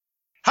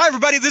Hi,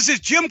 everybody. This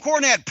is Jim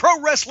Cornette, pro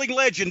wrestling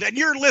legend, and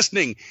you're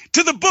listening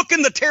to the Book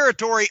in the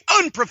Territory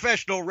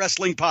Unprofessional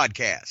Wrestling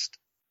Podcast.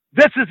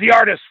 This is the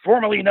artist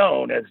formerly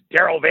known as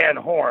Daryl Van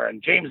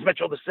Horn, James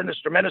Mitchell, the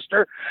Sinister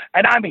Minister,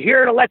 and I'm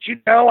here to let you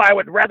know I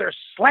would rather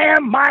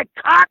slam my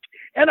cock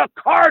in a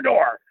car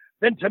door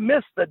than to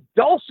miss the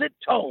dulcet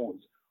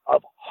tones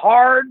of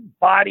Hard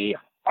Body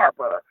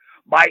Harper,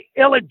 my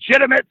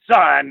illegitimate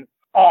son,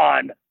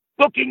 on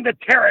Booking the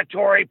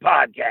Territory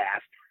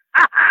podcast.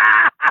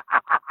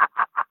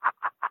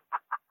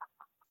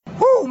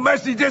 Woo,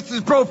 Messi, this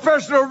is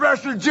professional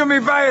wrestler Jimmy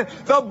Valiant,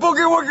 the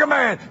Boogie Woogie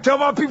Man. Tell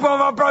my people and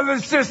my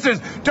brothers and sisters,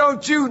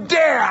 don't you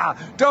dare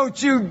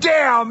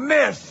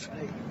miss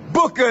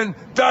Booking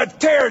the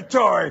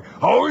Territory.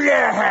 Oh,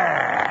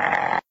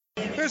 yeah.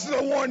 This is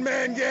a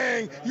one-man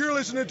gang. You're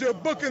listening to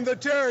Booking the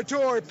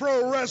Territory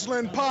Pro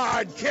Wrestling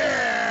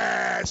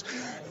Podcast.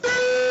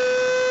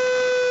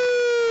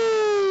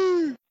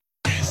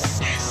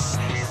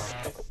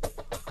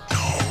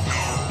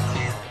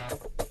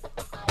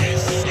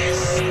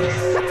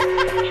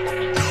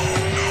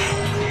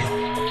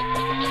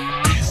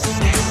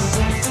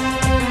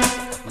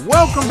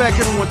 Welcome back,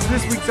 everyone, to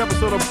this week's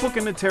episode of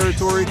Booking the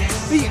Territory,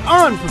 the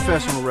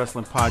unprofessional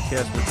wrestling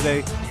podcast. For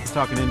today, we're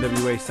talking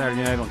NWA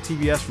Saturday Night on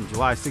TBS from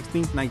July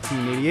 16th,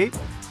 1988.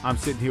 I'm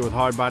sitting here with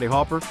Hard Body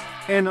Harper,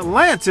 and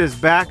Lance is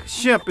back.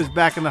 Shemp is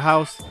back in the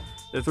house.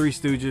 The Three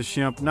Stooges,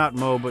 Shemp, not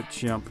Mo, but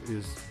Shemp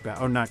is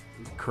back. Oh, not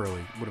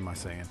Curly. What am I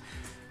saying?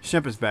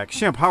 Shemp is back.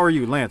 Shemp, how are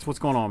you? Lance, what's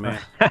going on, man?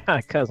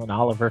 Cousin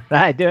Oliver.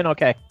 Hi, doing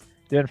okay.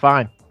 Doing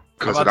fine.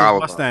 Cousin Oliver.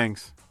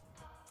 Mustangs?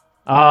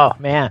 Oh,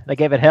 man. They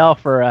gave it hell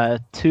for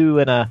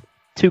 2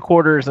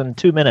 quarters and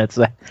 2 minutes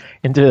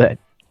into it.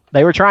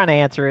 They were trying to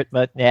answer it,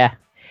 but yeah.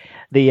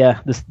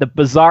 The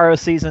Bizarro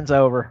season's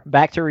over.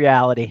 Back to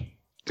reality.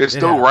 They're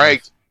still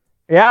ranked.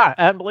 Yeah,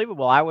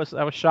 unbelievable. I was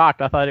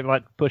shocked. I thought he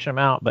might push him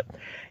out, but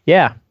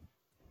yeah.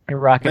 He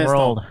rock and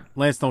rolled.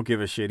 Lance don't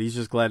give a shit. He's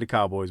just glad the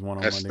Cowboys won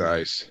on That's Monday.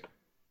 Nice.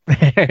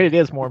 It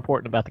is more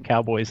important about the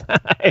Cowboys.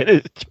 It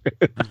is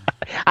true.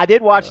 I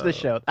did watch the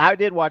show. I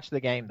did watch the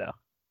game, though.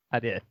 I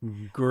did.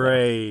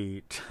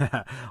 Great.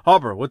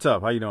 Harper, what's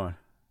up? How you doing?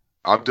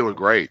 I'm doing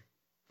great.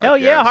 Hell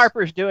yeah,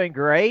 Harper's doing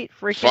great.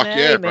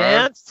 Freaking A,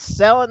 man. Bro.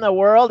 Selling the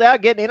world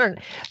out, getting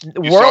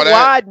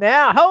worldwide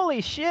now. Holy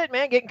shit,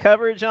 man. Getting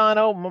coverage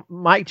on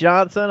Mike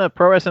Johnson, a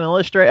Pro Wrestling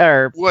Illustrated,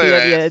 or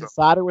PWA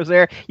Insider was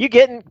there. You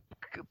getting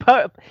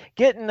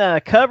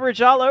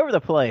coverage all over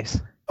the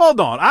place. Hold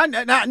on.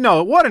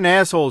 No, what an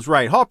asshole's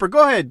right. Harper,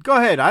 go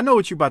ahead. I know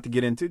what you're about to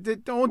get into.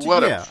 Don't you?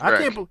 Yeah.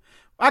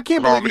 I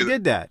can't believe he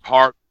did that.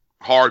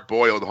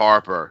 Hard-boiled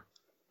Harper.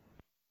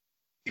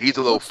 He's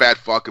a little fat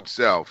fuck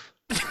himself.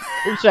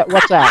 What's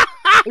that?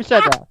 Who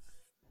said that?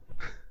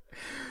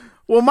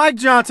 Well, Mike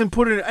Johnson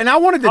put it, and I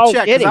wanted to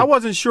check because I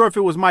wasn't sure if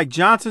it was Mike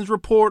Johnson's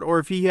report or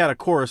if he had a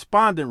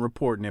correspondent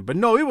reporting it. But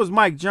no, it was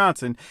Mike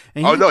Johnson.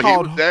 And he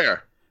was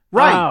there.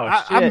 Right.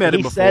 Oh, I met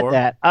him before. He said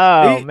that.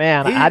 Oh,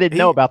 man. I didn't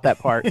know about that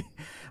part.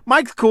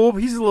 Mike's cool.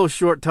 He's a little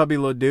short, tubby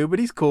little dude, but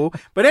he's cool.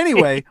 But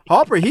anyway,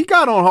 Harper, he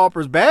got on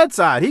Harper's bad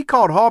side. He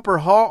called Harper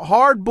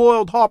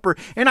hard-boiled Harper,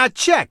 and I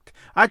checked.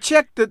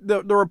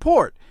 The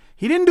report.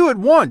 He didn't do it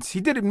once. He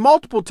did it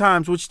multiple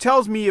times, which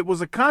tells me it was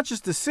a conscious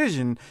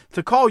decision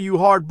to call you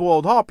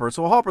hard-boiled Harper.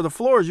 So, Harper, the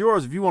floor is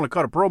yours if you want to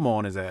cut a promo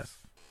on his ass.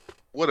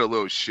 What a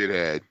little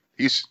shithead.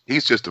 He's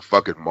just a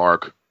fucking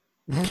mark.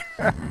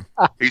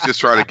 He's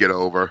just trying to get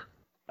over.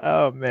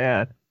 Oh,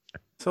 man.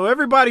 So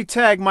everybody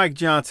tag Mike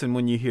Johnson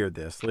when you hear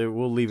this.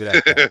 We'll leave it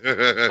at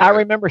that. I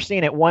remember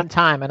seeing it one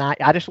time, and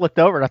I just looked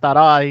over and I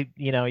thought,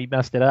 he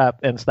messed it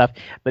up and stuff.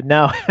 But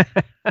no.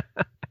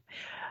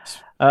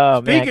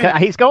 Oh, man.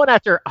 He's going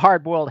after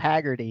Hard-Boiled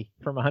Haggerty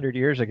from 100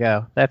 years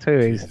ago. That's who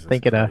he's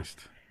thinking Christ.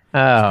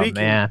 Of. Oh,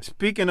 man.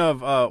 Speaking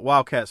of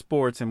Wildcat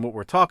Sports, and what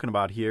we're talking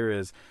about here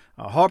is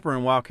Harper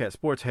and Wildcat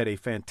Sports had a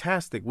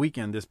fantastic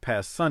weekend this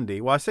past Sunday.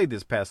 Well, I say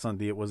this past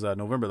Sunday. It was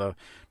November the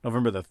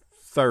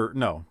 3rd.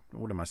 No,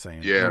 what am I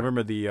saying? Yeah.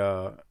 November the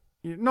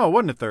no, it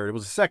wasn't the 3rd. It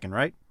was the 2nd,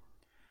 right?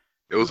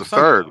 It was the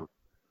 3rd,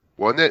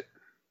 wasn't it?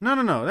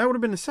 No. That would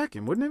have been the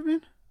 2nd, wouldn't it have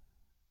been?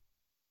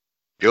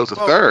 It was the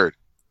 3rd.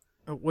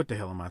 What the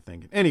hell am I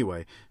thinking?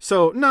 Anyway,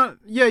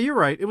 you're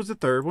right. It was the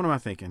 3rd. What am I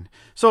thinking?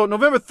 So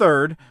November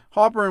 3rd,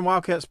 Harper and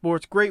Wildcat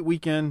Sports, great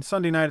weekend.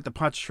 Sunday night at the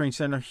Pontchartrain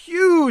Center.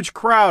 Huge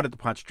crowd at the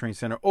Pontchartrain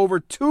Center.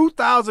 Over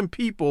 2,000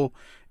 people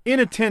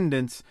in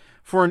attendance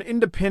for an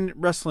independent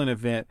wrestling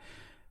event.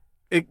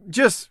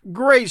 Just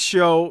great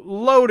show,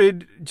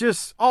 loaded,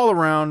 just all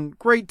around,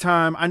 great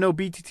time. I know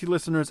BTT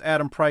listeners,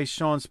 Adam Price,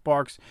 Sean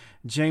Sparks,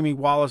 Jamie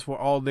Wallace were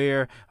all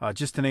there,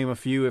 just to name a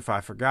few. If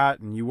I forgot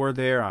and you were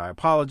there, I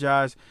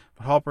apologize.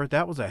 But Harper,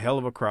 that was a hell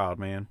of a crowd,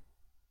 man.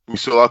 We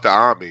sold out the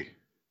Omni.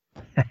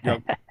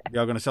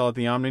 Y'all going to sell at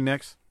the Omni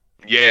next?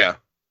 Yeah.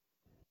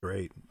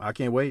 Great. I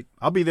can't wait.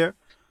 I'll be there.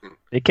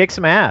 It kicked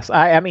some ass.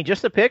 I mean,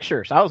 just the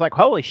pictures. I was like,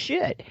 holy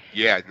shit.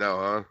 Yeah, no,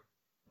 huh?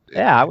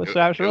 Yeah, I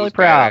was really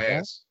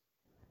proud.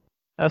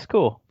 That's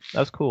cool.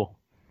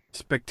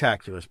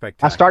 Spectacular.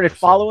 I started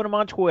following him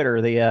on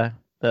Twitter, the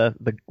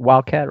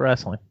Wildcat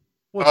Wrestling.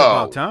 Well, it's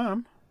about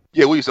time.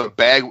 Yeah, we some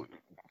bandwagon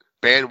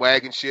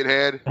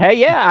shithead. Hey,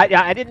 yeah,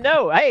 I didn't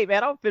know. Hey,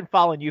 man, I've been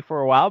following you for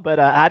a while, but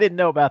I didn't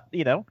know about,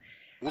 I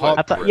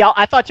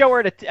thought y'all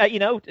were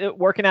at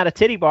working out of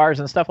titty bars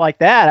and stuff like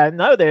that. I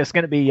know there's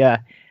going to be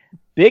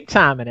big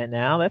time in it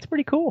now. That's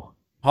pretty cool.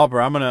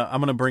 Hopper, I'm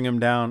gonna bring him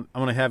down.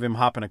 I'm gonna have him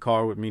hop in a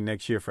car with me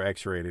next year for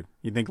X-Rated.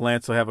 You think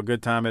Lance will have a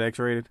good time at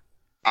X-Rated?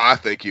 I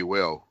think he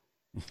will.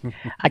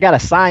 I got a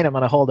sign I'm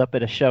going to hold up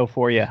at a show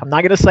for you. I'm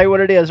not going to say what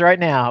it is right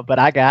now, but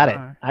I got it.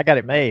 Right. I got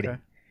it made. Okay.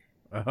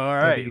 All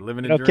right.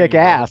 Living a dream. Kick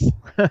ass.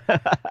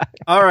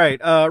 All right.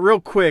 Real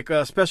quick,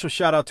 special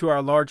shout out to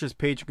our largest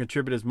patron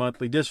contributors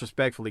monthly.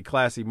 Disrespectfully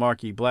Classy,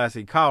 Marky,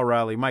 Blassie, Kyle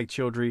Riley, Mike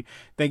Childry.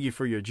 Thank you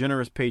for your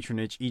generous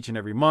patronage each and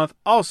every month.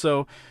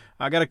 Also,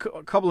 I got a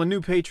couple of new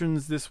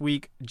patrons this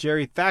week.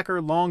 Jerry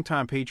Thacker,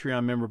 longtime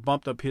Patreon member,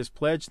 bumped up his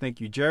pledge.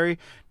 Thank you, Jerry.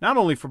 Not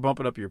only for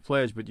bumping up your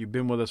pledge, but you've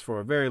been with us for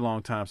a very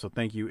long time, so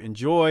thank you.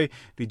 Enjoy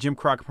the Jim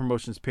Crockett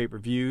Promotions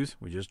pay-per-views.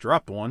 We just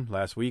dropped one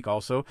last week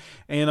also.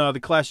 And the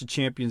Clash of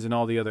Champions and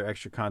all the other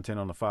extra content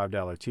on the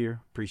 $5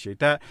 tier. Appreciate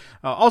that.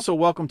 Also,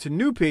 welcome to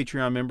new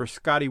Patreon member,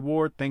 Scotty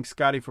Ward. Thanks,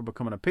 Scotty, for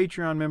becoming a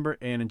Patreon member,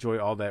 and enjoy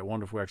all that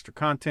wonderful extra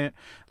content.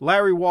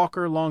 Larry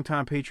Walker,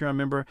 longtime Patreon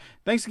member.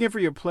 Thanks again for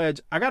your pledge.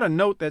 I got a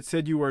note that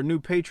said you were a new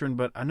patron,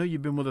 but I know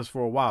you've been with us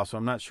for a while, so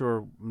I'm not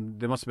sure.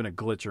 There must have been a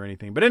glitch or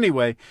anything. But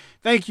anyway,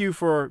 thank you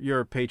for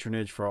your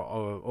patronage for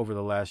over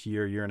the last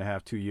year and a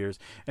half, 2 years.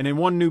 And then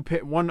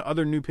one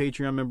other new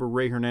Patreon member,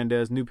 Ray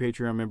Hernandez, new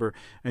Patreon member.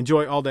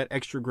 Enjoy all that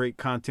extra great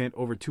content,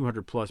 over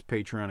 200 plus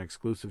Patreon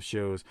exclusive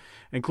shows,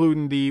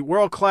 including the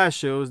world-class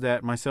shows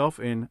that myself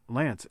and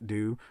Lance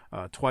do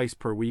twice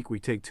per week.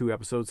 We take 2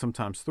 episodes,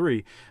 sometimes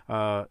 3.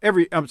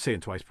 I'm saying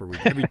twice per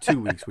week. Every 2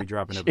 weeks we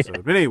drop an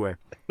episode. But anyway,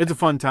 it's a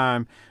fun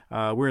time.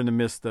 We're in the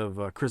midst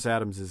of Chris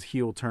Adams'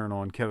 heel turn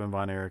on Kevin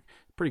Von Erich.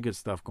 Pretty good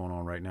stuff going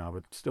on right now,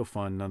 but still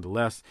fun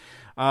nonetheless.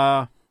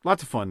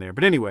 Lots of fun there.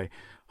 But anyway,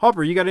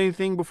 Hopper, you got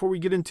anything before we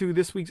get into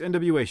this week's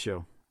NWA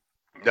show?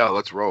 No,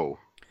 let's roll.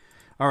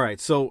 All right,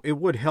 so it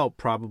would help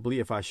probably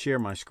if I share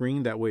my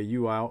screen. That way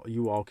you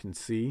all can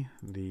see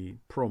the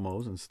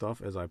promos and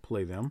stuff as I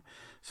play them.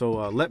 So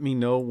let me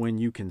know when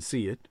you can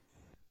see it.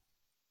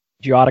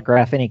 Did you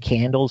autograph any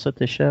candles at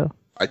the show?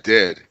 I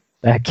did.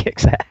 That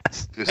kicks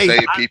ass. The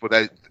same people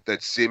that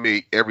see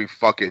me every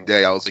fucking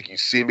day. I was like, you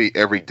see me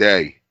every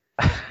day.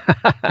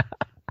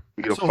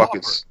 We get so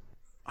fucking. Hopper,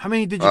 how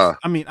many did you?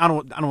 I mean,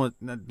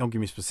 don't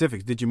give me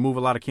specifics. Did you move a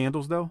lot of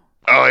candles though?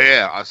 Oh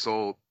yeah, I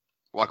sold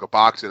like a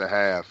box and a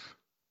half.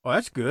 Oh,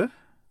 that's good.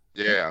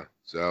 Yeah.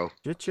 So.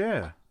 Shit,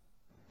 yeah.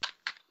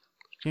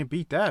 Can't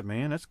beat that,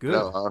 man. That's good.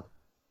 No, huh?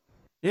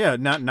 Yeah.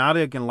 Now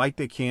they can light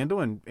their candle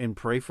and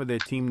pray for their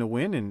team to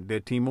win, and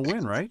their team will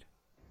win, right?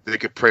 They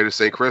could pray to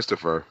St.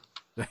 Christopher.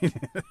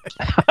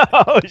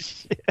 Oh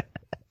shit!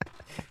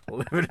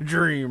 Living a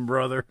dream,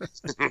 brother.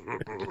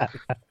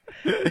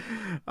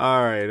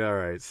 All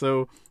right.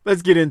 So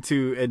let's get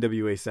into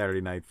NWA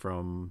Saturday Night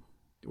from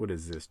what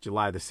is this?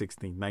 July the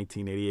 16th,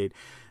 1988.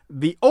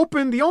 The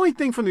only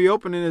thing from the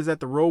opening is that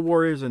the Road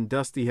Warriors and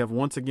Dusty have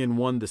once again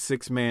won the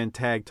 6-man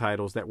tag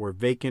titles that were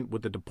vacant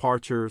with the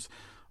departure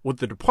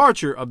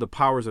of the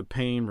Powers of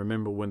Pain.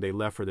 Remember when they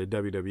left for the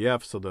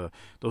WWF? So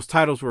those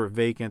titles were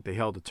vacant. They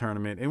held the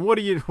tournament. And what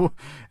do you,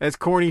 as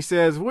Corny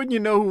says, wouldn't you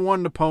know who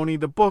won the pony?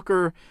 The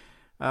Booker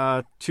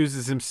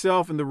chooses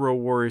himself and the Road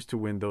Warriors to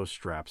win those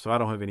straps. So I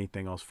don't have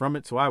anything else from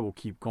it. So I will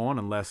keep going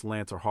unless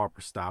Lance or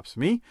Harper stops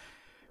me.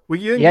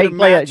 You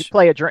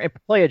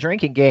play a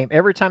drinking game.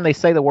 Every time they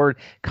say the word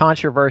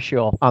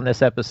controversial on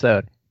this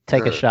episode,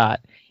 take a shot.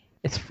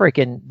 It's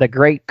freaking the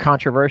great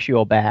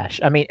controversial bash.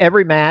 I mean,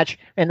 every match,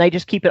 and they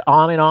just keep it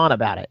on and on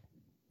about it.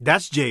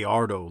 That's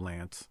JR though,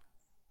 Lance.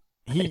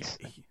 JR's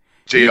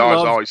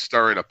always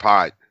stirring a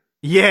pot.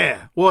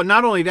 Yeah. Well,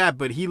 not only that,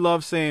 but he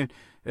loves saying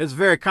it's a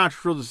very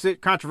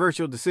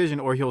controversial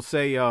decision, or he'll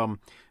say,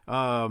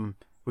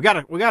 we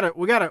got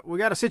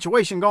a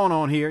situation going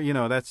on here. You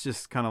know, that's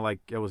just kind of like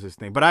that was his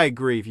thing. But I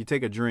agree. If you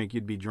take a drink,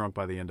 you'd be drunk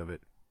by the end of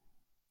it.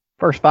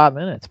 First 5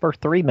 minutes,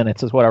 first 3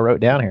 minutes is what I wrote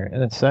down here.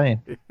 It's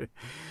insane.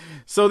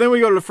 So then we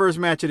go to the first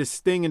match. It is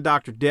Sting and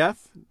Dr.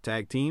 Death,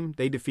 tag team.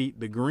 They defeat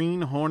the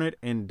Green Hornet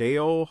and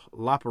Dale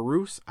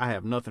LaPerouse. I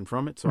have nothing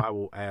from it, so I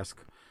will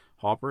ask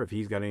Hopper if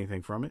he's got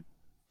anything from it.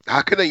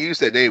 How can they use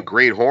that name,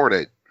 Green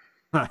Hornet?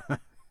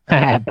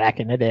 Back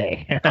in the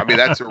day. I mean,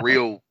 that's a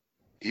real.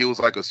 He was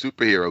like a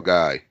superhero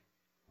guy.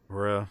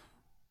 Bruh.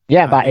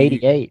 Yeah, by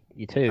 88,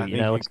 too.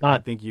 It's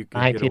not. I think you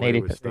can get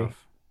away with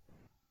stuff.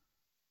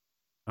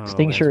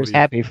 Sting's sure is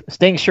happy.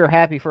 Sting's sure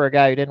happy for a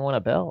guy who didn't win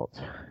a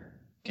belt.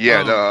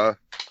 Yeah,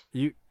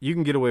 you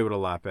can get away with a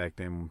lot back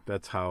then.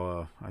 That's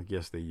how I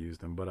guess they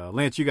used them. But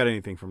Lance, you got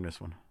anything from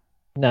this one?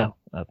 No.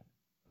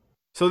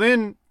 So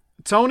then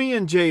Tony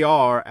and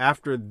JR,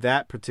 after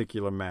that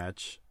particular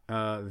match,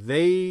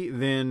 they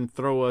then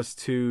throw us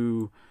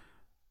to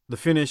the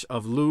finish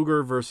of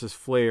Luger versus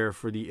Flair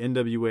for the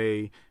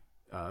NWA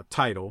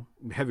title,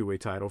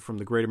 heavyweight title from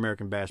the Great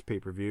American Bash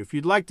pay-per-view. If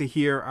you'd like to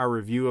hear our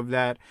review of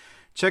that,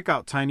 check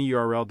out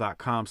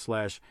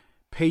tinyurl.com/pay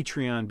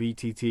Patreon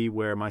BTT,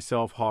 where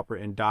myself, Hopper,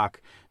 and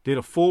Doc did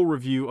a full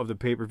review of the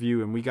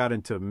pay-per-view, and we got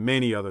into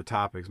many other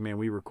topics. Man,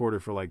 we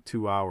recorded for like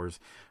 2 hours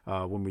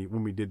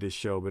when we did this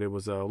show, but it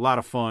was a lot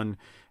of fun,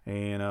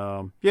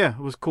 and yeah,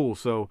 it was cool.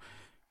 So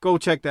go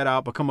check that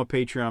out. Become a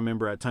Patreon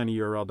member at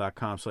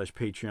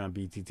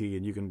tinyurl.com/PatreonBTT,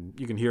 and you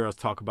can hear us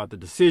talk about the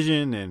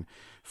decision and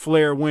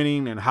Flair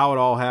winning and how it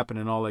all happened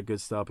and all that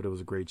good stuff. But it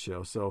was a great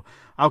show. So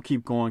I'll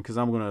keep going because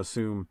I'm going to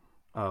assume,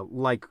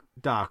 like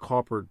Doc,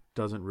 Hopper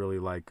doesn't really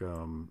like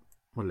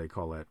what do they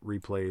call that?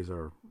 Replays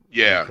or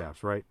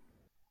recaps, right?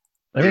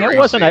 I mean,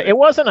 it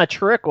wasn't a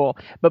trickle,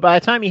 but by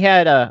the time he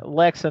had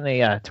Lex in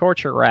the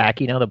torture rack,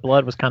 the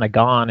blood was kind of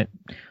gone. It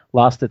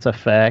lost its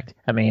effect.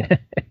 I mean,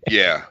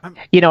 yeah.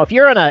 If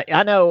you're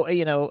I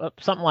know,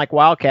 something like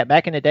Wildcat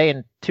back in the day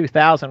in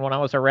 2000 when I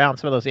was around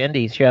some of those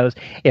indie shows,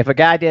 if a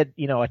guy did,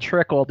 a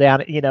trickle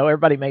down,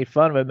 everybody made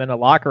fun of him in the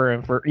locker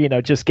room for,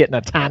 just getting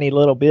a tiny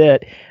little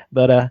bit.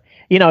 But,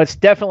 it's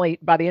definitely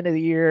by the end of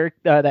the year,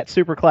 that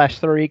Super Clash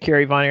 3,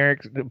 Kerry Von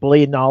Erich's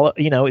bleeding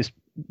is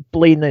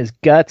bleeding his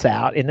guts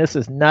out, and this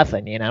is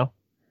nothing,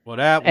 Well,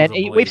 that was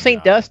we've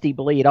seen Dusty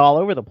bleed all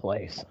over the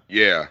place.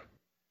 Yeah.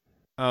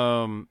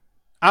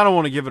 I don't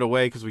want to give it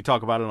away because we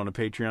talk about it on the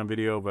Patreon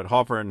video, but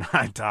Hopper and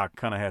I, Doc,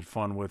 kind of had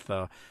fun with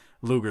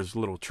Luger's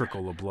little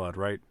trickle of blood,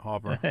 right,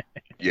 Hopper?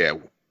 Yeah,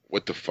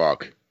 what the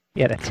fuck?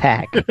 He had a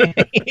tack.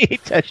 He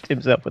touched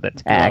himself with a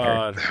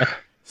tack.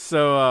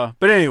 So,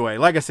 but anyway,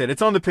 like I said,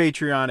 it's on the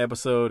Patreon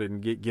episode,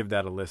 and give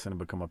that a listen and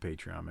become a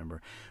Patreon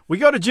member. We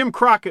go to Jim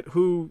Crockett,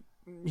 who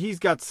he's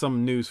got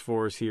some news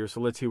for us here,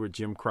 so let's hear what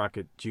Jim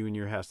Crockett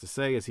Jr. has to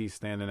say as he's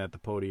standing at the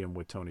podium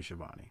with Tony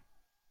Schiavone.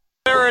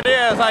 There it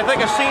is. I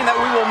think a scene that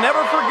we will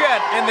never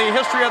forget in the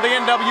history of the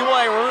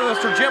NWA. We're with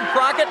Mr. Jim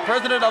Crockett,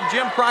 president of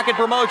Jim Crockett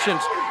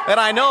Promotions.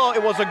 And I know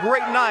it was a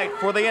great night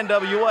for the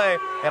NWA,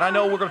 and I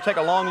know we're going to take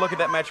a long look at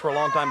that match for a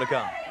long time to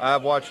come.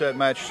 I've watched that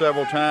match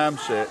several times.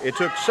 It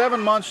took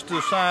 7 months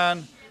to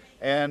sign,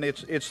 and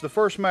it's the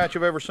first match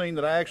I've ever seen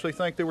that I actually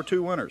think there were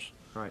two winners.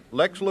 Right.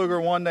 Lex Luger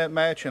won that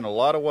match in a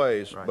lot of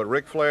ways, but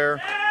Ric Flair,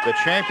 the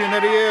champion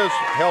that he is,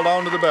 held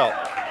on to the belt.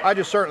 I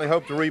just certainly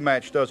hope the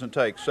rematch doesn't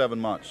take 7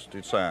 months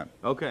to sign.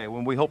 Okay,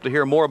 well, we hope to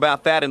hear more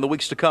about that in the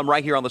weeks to come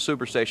right here on the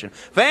Superstation.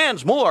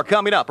 Fans, more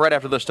coming up right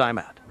after this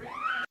timeout.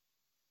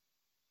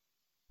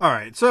 All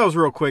right, so that was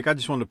real quick. I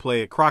just wanted to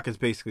play it. Crockett's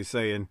basically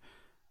saying,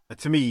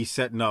 to me, he's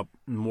setting up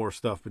more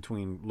stuff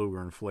between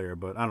Luger and Flair,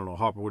 but I don't know.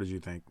 Hopper, what did you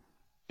think?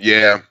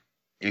 Yeah,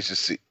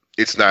 it's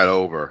not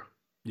over.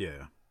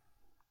 Yeah.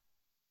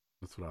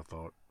 That's what I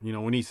thought.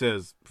 When he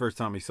says first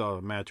time he saw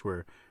a match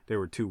where there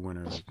were two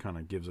winners, it kind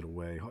of gives it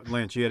away.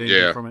 Lance, you had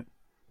anything from it?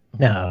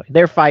 No,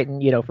 they're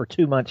fighting, for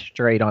 2 months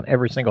straight on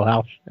every single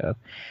house show.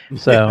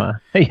 So,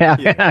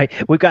 yeah,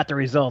 we've got the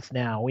results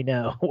now. We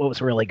know what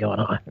was really going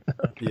on.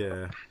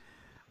 Yeah.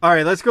 All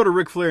right, let's go to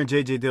Ric Flair and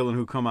J.J. Dillon,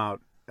 who come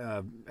out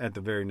at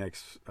the very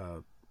next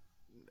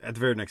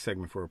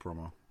segment for a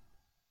promo.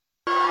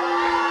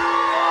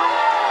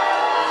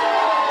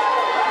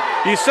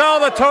 You saw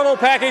the total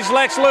package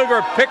Lex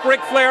Luger pick Ric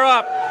Flair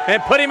up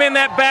and put him in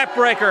that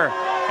backbreaker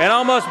and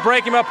almost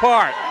break him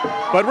apart.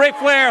 But Ric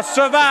Flair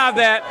survived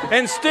that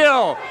and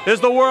still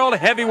is the world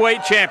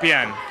heavyweight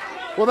champion.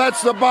 Well,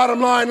 that's the bottom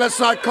line. Let's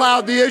not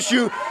cloud the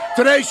issue.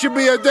 Today should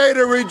be a day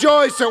to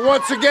rejoice. And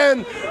once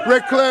again,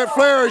 Ric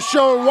Flair has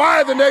shown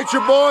why the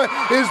Nature Boy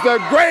is the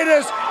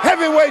greatest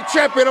heavyweight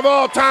champion of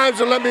all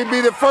times. And let me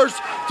be the first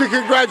to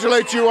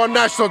congratulate you on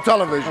national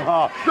television.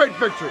 Great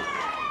victory.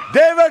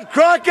 David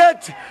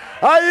Crockett,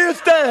 I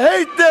used to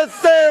hate this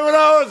saying when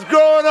I was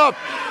growing up.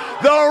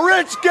 The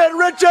rich get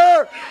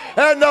richer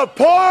and the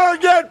poor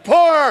get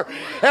poorer.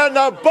 And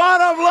the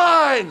bottom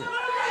line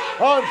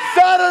on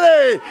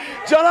Saturday,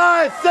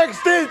 July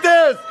 16th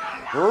is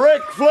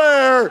Ric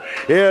Flair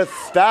is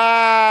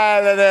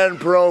styling and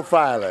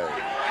profiling.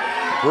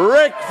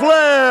 Ric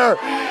Flair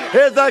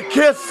is a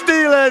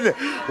kiss-stealing,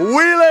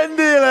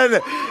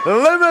 wheeling-dealing,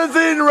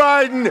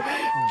 limousine-riding,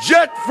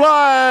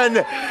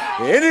 jet-flying,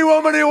 any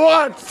woman he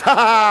wants,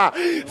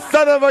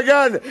 son of a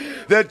gun,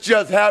 that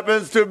just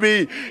happens to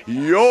be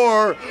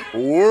your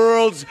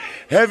world's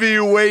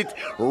heavyweight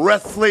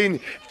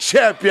wrestling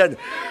champion.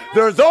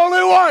 There's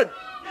only one,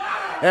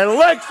 and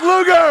Lex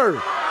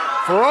Luger,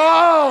 for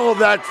all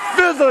that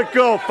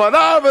physical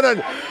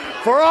phenomenon,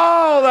 for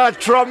all that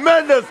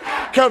tremendous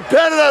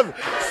competitive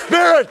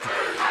spirit,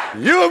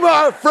 you,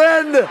 my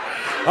friend,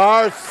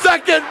 are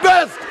second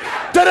best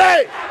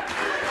today.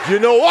 Do you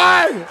know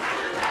why?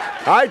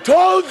 I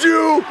told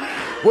you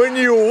when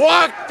you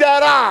walked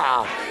that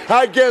aisle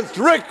against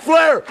Ric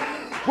Flair,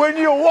 when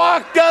you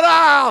walked that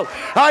aisle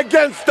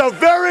against the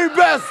very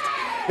best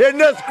in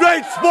this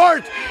great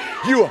sport,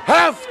 you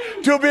have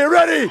to be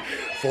ready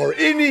for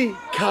any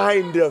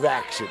kind of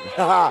action.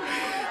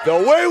 The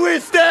way we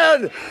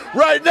stand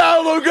right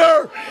now,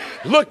 Luger,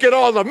 look at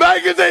all the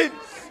magazines,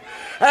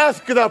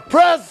 ask the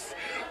press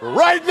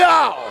right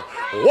now.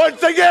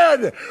 Once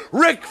again,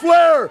 Ric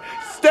Flair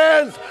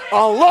stands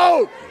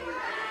alone.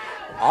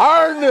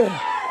 Arn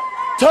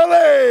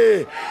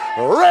Tully,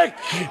 Rick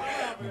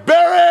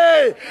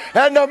Barry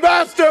and the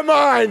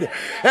mastermind,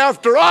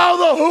 after all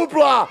the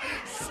hoopla,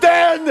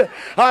 stand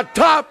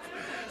atop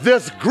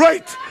this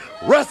great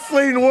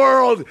wrestling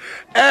world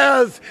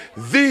as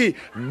the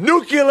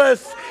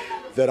nucleus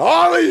that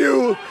all of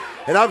you,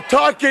 and I'm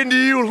talking to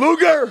you,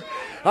 Luger,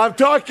 I'm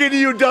talking to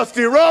you,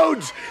 Dusty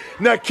Rhodes,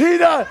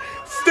 Nikita,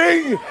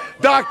 Sting,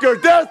 Dr.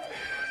 Death,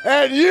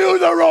 and you,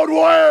 the Road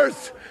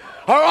Warriors,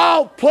 are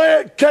all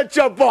playing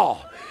catch-up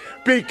ball.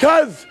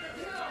 Because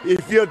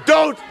if you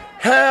don't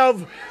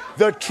have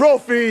the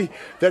trophy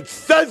that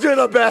says you're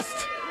the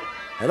best,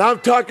 and I'm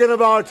talking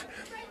about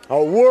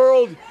a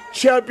world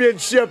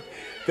championship,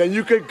 then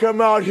you can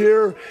come out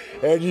here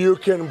and you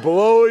can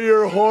blow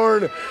your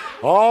horn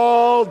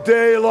all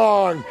day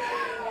long.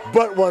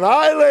 But when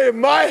I lay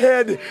my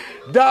head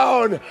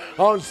down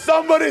on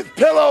somebody's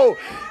pillow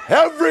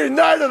every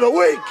night of the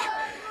week,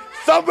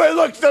 somebody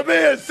looks at me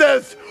and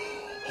says,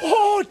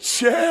 "Oh,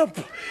 champ,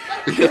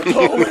 you're the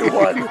only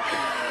one."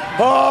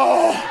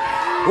 Oh,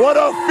 what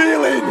a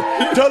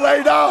feeling to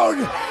lay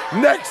down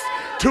next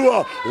to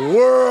a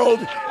world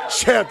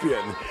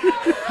champion.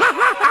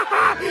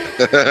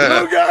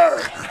 Luger!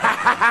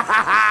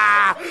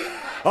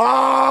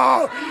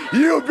 Oh,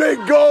 you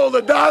big gold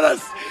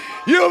Adonis,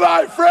 you,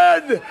 my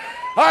friend,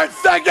 are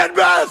second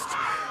best.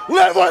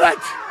 Live with it.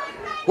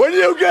 When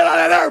you get on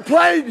an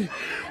airplane,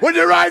 when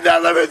you ride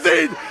that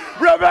limousine,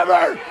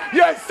 remember,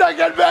 you're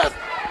second best.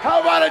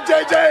 How about it,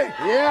 JJ?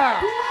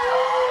 Yeah.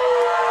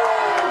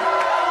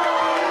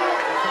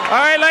 All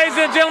right, ladies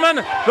and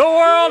gentlemen, the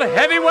world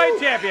heavyweight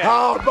champion.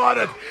 How about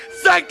it?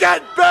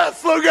 Second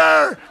best,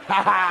 Luger.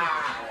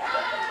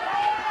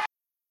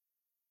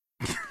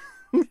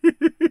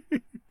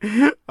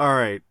 All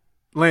right.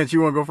 Lance,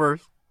 you want to go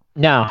first?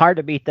 No, hard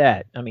to beat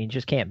that. I mean,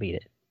 just can't beat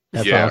it.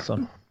 That's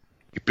awesome.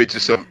 You picture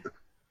some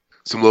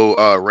little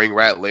ring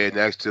rat laying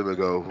next to him and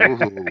go,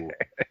 "Ooh,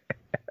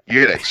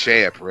 you're the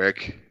champ,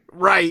 Rick."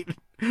 Right.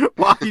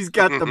 While he's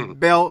got the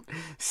belt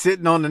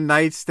sitting on the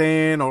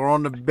nightstand or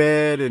on the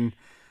bed, and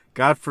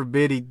God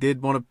forbid he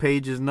did one of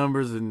Paige's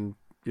numbers and,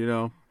 you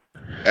know.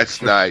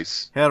 That's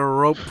nice. Had a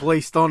rope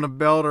placed on the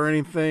belt or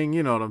anything.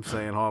 You know what I'm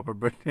saying, Harper.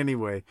 But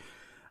anyway,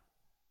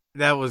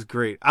 that was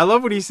great. I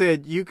love what he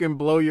said. You can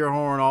blow your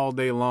horn all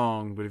day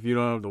long, but if you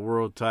don't have the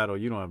world title,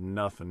 you don't have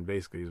nothing,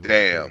 basically.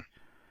 Damn.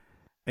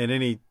 And then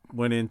he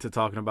went into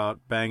talking about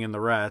banging the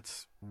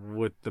rats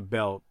with the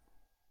belt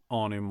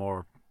on him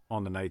or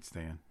on the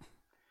nightstand.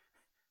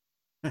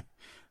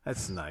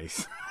 That's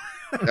nice.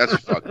 That's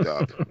fucked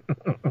up.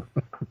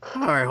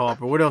 All right,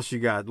 Harper, what else you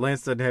got?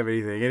 Lance doesn't have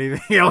anything.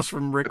 Anything else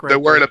from Rick? They're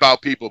worried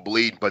about people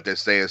bleeding, but they're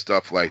saying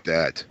stuff like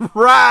that.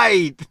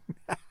 Right.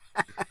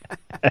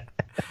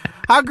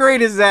 How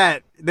great is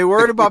that? They're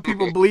worried about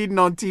people bleeding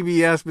on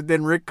TBS, but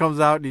then Rick comes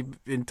out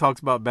and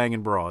talks about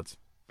banging broads.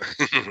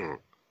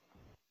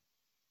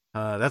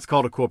 That's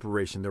called a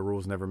corporation. Their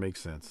rules never make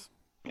sense.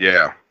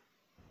 Yeah.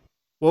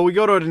 Well, we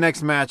go to the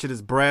next match. It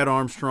is Brad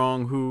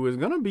Armstrong, who is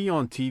going to be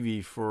on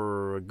TV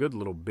for a good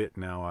little bit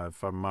now,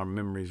 if my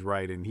memory's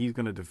right, and he's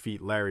going to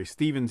defeat Larry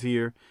Stevens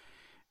here.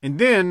 And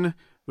then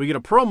we get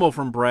a promo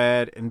from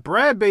Brad, and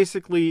Brad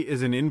basically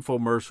is an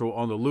infomercial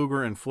on the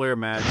Luger and Flair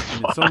match,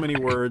 and in so many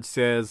words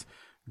says,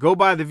 go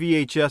buy the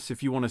VHS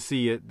if you want to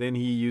see it. Then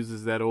he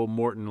uses that old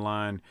Morton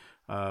line,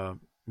 BA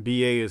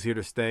is here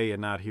to stay and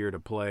not here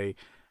to play.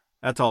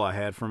 That's all I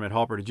had from it.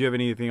 Harper, did you have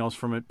anything else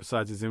from it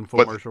besides his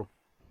infomercial?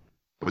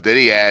 But then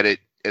he added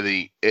in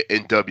the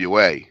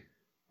NWA.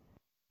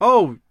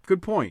 Oh,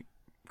 good point.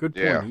 Good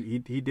point. Yeah.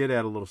 He did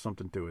add a little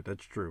something to it.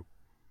 That's true.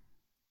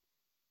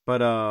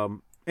 But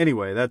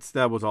anyway,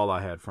 that was all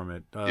I had from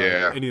it.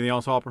 Yeah. Anything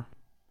else, Harper?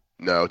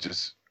 No,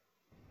 just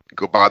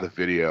go buy the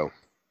video.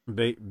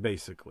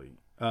 Basically.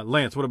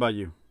 Lance, what about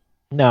you?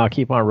 No,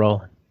 keep on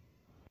rolling.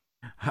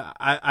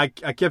 I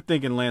kept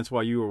thinking, Lance,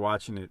 while you were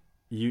watching it,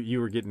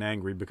 you were getting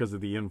angry because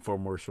of the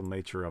infomercial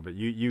nature of it.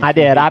 I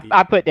did.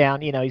 I put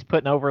down, he's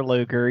putting over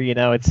Luger.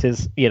 It's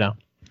his,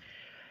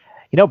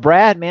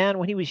 Brad, man,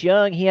 when he was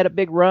young, he had a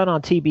big run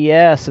on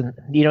TBS, and,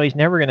 he's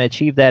never going to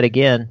achieve that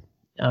again,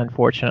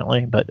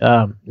 unfortunately. But,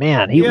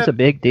 man, he was a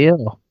big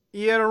deal.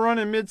 He had a run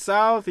in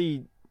Mid-South.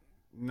 I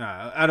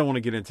don't want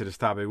to get into this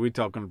topic. We're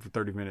talking for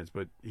 30 minutes,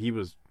 but he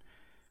was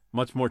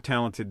much more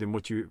talented than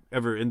what you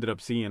ever ended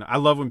up seeing. I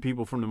love when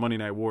people from the Monday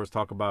Night Wars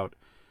talk about,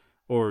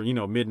 or,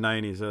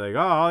 mid-90s, they're like,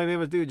 oh, all he did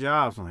was do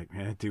jobs. I'm like,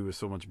 man, that dude was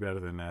so much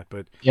better than that.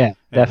 But yeah, anyway.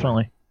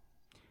 Definitely.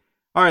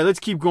 All right, let's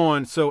keep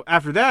going. So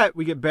after that,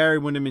 we get Barry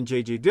Windham and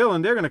J.J.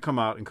 Dillon. They're going to come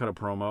out and cut a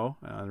promo.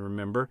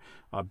 Remember,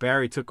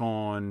 Barry took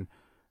on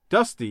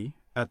Dusty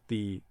at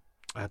the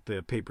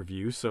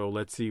pay-per-view. So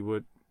let's see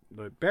what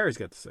Barry's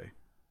got to say.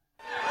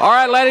 All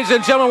right, ladies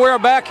and gentlemen, we're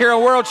back here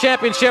in World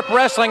Championship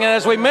Wrestling, and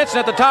as we mentioned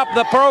at the top of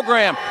the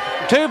program,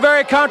 two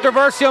very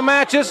controversial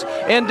matches,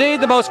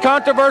 indeed the most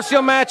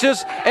controversial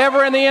matches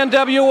ever in the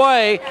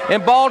NWA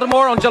in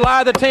Baltimore on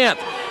July the 10th.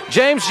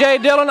 James J.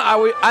 Dillon,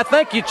 I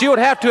think that you would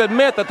have to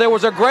admit that there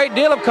was a great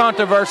deal of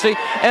controversy,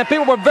 and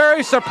people were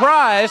very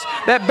surprised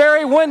that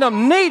Barry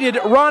Windham needed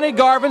Ronnie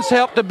Garvin's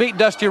help to beat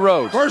Dusty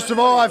Rhodes. First of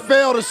all, I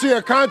fail to see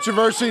a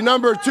controversy.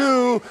 Number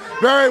two,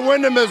 Barry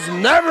Windham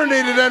has never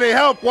needed any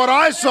help. What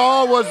I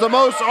saw was the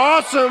most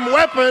awesome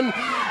weapon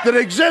that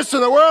exists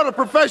in the world of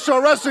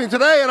professional wrestling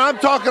today, and I'm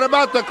talking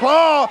about the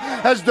claw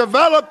as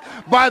developed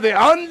by the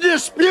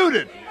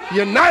undisputed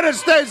United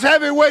States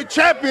heavyweight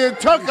champion,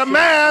 took a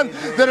man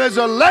that is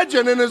a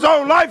legend in his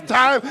own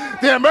lifetime,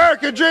 the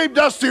American Dream,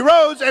 Dusty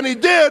Rhodes, and he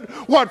did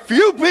what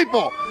few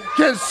people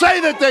can say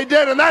that they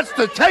did, and that's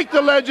to take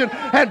the legend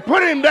and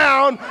put him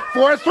down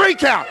for a 3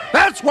 count.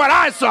 That's what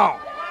I saw.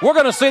 We're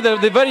going to see the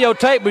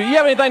videotape, but do you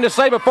have anything to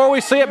say before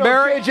we see it,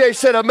 Barry? AJ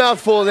said a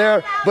mouthful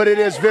there, but it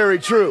is very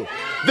true.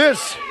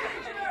 This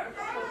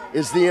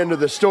is the end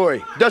of the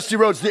story. Dusty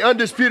Rhodes, the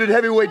undisputed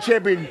heavyweight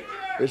champion,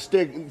 is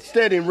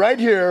standing right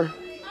here,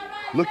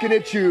 looking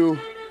at you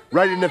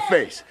right in the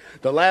face.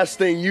 The last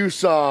thing you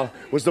saw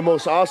was the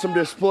most awesome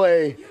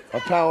display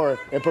of power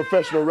in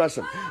professional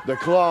wrestling. The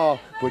claw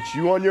put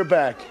you on your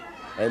back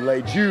and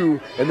laid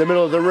you in the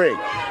middle of the ring.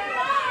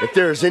 If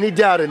there's any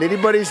doubt in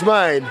anybody's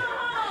mind,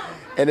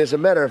 and as a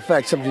matter of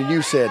fact, something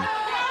you said,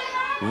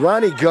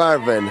 Ronnie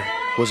Garvin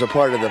was a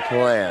part of the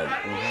plan.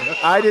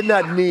 I did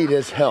not need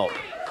his help.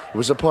 It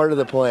was a part of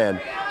the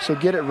plan. So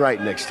get it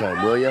right next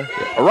time, will you?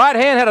 A right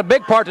hand had a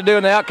big part to do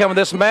in the outcome of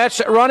this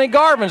match. Ronnie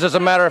Garvin's, as a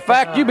matter of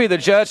fact. You be the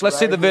judge. Let's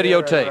see the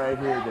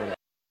videotape.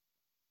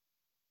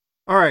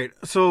 All right,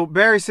 so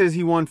Barry says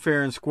he won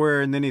fair and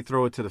square, and then he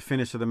throw it to the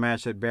finish of the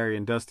match that Barry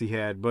and Dusty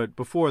had. But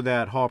before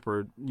that,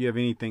 Harper, you have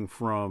anything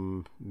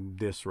from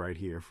this right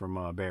here,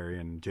 from Barry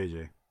and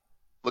JJ?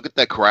 Look at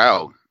that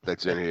crowd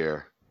that's in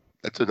here.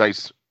 That's a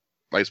nice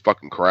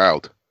fucking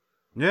crowd.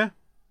 Yeah.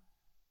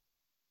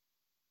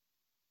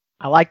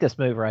 I like this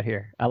move right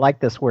here. I like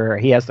this where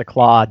he has the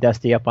claw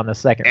Dusty up on the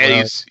second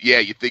row.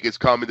 You think it's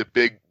coming to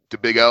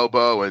big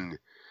elbow, and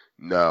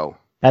no.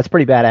 That's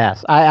pretty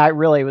badass. I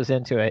really was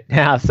into it.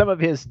 Now, some of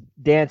his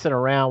dancing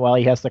around while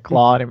he has the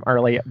claw on him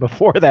early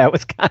before that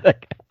was kind of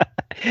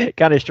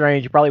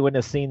strange. You probably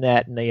wouldn't have seen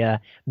that in the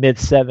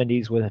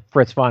mid-'70s with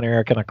Fritz von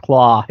Erich and a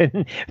claw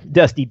and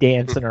Dusty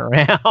dancing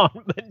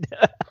around.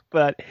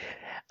 but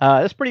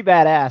it's pretty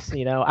badass.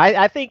 You know,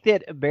 I think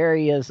that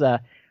Barry is.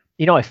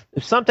 You know, if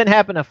something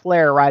happened to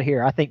Flair right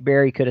here, I think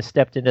Barry could have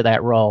stepped into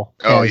that role.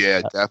 Oh,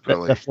 yeah,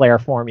 definitely. The Flair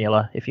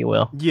formula, if you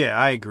will. Yeah,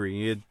 I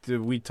agree.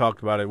 We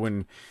talked about it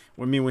when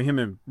him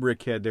and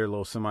Rick had their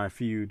little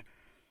semi-feud.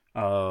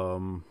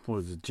 What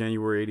was it,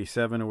 January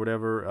 '87 or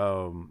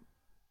whatever?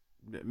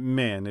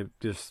 Man,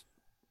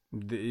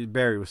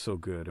 Barry was so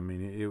good. I mean,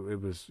 he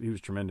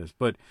was tremendous.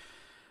 But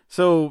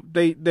so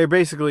they're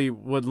basically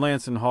what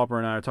Lance and Harper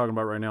and I are talking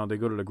about right now. They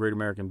go to the Great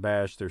American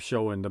Bash. They're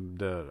showing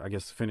the I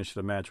guess, finish of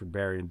the match with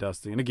Barry and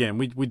Dusty. And again,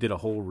 we did a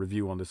whole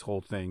review on this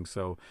whole thing.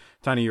 So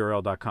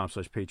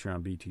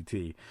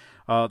tinyurl.com/PatreonBTT.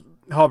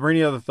 Harper,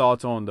 any other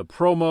thoughts on the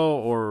promo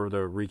or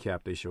the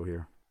recap they show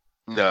here?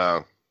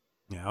 No.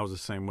 Yeah, I was the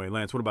same way.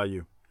 Lance, what about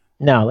you?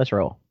 No, let's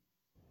roll.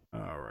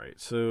 All right,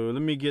 so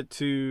let me get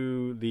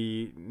to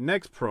the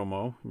next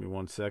promo. Give me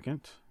 1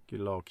 second.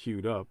 Get it all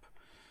queued up.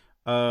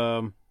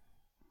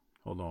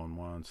 Hold on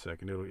 1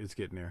 second. It's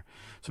getting there.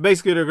 So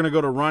basically, they're going to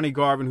go to Ronnie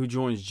Garvin, who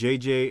joins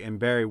JJ and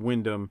Barry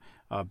Windham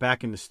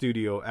back in the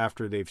studio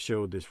after they've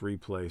showed this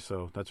replay.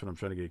 So that's what I'm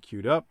trying to get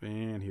queued up,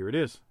 and here it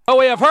is. Well,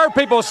 we have heard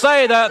people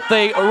say that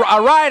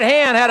a right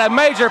hand had a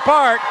major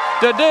part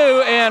to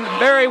do in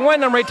Barry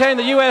Windham retaining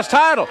the U.S.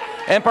 title.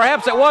 And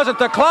perhaps it wasn't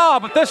the claw,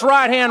 but this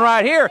right hand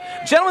right here.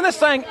 Gentlemen, this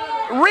thing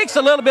reeks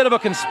a little bit of a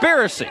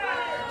conspiracy.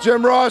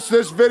 Jim Ross,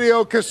 this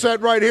video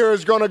cassette right here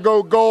is going to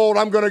go gold.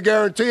 I'm going to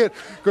guarantee it,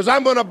 because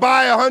I'm going to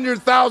buy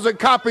 100,000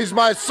 copies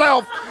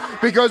myself,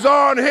 because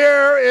on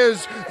here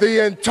is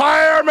the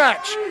entire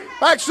match.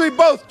 Actually,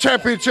 both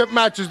championship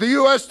matches, the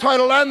U.S.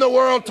 title and the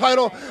world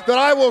title, that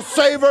I will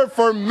savor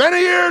for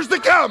many years to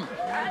come,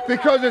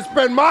 because it's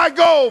been my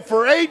goal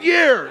for 8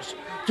 years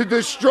to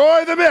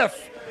destroy the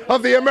myth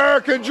of the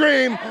American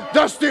Dream,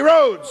 Dusty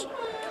Rhodes.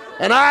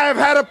 And I have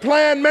had a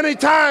plan many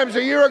times.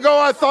 A year ago,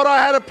 I thought I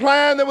had a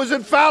plan that was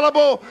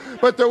infallible,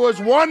 but there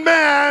was one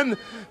man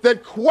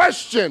that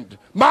questioned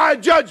my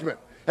judgment,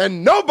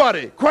 and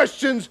nobody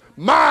questions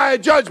my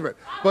judgment.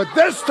 But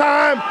this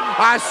time,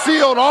 I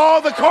sealed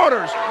all the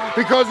corners,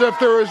 because if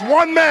there is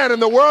one man in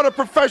the world of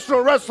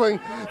professional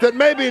wrestling that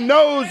maybe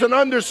knows and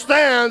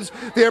understands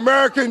the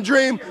American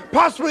Dream,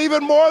 possibly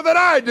even more than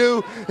I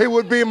do, it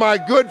would be my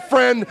good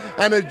friend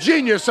and a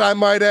genius, I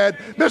might add,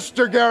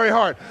 Mr. Gary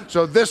Hart.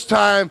 So this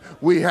time,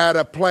 we had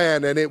a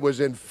plan, and it was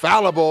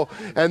infallible,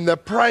 and the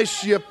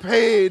price you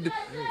paid,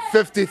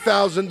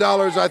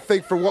 $50,000, I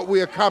think, for what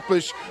we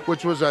accomplished,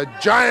 which was a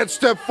giant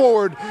step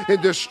forward in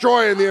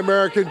destroying the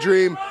American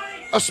Dream,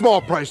 a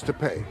small price to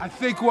pay. I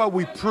think what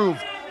we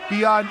proved,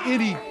 beyond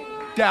any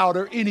doubt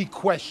or any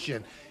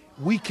question,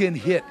 we can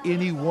hit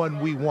anyone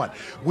we want.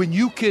 When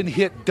you can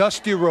hit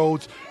Dusty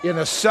Rhodes in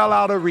a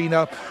sellout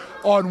arena,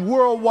 on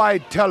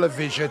worldwide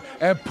television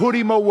and put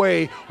him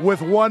away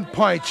with one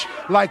punch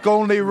like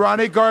only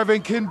Ronnie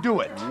Garvin can do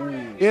it.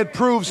 It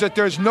proves that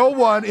there's no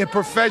one in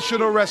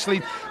professional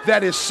wrestling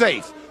that is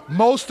safe.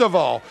 Most of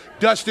all,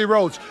 Dusty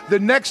Rhodes, the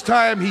next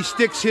time he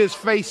sticks his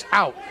face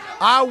out,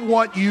 I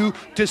want you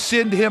to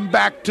send him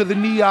back to the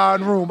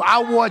Neon Room. I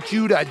want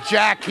you to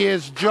jack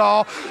his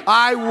jaw.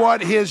 I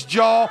want his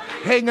jaw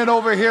hanging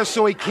over here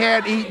so he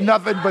can't eat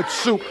nothing but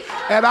soup.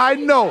 And I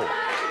know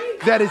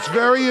that it's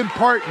very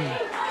important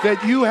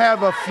that you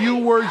have a few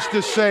words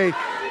to say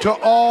to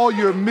all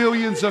your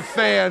millions of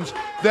fans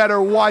that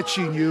are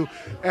watching you.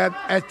 And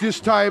at this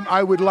time,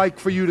 I would like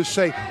for you to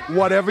say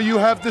whatever you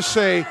have to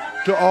say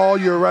to all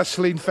your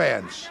wrestling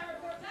fans.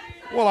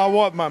 Well, I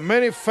want my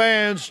many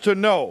fans to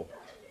know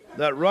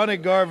that Ronnie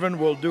Garvin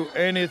will do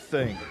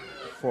anything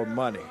for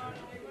money.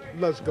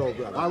 Let's go,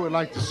 brother. I would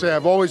like to say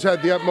I've always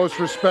had the utmost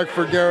respect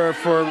for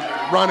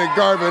Ronnie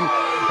Garvin,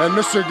 and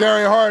Mr.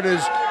 Gary Hart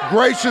has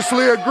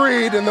graciously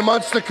agreed in the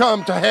months to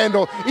come to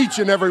handle each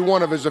and every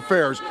one of his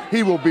affairs.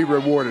 He will be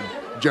rewarded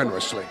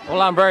generously.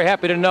 Well, I'm very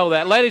happy to know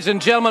that. Ladies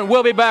and gentlemen,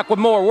 we'll be back with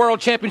more World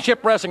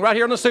Championship Wrestling right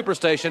here on the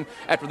Superstation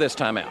after this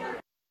timeout.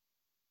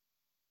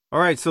 All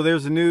right, so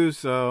there's the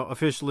news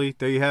officially.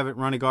 There you have it.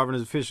 Ronnie Garvin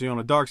is officially on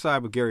the dark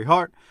side with Gary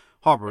Hart.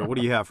 Harper, what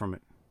do you have from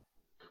it?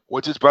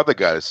 What's his brother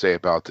got to say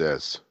about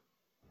this?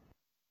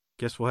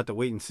 Guess we'll have to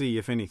wait and see,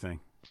 if anything.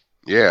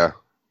 Yeah.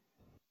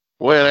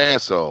 What an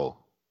asshole.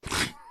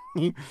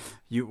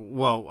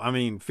 Well, I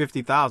mean,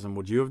 50,000.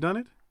 Would you have done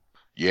it?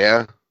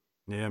 Yeah.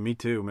 Yeah, me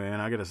too,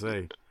 man. I gotta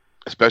say.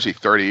 Especially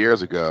 30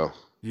 years ago.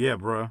 Yeah,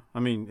 bro.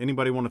 I mean,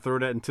 anybody want to throw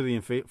that into the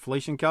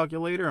inflation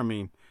calculator? I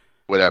mean,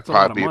 would that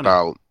probably be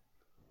about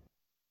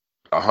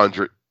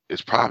 100?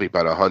 It's probably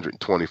about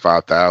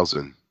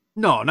 125,000.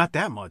 No, not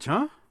that much,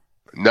 huh?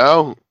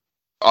 No,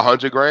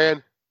 100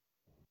 grand.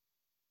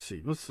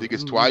 See, let's think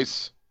it's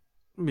twice.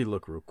 Let me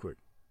look real quick.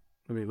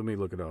 Let me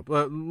look it up.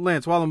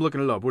 Lance, while I'm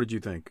looking it up, what did you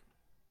think?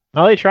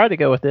 Well, they tried to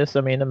go with this.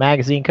 I mean, the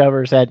magazine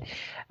covers had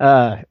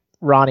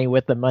Ronnie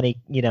with the money,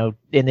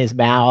 in his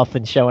mouth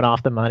and showing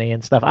off the money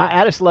and stuff.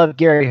 I just love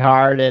Gary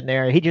Hart in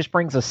there. He just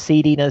brings a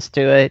seediness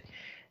to it.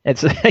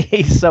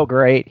 He's so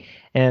great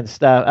and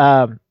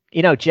stuff.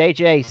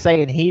 JJ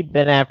saying he'd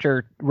been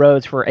after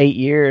Rhodes for 8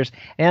 years,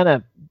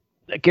 and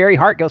Gary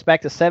Hart goes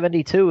back to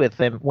 72 with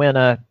him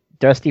when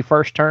Dusty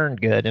first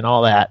turned good and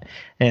all that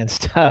and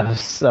stuff.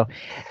 So,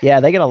 yeah,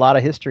 they get a lot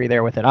of history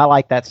there with it. I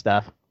like that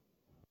stuff.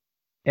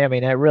 I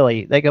mean,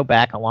 they go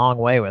back a long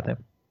way with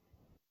him.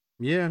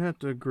 Yeah, I'd have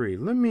to agree.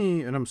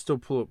 And I'm still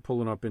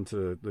pulling up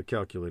into the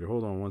calculator.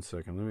 Hold on one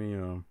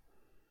second.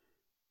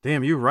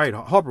 Damn, you're right.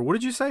 Harper, what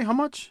did you say? How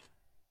much?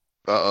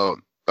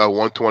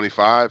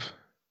 125.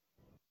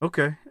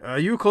 Okay.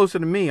 You were closer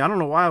to me. I don't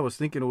know why I was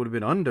thinking it would have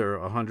been under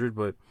 100,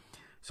 but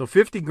so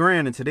 50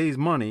 grand in today's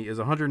money is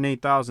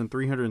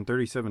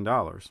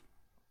 $108,337.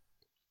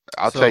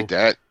 I'll take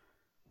that.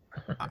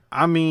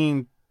 I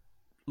mean,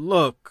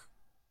 look,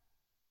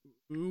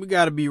 we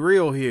got to be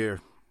real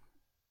here.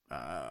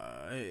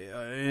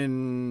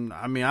 And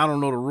I mean, I don't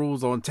know the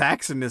rules on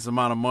taxing this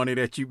amount of money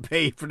that you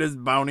paid for this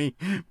bounty,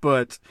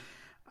 but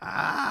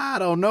I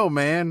don't know,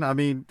 man. I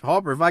mean,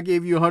 Harper, if I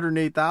gave you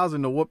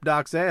 $108,000 to whoop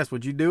Doc's ass,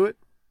 would you do it?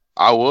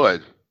 I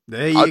would.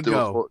 There you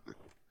go.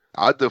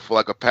 I'd do it for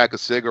like a pack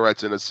of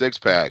cigarettes and a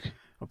 6-pack.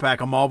 A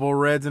pack of Marlboro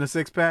Reds and a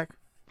 6-pack?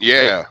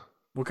 Yeah.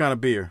 What kind of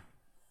beer?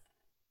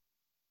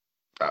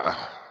 I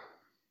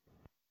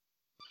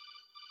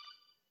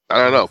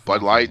don't know.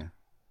 Bud Light.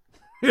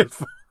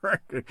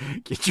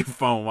 Get your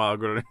phone while I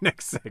go to the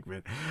next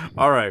segment.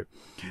 All right.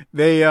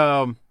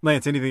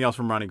 Lance, anything else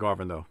from Ronnie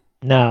Garvin, though?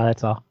 No,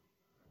 that's all.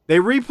 They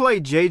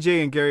replayed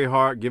JJ and Gary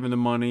Hart giving the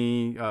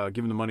money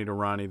to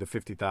Ronnie, the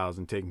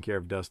 $50,000, taking care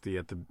of Dusty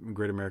at the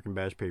Great American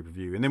Bash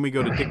pay-per-view. And then we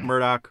go to Dick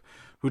Murdoch,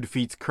 who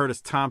defeats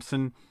Curtis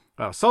Thompson.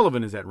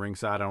 Sullivan is at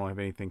ringside. I don't have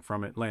anything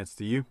from it. Lance,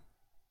 do you?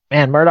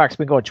 Man, Murdoch's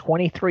been going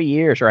 23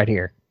 years right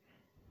here.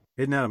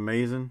 Isn't that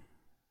amazing?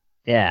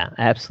 Yeah,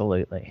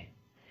 absolutely.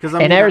 Because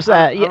there's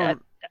oh,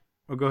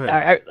 go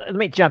ahead. Let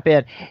me jump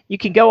in. You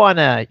can go on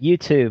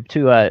YouTube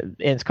to and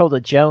it's called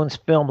the Jones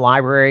Film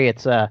Library.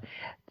 It's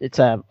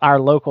our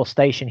local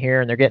station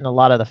here, and they're getting a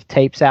lot of the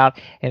tapes out,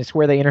 and it's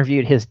where they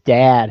interviewed his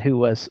dad, who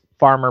was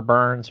Farmer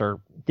Burns or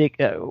Dick.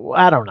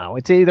 I don't know.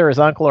 It's either his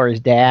uncle or his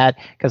dad,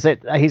 because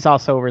he's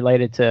also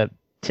related to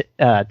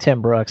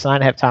Tim Brooks. And I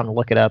didn't have time to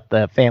look it up,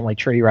 the family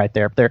tree right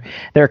there.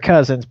 They're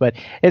cousins, but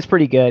it's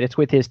pretty good. It's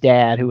with his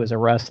dad, who was a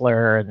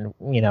wrestler, and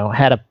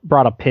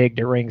brought a pig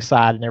to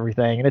ringside and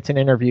everything. And it's an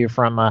interview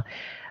from I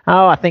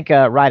think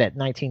right at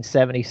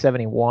 1970,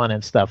 71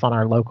 and stuff on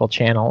our local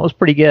channel. It was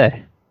pretty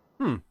good.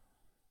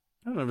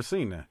 I've never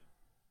seen that.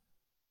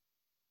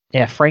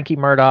 Yeah, Frankie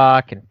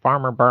Murdoch and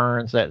Farmer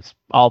Burns, that's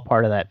all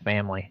part of that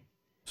family.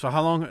 So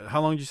how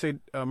long did you say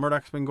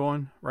Murdoch's been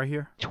going right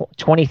here?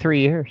 23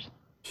 years.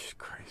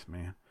 Christ,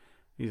 man.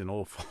 He's an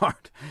old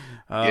fart.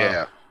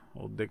 Yeah.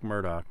 Old Dick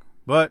Murdoch.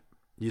 But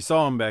you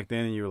saw him back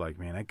then, and you were like,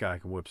 man, that guy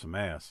can whip some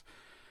ass.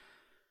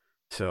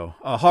 So,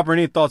 Harper,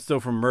 any thoughts, though,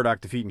 from Murdoch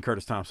defeating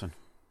Curtis Thompson?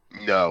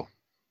 No.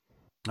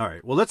 All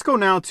right. Well, let's go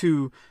now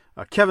to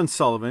Kevin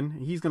Sullivan.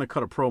 He's going to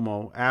cut a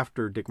promo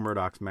after Dick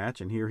Murdoch's match,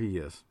 and here he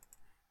is.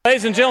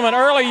 Ladies and gentlemen,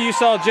 earlier you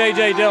saw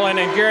J.J. Dillon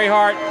and Gary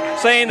Hart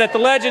saying that the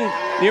legend,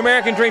 the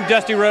American Dream,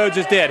 Dusty Rhodes,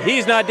 is dead.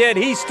 He's not dead.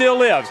 He still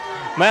lives.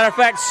 Matter of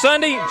fact,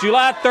 Sunday,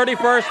 July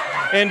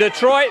 31st in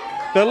Detroit,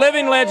 the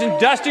living legend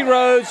Dusty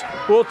Rhodes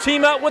will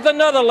team up with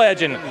another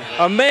legend,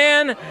 a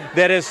man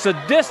that is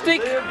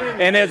sadistic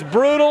and as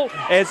brutal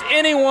as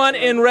anyone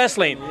in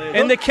wrestling.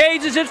 And the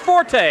cage is his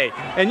forte,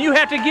 and you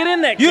have to get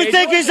in that cage. You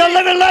think he's a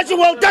living legend?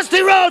 Well,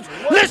 Dusty Rhodes,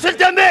 listen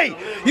to me.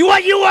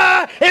 What you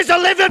are is a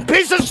living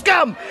piece of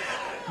scum.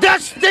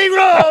 Dusty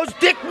Rhodes,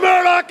 Dick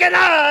Murdoch, and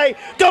I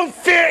don't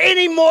fear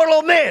any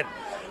mortal man.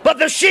 But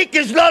the Sheik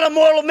is not a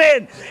mortal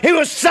man. He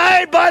was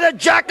sired by the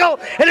jackal,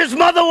 and his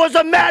mother was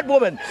a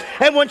madwoman.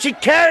 And when she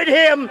carried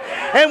him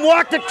and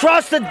walked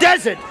across the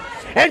desert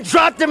and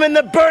dropped him in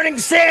the burning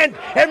sand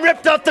and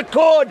ripped off the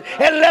cord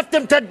and left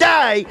him to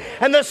die,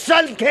 and the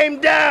sun came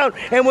down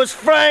and was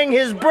frying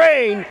his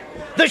brain,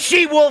 the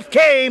she-wolf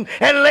came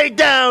and laid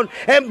down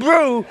and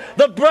blew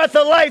the breath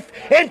of life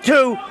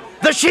into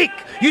the Sheik.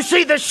 You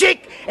see, the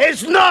Sheik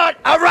is not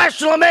a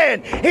rational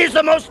man. He's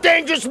the most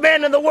dangerous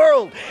man in the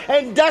world.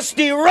 And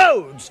Dusty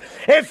Rhodes,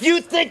 if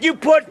you think you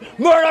put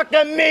Murdoch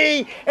and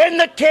me in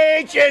the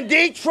cage in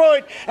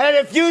Detroit, and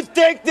if you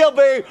think they'll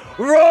be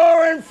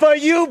roaring for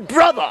you,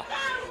 brother,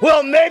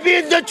 well, maybe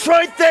in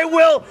Detroit they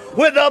will,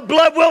 where the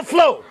blood will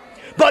flow.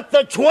 But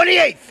the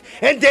 28th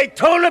in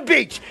Daytona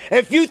Beach,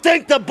 if you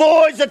think the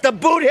boys at the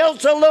Boot Hill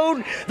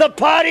Saloon, the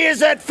party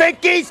is at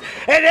Finky's,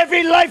 and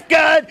every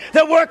lifeguard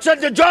that works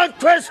under John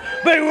Chris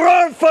be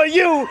roaring for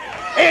you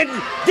in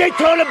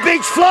Daytona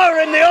Beach,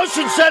 Florida, in the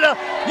Ocean Center,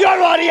 you're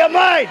out of your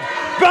mind.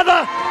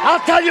 Brother, I'll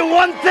tell you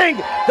one thing.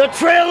 The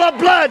trail of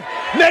blood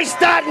may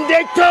start in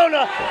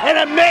Daytona, and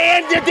it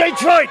may end in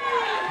Detroit.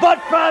 But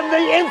from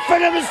the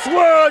infamous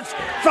words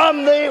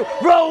from the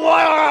Royal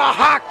Warrior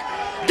Hawk,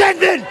 dead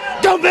men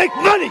don't make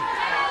money.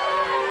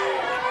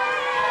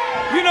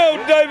 You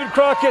know, David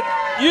Crockett,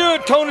 you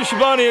and Tony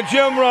Schiavone and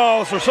Jim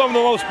Ross are some of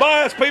the most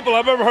biased people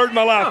I've ever heard in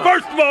my life.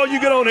 First of all,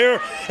 you get on here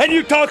and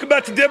you talk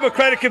about the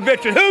Democratic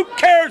Convention. Who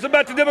cares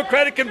about the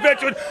Democratic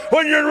Convention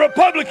when you're a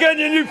Republican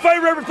and you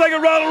favor everything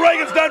that Ronald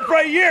Reagan's done for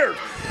 8 years?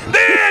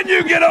 Then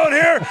you get on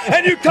here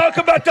and you talk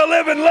about the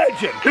living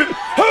legend.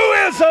 Who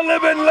is a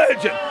living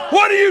legend?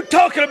 What are you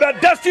talking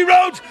about, Dusty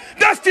Rhodes?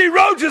 Dusty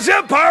Rhodes'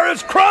 empire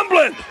is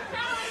crumbling.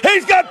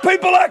 He's got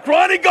people like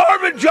Ronnie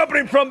Garvin jumping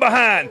him from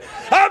behind.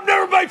 I've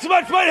never made so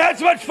much money, had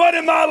so much fun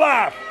in my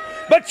life.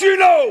 But you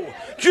know,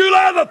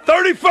 July the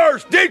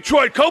 31st,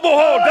 Detroit, Cobo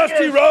Hall,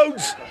 Dusty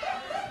Rhodes.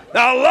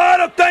 Now, a lot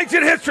of things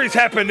in history's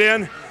happened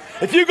in.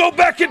 If you go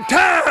back in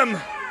time,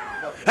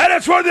 and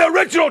that's where the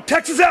original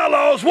Texas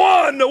Outlaws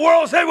won the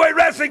World's Heavyweight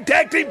Wrestling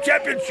Tag Team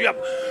Championship,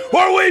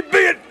 where we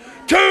beat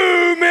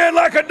two men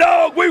like a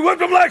dog. We whipped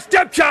them like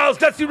stepchilds,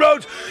 Dusty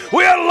Rhodes.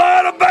 We had a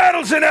lot of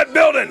battles in that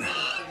building.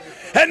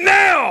 And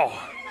now,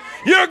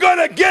 you're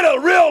going to get a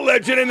real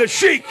legend in the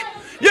Sheik.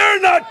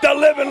 You're not the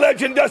living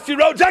legend, Dusty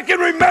Rhodes. I can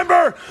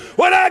remember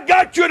when I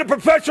got you into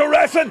professional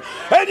wrestling,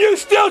 and you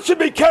still should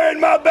be carrying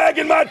my bag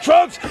in my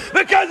trunks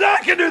because I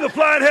can do the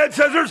flying head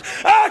scissors.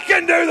 I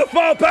can do the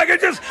small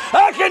packages.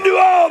 I can do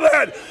all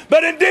that.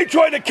 But in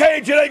Detroit, in the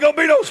cage, it ain't going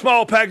to be no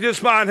small packages,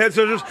 flying head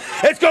scissors.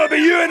 It's going to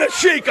be you and the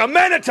Sheik, a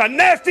man that's a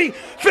nasty,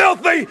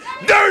 filthy,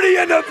 dirty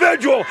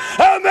individual.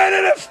 A man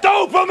that has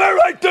stole from me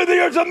right through the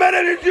years. A man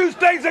that has used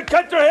things that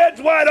cut their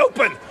heads wide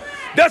open.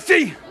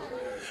 Dusty,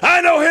 I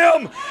know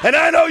him, and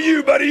I know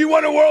you, buddy. You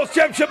won a world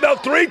championship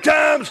belt 3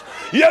 times.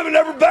 You haven't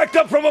ever backed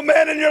up from a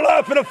man in your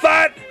life in a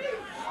fight.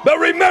 But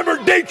remember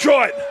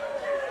Detroit.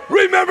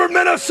 Remember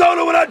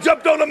Minnesota when I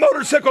jumped on the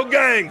motorcycle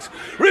gangs.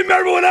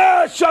 Remember when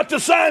I shot the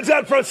signs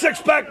out for a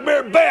 6-pack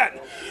beer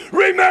bet.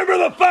 Remember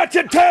the fights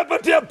in Tampa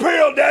at the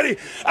Imperial, Daddy.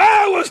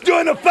 I was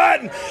doing the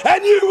fighting,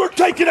 and you were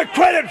taking the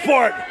credit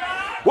for it.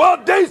 Well,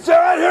 DC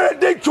out here in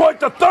Detroit,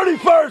 the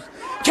 31st,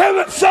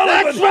 Kevin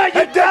Sullivan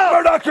and Dick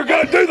Murdoch are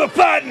going to do the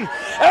fighting,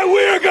 and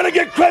we are going to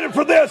get credit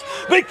for this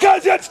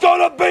because it's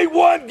going to be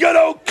one good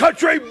old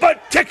country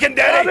butt ticking,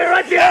 Daddy.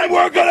 And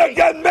we're going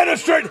to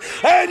administer it,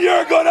 and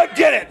you're going to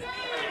get it.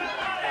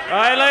 All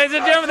right, ladies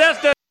and gentlemen,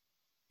 that's the...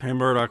 Hey,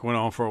 Murdoch went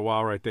on for a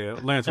while right there.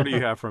 Lance, what do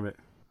you have from it?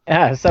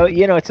 So,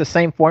 you know, it's the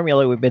same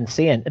formula we've been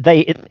seeing.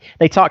 They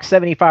talk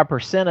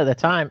 75% of the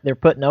time they're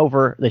putting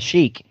over the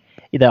Sheik.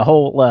 The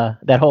whole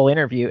that whole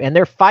interview, and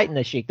they're fighting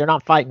the Sheik. They're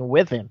not fighting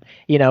with him.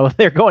 You know,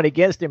 they're going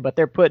against him, but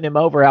they're putting him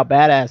over how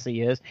badass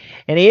he is.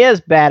 And he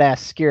is badass,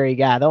 scary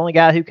guy. The only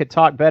guy who could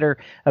talk better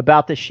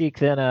about the Sheik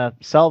than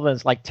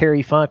Sullivan's like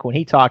Terry Funk when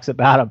he talks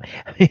about him.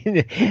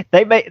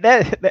 They make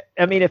that.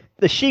 I mean, if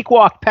the Sheik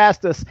walked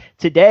past us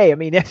today, I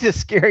mean, that's a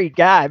scary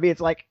guy. I mean,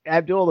 it's like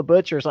Abdul the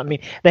Butcher or something.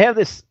 I mean, they have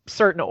this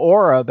certain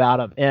aura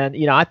about him, and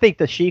you know, I think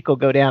the Sheik will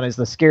go down as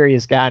the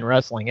scariest guy in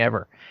wrestling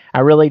ever.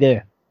 I really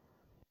do.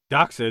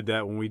 Doc said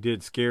that when we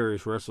did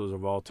Scariest Wrestlers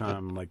of All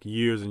Time, like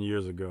years and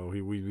years ago.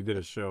 We did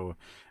a show.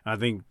 I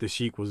think the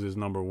Sheik was his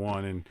number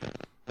one, and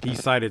he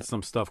cited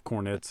some stuff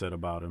Cornette said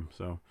about him.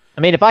 So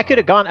I mean, if I could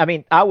have gone, I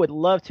mean, I would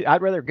love to.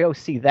 I'd rather go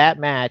see that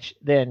match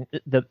than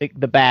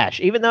the Bash,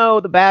 even though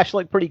the Bash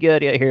looked pretty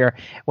good here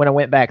when I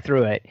went back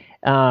through it.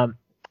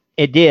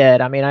 It did.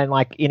 I mean, I didn't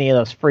like any of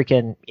those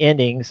freaking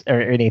endings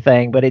or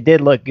anything, but it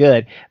did look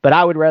good. But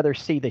I would rather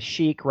see the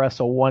Sheik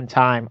wrestle one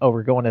time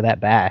over going to that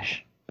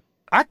Bash.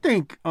 I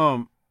think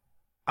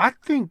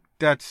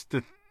that's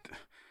the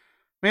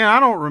man. I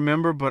don't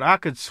remember, but I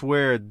could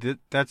swear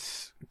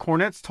that's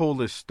Cornette's told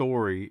his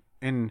story,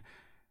 and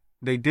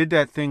they did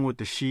that thing with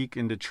the Sheik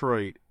in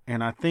Detroit,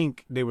 and I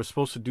think they were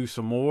supposed to do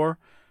some more,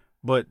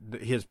 but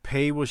his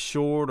pay was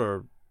short,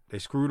 or they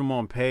screwed him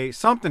on pay.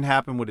 Something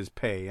happened with his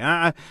pay.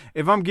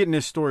 If I'm getting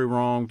this story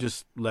wrong,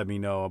 just let me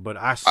know. But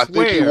I swear,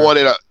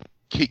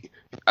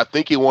 I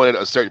think he wanted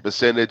a certain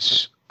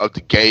percentage of the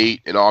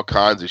gate and all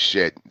kinds of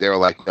shit. They were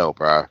like, no,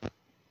 bro.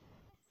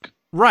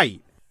 Right.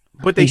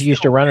 But they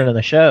used to run it in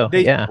the show.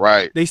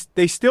 Right.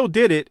 They still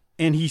did it,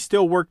 and he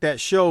still worked that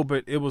show,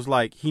 but it was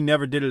like he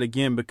never did it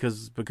again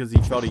because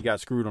he felt he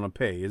got screwed on a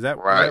pay. Is that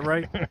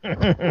right?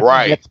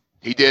 Right.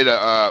 He did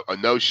a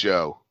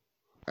no-show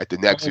at the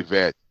next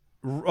event.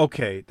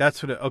 Okay,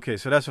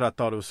 so that's what I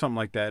thought. It was something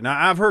like that.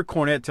 Now, I've heard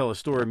Cornette tell a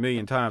story a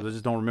million times. I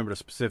just don't remember the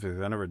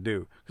specifics. I never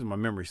do because my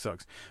memory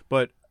sucks.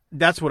 But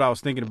that's what I was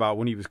thinking about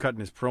when he was cutting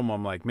his promo.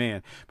 I'm like,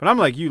 man. But I'm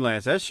like you,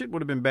 Lance. That shit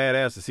would have been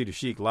badass to see the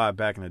Sheik live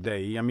back in the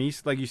day. I mean,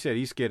 he's, like you said,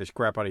 he scared the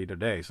crap out of you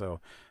today. So,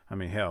 I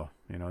mean, hell,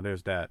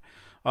 there's that.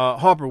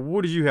 Harper,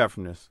 what did you have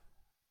from this?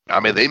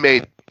 I mean, they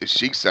made the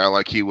Sheik sound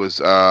like he was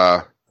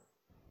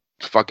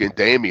fucking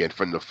Damien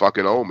from the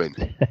fucking Omen.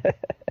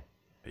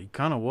 He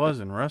kind of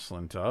was in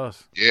wrestling to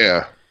us.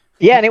 Yeah.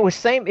 Yeah, and it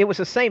was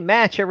the same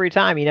match every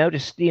time,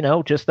 just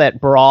that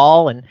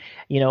brawl and,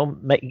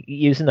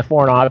 using the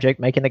foreign object,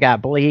 making the guy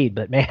bleed.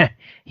 But man,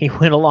 he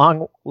went a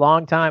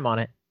long time on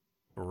it.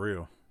 For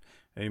real.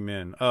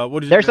 Amen.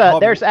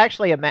 There's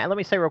actually a match. Let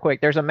me say real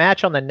quick. There's a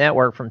match on the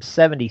network from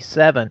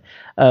 '77,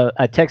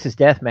 a Texas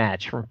Death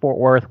Match from Fort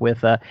Worth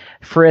with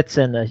Fritz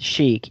and the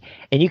Sheik,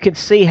 and you can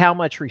see how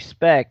much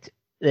respect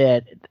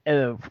that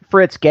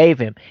Fritz gave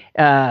him.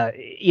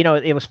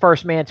 It was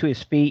first man to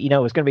his feet. It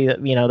was going to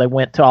be, they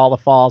went to all the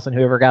falls, and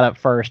whoever got up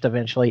first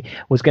eventually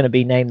was going to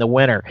be named the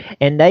winner.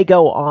 And they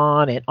go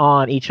on and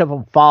on, each of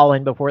them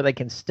falling before they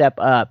can step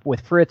up,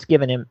 with Fritz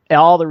giving him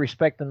all the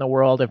respect in the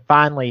world. And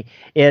finally,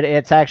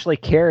 it's actually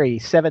Carrie,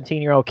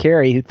 17-year-old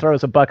Carrie, who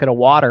throws a bucket of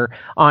water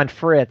on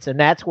Fritz. And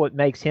that's what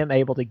makes him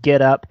able to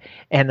get up,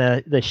 and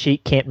the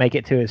Sheik can't make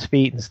it to his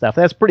feet and stuff.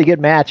 That's a pretty good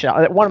match.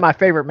 One of my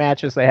favorite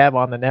matches they have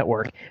on the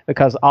network,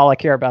 because all I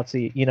care about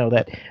is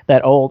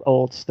that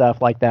old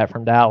stuff like that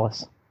from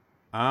Dallas.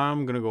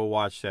 I'm gonna go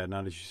watch that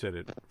now that you said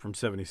it, from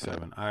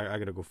 '77. I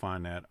gotta go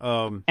find that.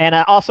 And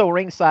also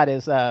ringside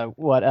is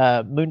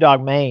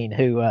Moondog Mayne,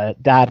 who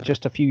died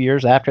just a few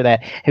years after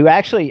that. Who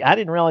actually, I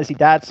didn't realize he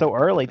died so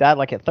early. Died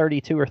like at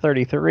 32 or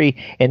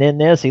 33. And in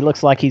this, he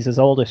looks like he's as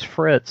old as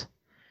Fritz.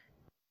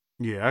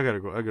 Yeah, I gotta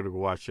go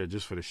watch that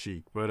just for the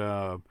Sheik.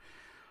 But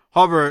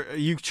however,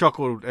 you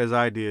chuckled as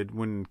I did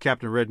when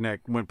Captain Redneck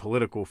went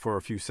political for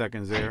a few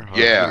seconds there.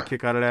 Yeah. Get a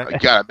kick out of that. I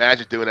gotta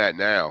imagine doing that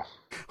now.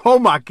 Oh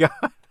my God.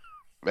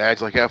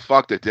 Man's like, yeah,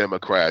 fuck the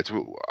Democrats.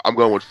 I'm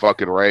going with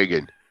fucking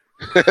Reagan.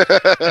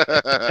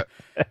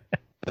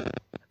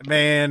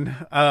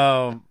 Man,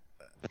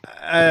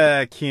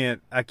 I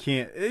can't.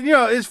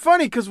 It's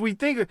funny because we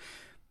think,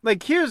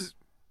 like,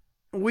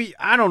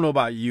 I don't know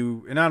about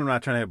you, and I'm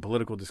not trying to have a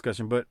political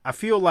discussion, but I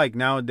feel like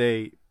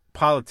nowadays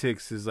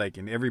politics is like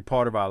in every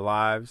part of our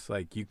lives.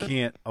 Like, you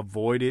can't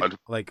avoid it.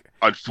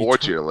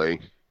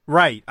 Unfortunately.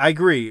 Right, I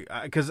agree,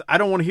 because I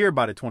don't want to hear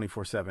about it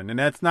 24/7, and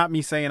that's not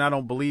me saying I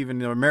don't believe in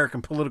the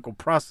American political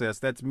process.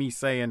 That's me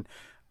saying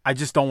I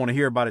just don't want to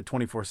hear about it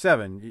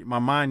 24/7. My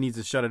mind needs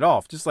to shut it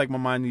off, just like my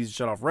mind needs to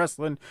shut off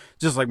wrestling,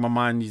 just like my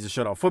mind needs to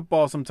shut off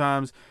football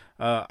sometimes.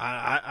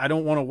 I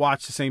don't want to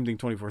watch the same thing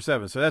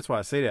 24/7, so that's why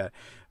I say that.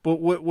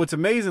 But what's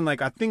amazing,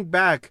 like, I think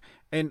back,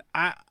 and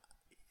I'm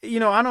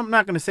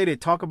not going to say they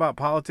talk about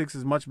politics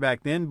as much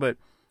back then, but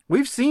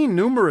we've seen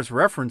numerous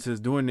references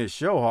during this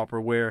show, Harper,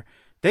 where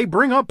they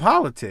bring up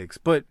politics,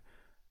 but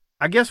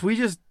I guess we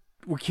just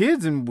were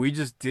kids and we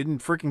just didn't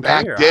freaking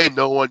care. Back then,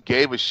 no one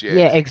gave a shit.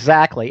 Yeah,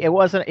 exactly.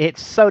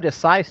 It's so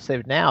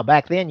decisive now.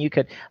 Back then, you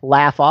could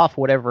laugh off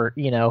whatever,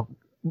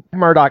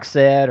 Murdoch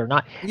said or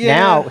not. Yeah.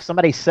 Now,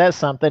 somebody says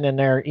something and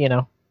they're,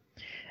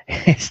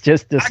 it's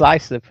just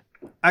decisive.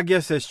 I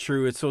guess that's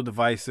true. It's so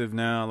divisive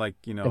now, like,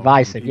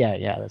 Divisive,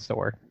 yeah, that's the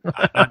word.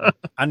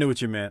 I knew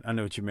what you meant. I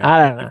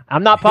don't know.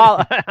 I'm not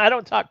I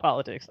don't talk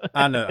politics.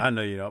 I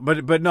know you don't.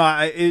 But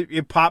no,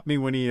 it popped me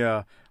when he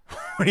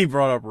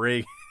brought up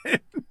Reagan.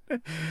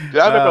 Did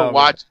I ever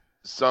watch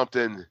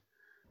something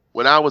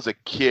when I was a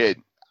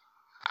kid?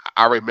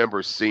 I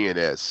remember seeing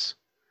this.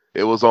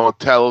 It was on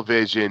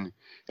television,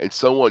 and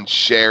someone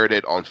shared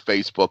it on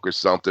Facebook or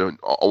something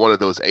on one of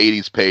those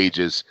 80s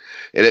pages,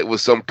 and it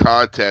was some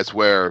contest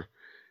where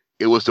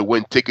it was to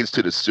win tickets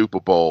to the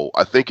Super Bowl.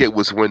 I think it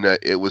was when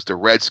it was the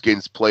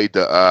Redskins played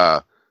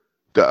the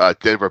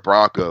Denver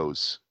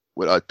Broncos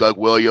with Doug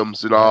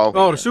Williams and all.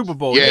 Oh, the Super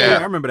Bowl. Yeah,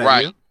 I remember that.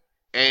 Right. Year.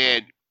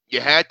 And you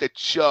had to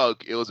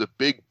chug. It was a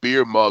big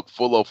beer mug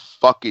full of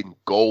fucking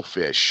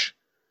goldfish.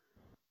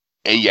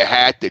 And you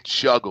had to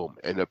chug them.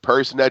 And the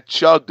person that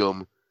chugged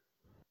them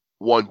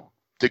won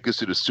tickets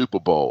to the Super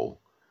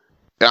Bowl.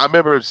 And I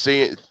remember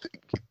saying,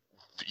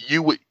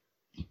 you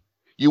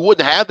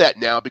wouldn't have that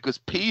now because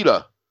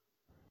PETA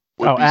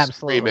would be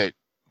screaming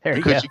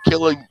because you're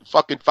killing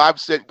fucking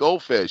 5-cent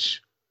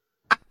goldfish.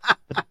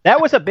 That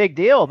was a big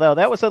deal, though.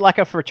 That was like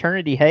a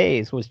fraternity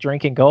haze, was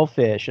drinking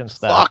goldfish and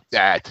stuff. Fuck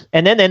that.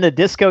 And then in the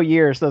disco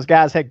years, those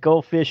guys had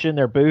goldfish in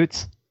their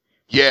boots.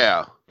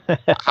 Yeah.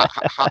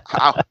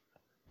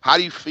 How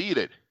do you feed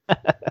it?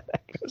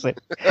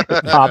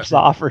 It pops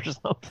off or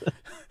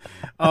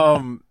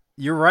something.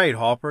 You're right,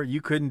 Hopper.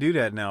 You couldn't do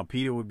that now.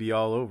 PETA would be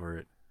all over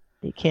it.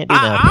 You can't do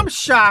that.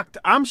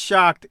 I'm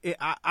shocked.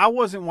 I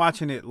wasn't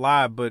watching it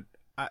live, but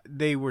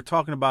they were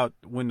talking about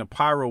when the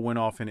pyro went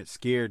off and it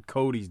scared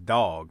Cody's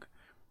dog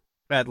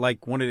at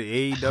like one of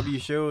the AEW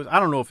shows. I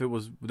don't know if it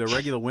was the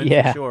regular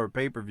Wednesday show or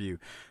pay-per-view.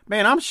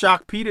 Man, I'm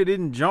shocked PETA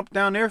didn't jump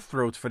down their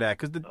throats for that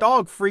because the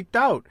dog freaked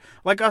out.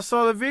 Like I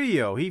saw the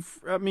video. He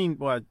didn't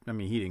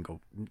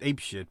go ape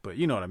shit, but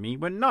you know what I mean.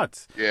 Went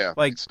nuts. Yeah,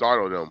 like it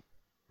startled him.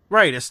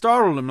 Right, it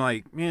startled him.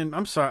 Like, man,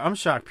 I'm sorry, I'm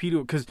shocked, PETA,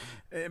 because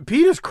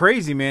PETA's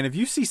crazy, man. If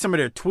you see some of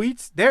their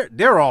tweets,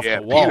 they're off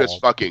the wall. PETA's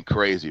fucking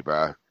crazy,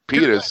 bro.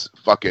 PETA's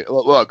fucking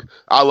look.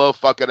 I love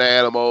fucking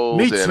animals.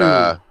 Me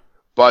too.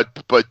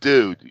 But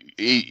dude,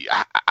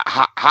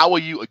 how are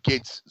you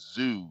against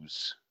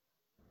zoos?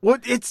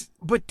 But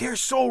they're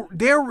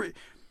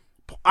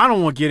I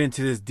don't want to get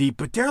into this deep,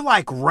 but they're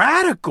like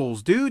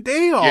radicals, dude.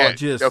 They are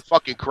they're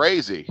fucking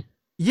crazy.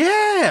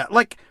 Yeah,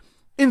 like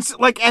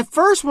at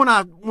first when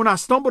I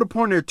stumbled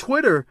upon their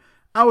Twitter,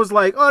 I was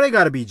like, oh, they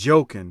got to be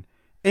joking,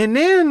 and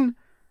then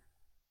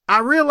I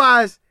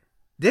realized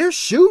they're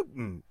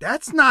shooting.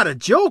 That's not a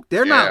joke.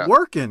 They're not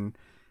working,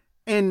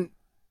 and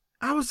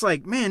I was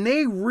like, man,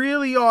 they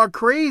really are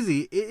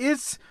crazy.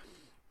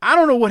 I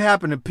don't know what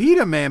happened to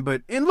PETA,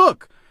 man, and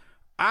look,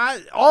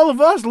 all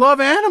of us love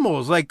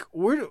animals. Like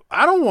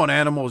I don't want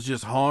animals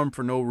just harmed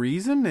for no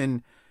reason.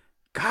 And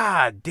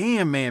god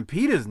damn, man,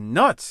 PETA's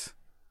nuts.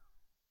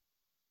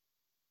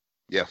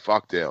 Yeah,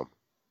 fuck them.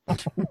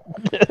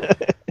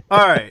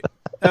 All right,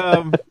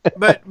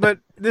 but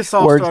this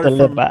all started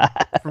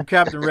from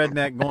Captain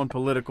Redneck going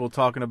political,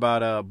 talking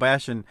about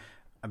bashing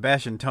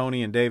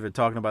Tony and David,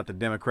 talking about the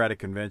Democratic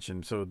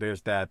Convention. So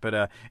there's that.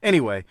 But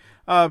anyway,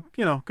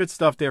 good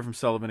stuff there from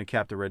Sullivan and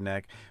Captain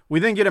Redneck.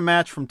 We then get a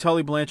match from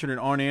Tully Blanchard and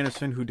Arn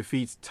Anderson, who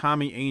defeats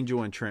Tommy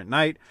Angel and Trent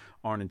Knight.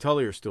 Arn and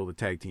Tully are still the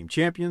tag team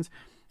champions.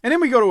 And then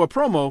we go to a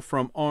promo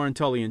from Arn,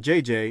 Tully, and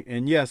JJ.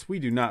 And yes, we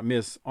do not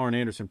miss Arn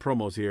Anderson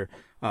promos here.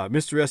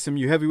 Mr.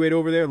 SMU heavyweight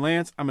over there,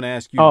 Lance, I'm going to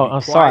ask you to be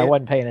I'm sorry, I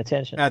wasn't paying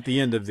attention. At the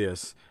end of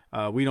this.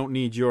 We don't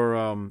need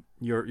your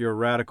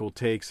radical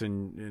takes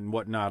and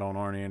whatnot on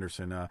Arn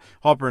Anderson.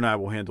 Hopper and I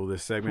will handle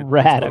this segment.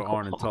 Radical.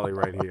 Arn and Tully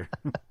right here.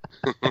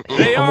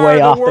 They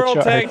are the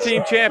world tag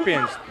team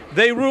champions.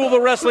 They rule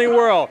the wrestling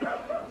world.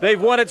 They've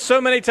won it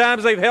so many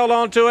times, they've held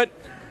on to it.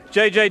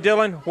 J.J.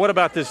 Dillon, what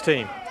about this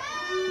team?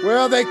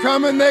 Well, they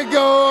come and they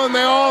go, and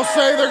they all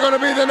say they're going to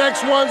be the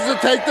next ones to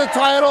take the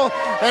title.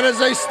 And as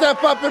they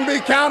step up and be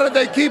counted,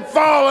 they keep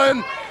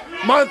falling.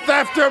 Month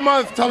after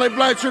month, Tully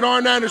Blanchard and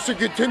Arn Anderson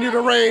continue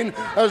to reign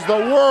as the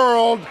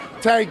World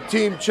Tag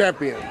Team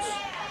Champions.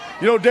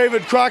 You know,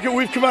 David Crockett,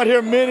 we've come out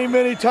here many,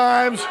 many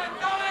times,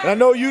 and I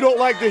know you don't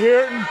like to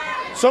hear it, and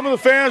some of the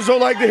fans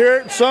don't like to hear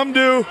it, and some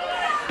do.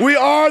 We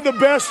are the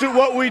best at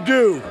what we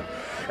do.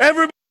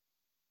 Everybody.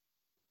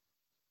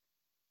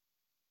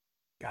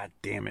 God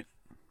damn it.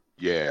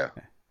 Yeah.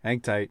 Hang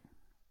tight.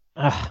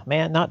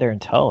 Man, not during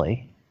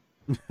Tully.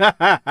 Hang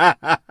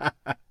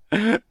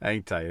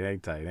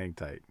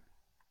tight.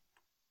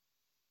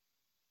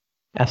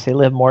 I see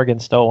Liv Morgan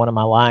stole one of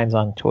my lines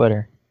on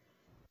Twitter.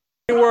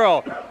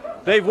 World.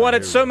 They've won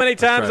it so many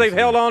times, they've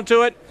held on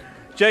to it.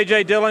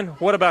 J.J. Dillon,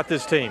 what about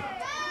this team?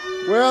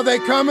 Well, they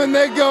come and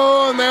they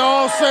go, and they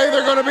all say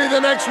they're going to be the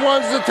next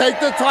ones to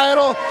take the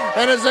title.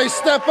 And as they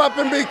step up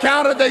and be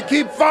counted, they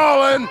keep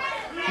falling.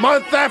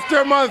 Month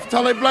after month,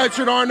 Tully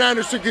Blanchard and Arn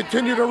Anderson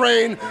continue to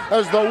reign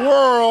as the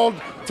World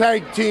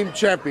Tag Team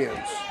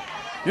Champions.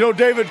 You know,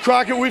 David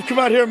Crockett, we've come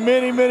out here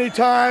many, many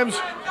times,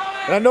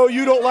 and I know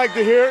you don't like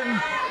to hear it, and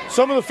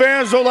some of the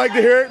fans don't like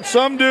to hear it, and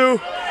some do.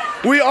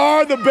 We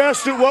are the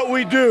best at what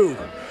we do.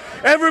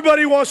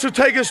 Everybody wants to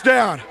take us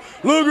down.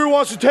 Luger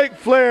wants to take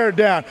Flair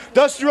down.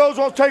 Dusty Rhodes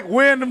wants to take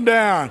Wyndham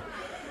down.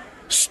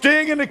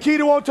 Sting and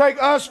Nikita won't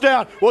take us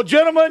down. Well,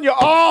 gentlemen, you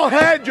all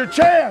had your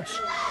chance.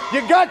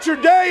 You got your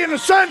day in the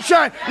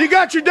sunshine. You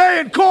got your day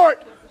in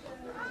court.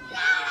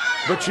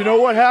 But you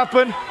know what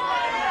happened?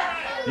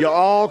 You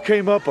all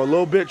came up a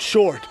little bit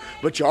short.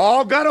 But you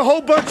all got a whole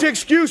bunch of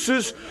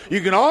excuses.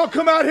 You can all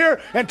come out here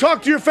and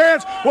talk to your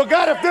fans. Well,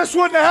 God, if this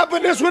wouldn't have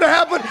happened, this would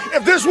have happened.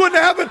 If this wouldn't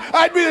have happened,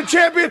 I'd be the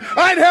champion.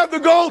 I'd have the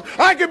gold.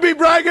 I could be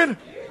bragging.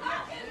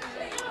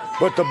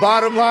 But the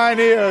bottom line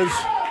is,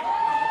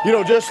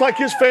 just like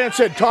his fan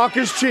said, talk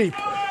is cheap.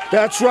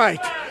 That's right.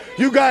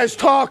 You guys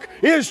talk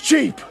is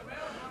cheap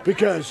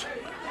because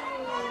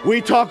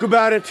we talk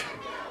about it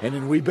and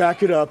then we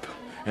back it up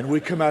and we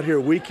come out here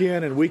week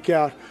in and week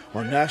out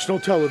on national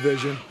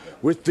television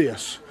with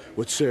this,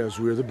 which says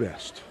we're the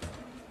best.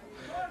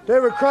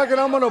 David Crockett,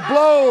 I'm going to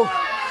blow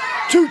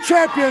two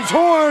champions'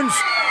 horns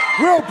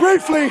real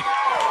briefly,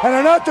 and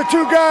they're not the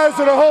two guys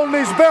that are holding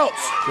these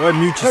belts. Go ahead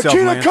and mute yourself,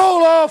 Nikita man.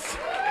 Koloff,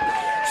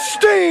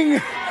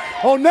 Sting,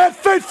 on that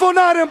fateful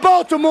night in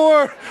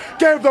Baltimore,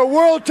 gave the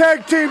World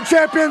Tag Team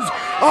Champions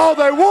all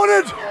they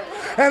wanted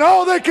and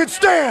all they could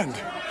stand.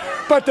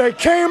 But they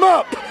came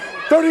up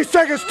 30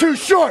 seconds too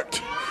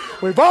short.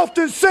 We've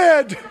often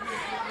said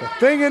the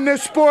thing in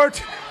this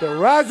sport that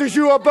rises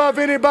you above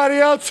anybody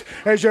else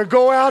is you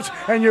go out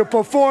and you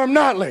perform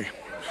nightly.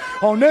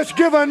 On this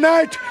given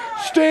night,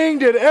 Sting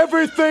did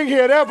everything he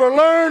had ever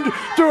learned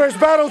through his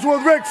battles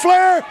with Ric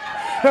Flair.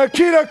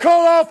 Nikita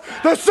Koloff,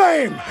 the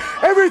same.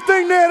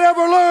 Everything they had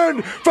ever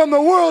learned from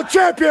the world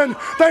champion,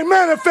 they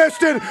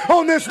manifested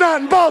on this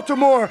night in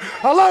Baltimore.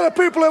 A lot of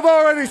people have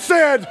already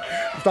said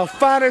the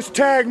finest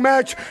tag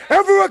match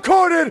ever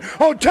recorded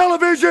on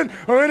television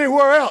or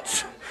anywhere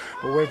else.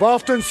 But we've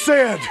often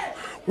said,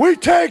 we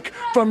take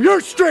from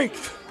your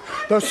strength.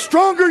 The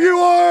stronger you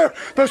are,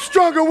 the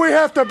stronger we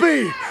have to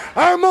be.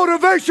 Our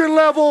motivation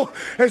level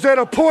is at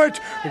a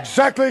point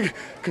exactly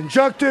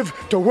conjunctive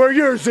to where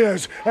yours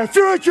is. If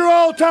you're at your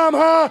all-time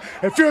high,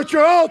 if you're at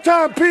your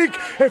all-time peak,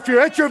 if you're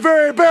at your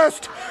very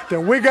best,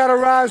 then we got to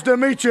rise to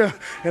meet you.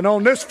 And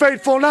on this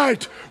fateful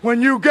night,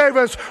 when you gave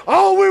us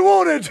all we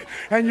wanted,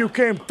 and you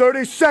came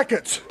 30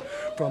 seconds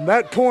from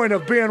that point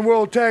of being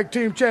World Tag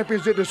Team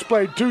Champions, it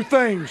displayed two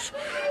things.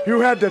 You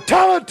had the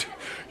talent,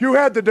 you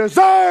had the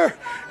desire,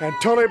 and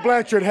Tully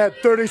Blanchard had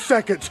 30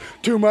 seconds,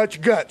 too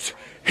much guts.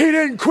 He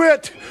didn't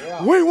quit.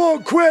 We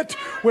won't quit.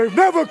 We've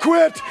never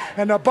quit.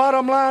 And the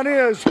bottom line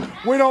is,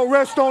 we don't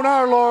rest on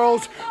our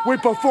laurels. We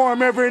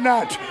perform every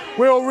night.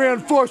 We'll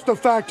reinforce the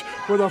fact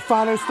we're the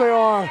finest they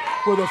are.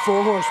 We're the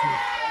Four Horsemen.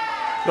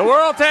 The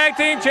World Tag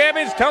Team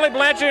Champions, Tully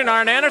Blanchard and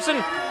Arn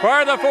Anderson,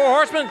 part of the Four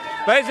Horsemen.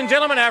 Ladies and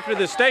gentlemen, after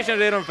the station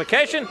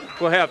identification,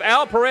 we'll have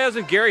Al Perez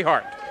and Gary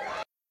Hart.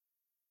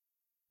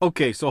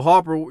 Okay, so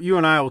Harper, you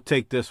and I will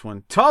take this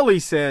one. Tully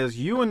says,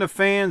 you and the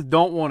fans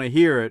don't want to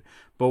hear it,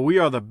 but we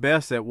are the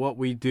best at what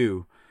we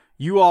do.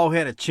 You all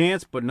had a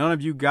chance, but none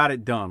of you got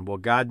it done. Well,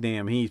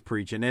 goddamn, he's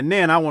preaching. And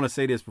then I want to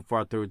say this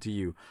before I throw it to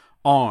you.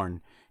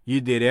 Arn,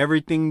 you did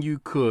everything you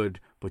could,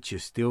 but you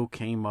still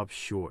came up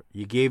short.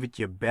 You gave it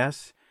your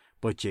best,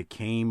 but you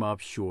came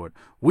up short.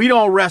 We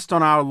don't rest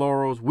on our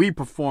laurels. We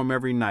perform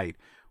every night.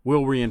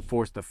 We'll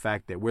reinforce the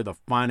fact that we're the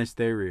finest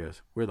there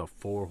is. We're the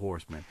Four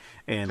Horsemen.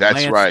 And That's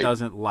Lance right.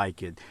 doesn't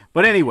like it.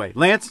 But anyway,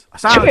 Lance,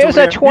 it was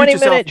a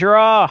 20-minute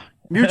draw.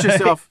 Mute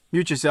yourself.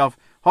 Mute yourself.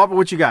 Harper,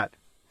 what you got?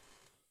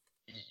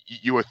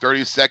 You were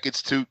 30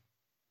 seconds too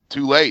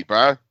late,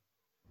 bro.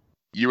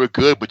 You were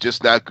good, but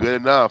just not good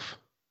enough.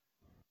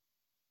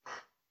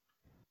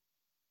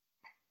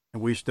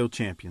 And we're still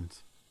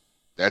champions.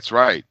 That's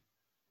right.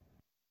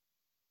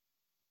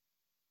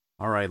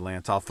 All right,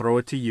 Lance, I'll throw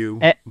it to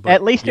you.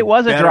 At least it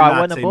was a draw.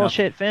 It wasn't a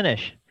bullshit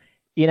finish.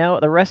 You know,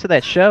 the rest of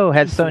that show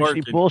had so much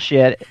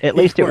bullshit. At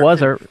least it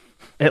was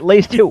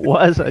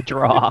a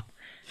draw.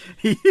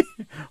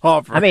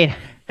 Harper, I mean,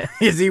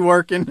 is he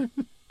working?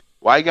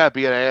 Why you gotta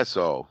be an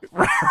asshole?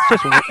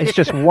 It's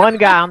just one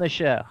guy on the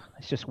show.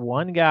 It's just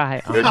one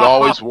guy. There's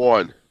always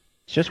one.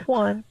 It's just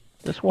one.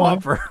 Just one.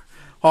 Harper.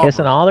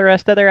 Kissing all the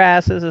rest of their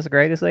asses as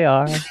great as they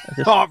are.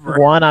 Just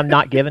one I'm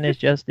not giving his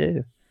just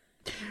due.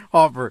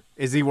 Harper,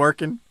 is he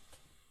working?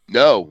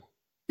 No.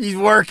 He's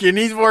working.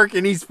 He's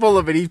working. He's full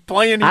of it. He's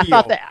playing I heel.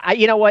 thought that,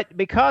 you know what?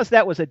 Because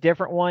that was a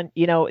different one.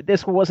 You know,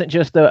 this wasn't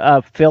just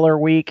a filler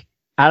week.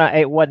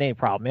 It wasn't any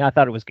problem. I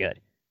thought it was good.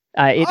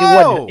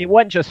 It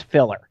wasn't just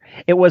filler.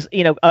 It was,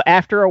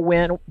 after a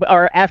win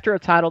or after a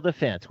title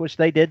defense, which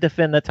they did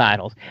defend the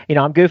titles. You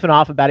know, I'm goofing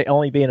off about it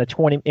only being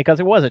because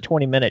it was a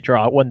 20-minute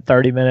draw. It wasn't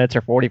 30 minutes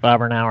or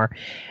 45 or an hour,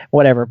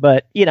 whatever.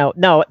 But,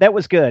 no, that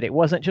was good. It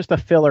wasn't just a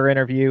filler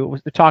interview. It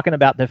was talking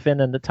about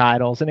defending the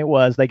titles, and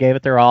they gave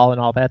it their all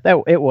and all that.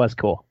 It was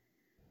cool.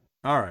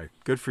 All right.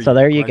 Good for you. So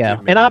there you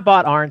go. And I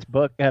bought Arn's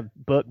book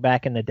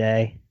back in the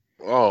day.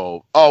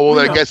 Oh, well,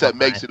 I guess that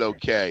makes it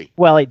okay.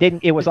 Well, it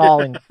didn't. It was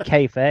all in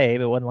kayfabe.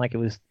 It wasn't like it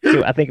was.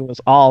 I think it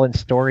was all in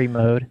story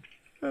mode.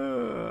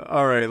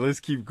 All right, let's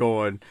keep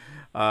going.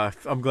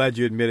 I'm glad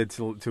you admitted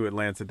to it,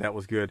 Lance, that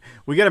was good.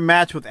 We get a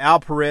match with Al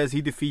Perez.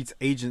 He defeats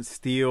Agent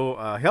Steel.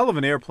 Hell of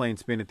an airplane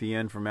spin at the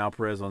end from Al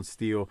Perez on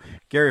Steel.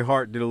 Gary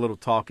Hart did a little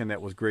talking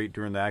that was great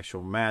during the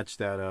actual match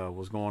that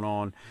was going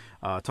on,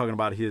 talking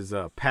about his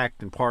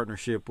pact and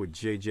partnership with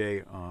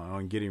JJ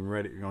on getting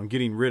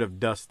rid of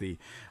Dusty.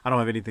 I don't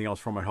have anything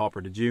else from it,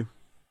 Harper. Did you?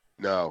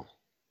 No.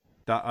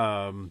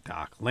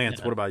 Doc,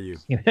 Lance, what about you?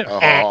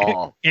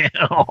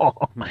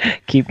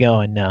 Keep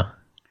going now.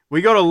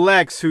 We go to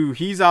Lex,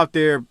 he's out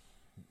there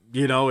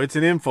You know, it's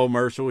an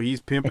infomercial.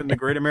 He's pimping the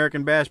Great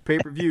American Bash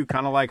pay-per-view,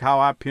 kind of like how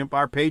I pimp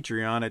our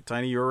Patreon at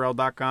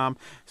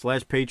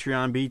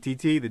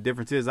tinyurl.com/PatreonBTT. The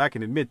difference is I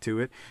can admit to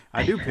it.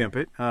 I do pimp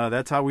it.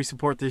 That's how we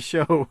support this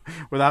show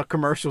without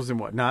commercials and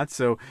whatnot.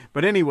 So,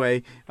 but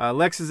anyway,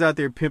 Lex is out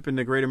there pimping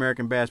the Great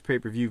American Bash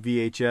pay-per-view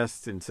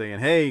VHS and saying,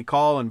 hey,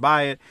 call and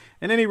buy it.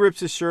 And then he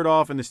rips his shirt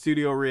off and the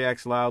studio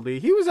reacts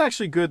loudly. He was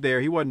actually good there.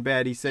 He wasn't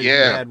bad. He said he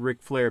had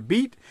Ric Flair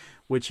beat,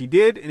 which he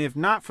did, and if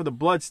not for the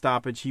blood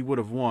stoppage, he would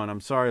have won. I'm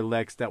sorry,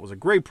 Lex. That was a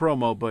great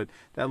promo, but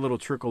that little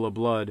trickle of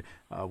blood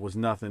was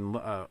nothing.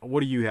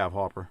 What do you have,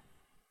 Harper?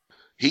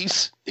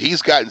 He's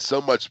gotten so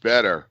much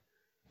better,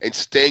 and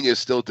Sting is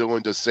still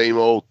doing the same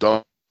old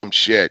dumb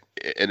shit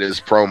in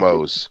his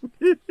promos.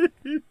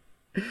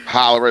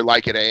 Hollering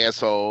like an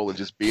asshole and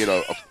just being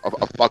a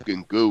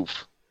fucking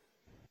goof.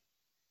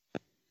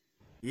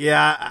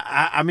 Yeah,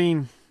 I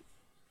mean,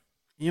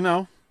 you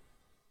know.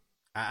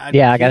 I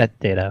got a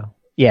ditto.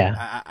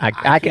 Yeah,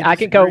 I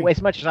can go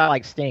as much as I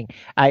like Sting.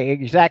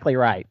 Exactly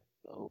right.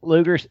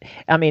 Luger's.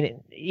 I mean,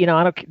 you know,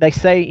 I don't. They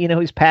say, you know,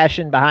 he's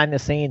passion behind the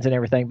scenes and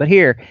everything, but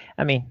here,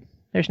 I mean,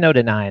 there's no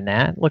denying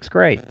that. Looks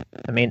great.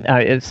 I mean,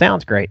 it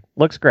sounds great.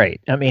 Looks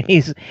great. I mean,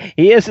 he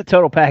is a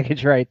total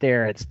package right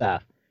there and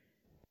stuff.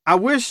 I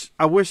wish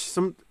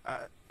some.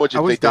 What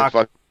you think that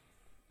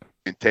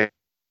fucking tape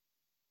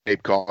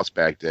cost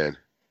back then?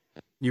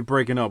 You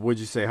breaking up? What'd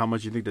you say? How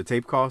much you think the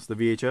tape cost? The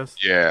VHS?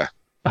 Yeah.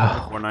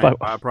 Oh,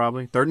 195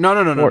 probably.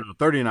 No,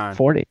 39.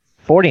 40.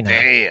 49.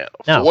 Damn.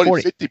 No,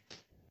 40, 50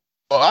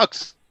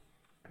 bucks.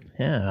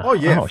 Yeah. Oh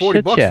yeah,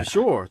 40 bucks yeah. for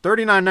sure.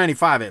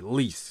 $39.95 at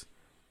least.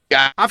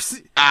 Yeah.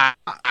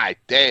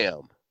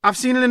 Damn. I've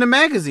seen it in the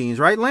magazines,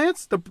 right,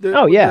 Lance?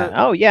 Oh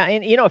yeah.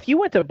 And you know, if you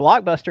went to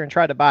Blockbuster and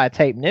tried to buy a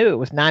tape new, it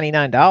was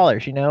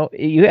 $99. You know,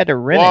 you had to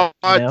rent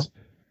it. You know?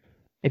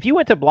 If you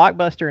went to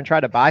Blockbuster and tried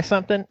to buy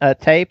something, a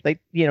tape, they,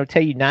 you know,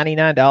 tell you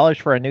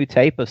 $99 for a new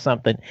tape of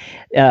something.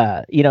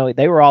 You know,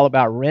 they were all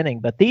about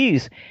renting. But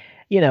these,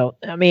 you know,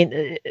 I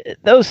mean,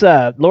 those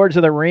Lords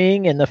of the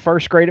Ring and the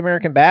first Great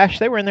American Bash,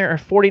 they were in there at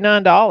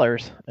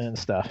 $49 and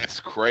stuff. That's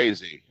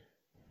crazy.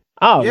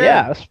 Oh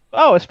yeah.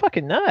 It's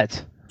fucking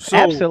nuts. So,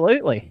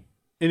 absolutely.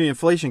 In the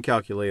inflation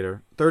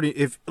calculator,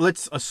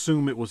 let's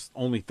assume it was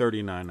only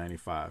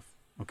 $39.95.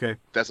 Okay,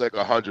 that's like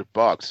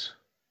 $100.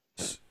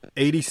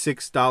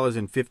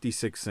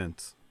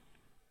 $86.56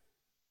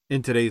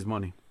 in today's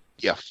money.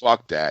 Yeah,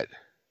 fuck that.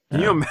 Can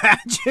you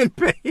imagine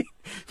paying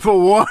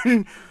for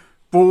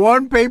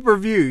one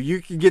pay-per-view?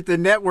 You can get the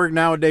network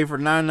nowadays for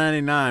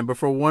 $9.99, but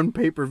for one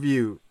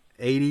pay-per-view,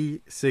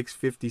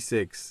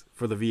 $86.56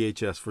 for the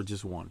VHS for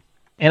just one.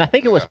 And I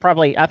think it was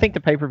I think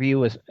the pay-per-view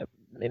was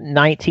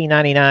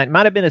 $19.99.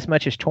 Might have been as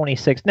much as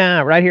 $26.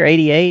 Nah, right here,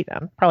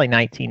 $88. Probably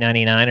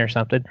 $19.99 or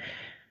something.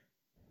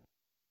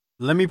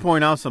 Let me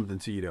point out something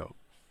to you, though.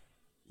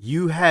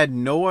 You had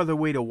no other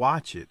way to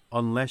watch it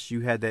unless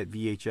you had that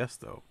VHS,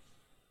 though.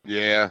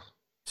 Yeah.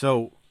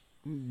 So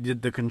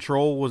the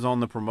control was on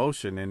the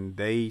promotion, and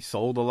they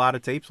sold a lot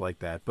of tapes like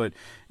that. But,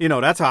 you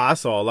know, that's how I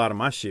saw a lot of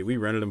my shit. We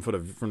rented them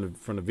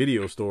from the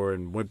video store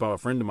and went by a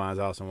friend of mine's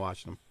house and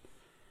watched them.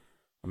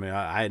 I mean,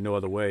 I had no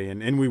other way.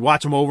 And we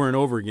watch them over and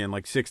over again,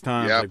 like 6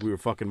 times, like we were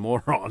fucking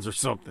morons or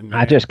something. Man.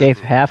 I just gave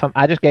half of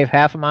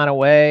mine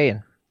away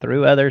and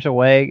threw others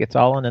away. It's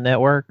all on the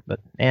network. But,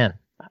 man,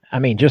 I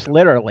mean, just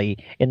literally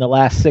in the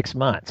last 6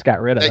 months, got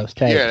rid of those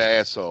tapes. You're an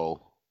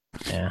asshole.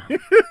 Yeah,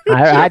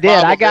 I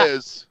did.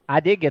 I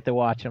did get to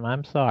watch them.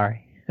 I'm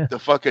sorry. The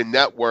fucking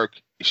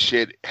network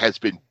shit has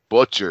been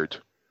butchered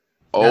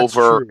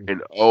over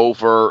and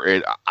over.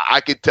 And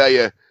I can tell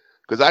you,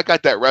 because I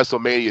got that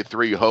WrestleMania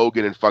 3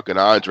 Hogan and fucking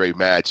Andre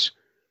match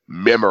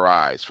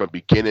memorized from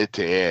beginning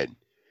to end.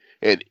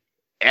 And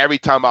every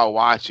time I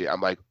watch it, I'm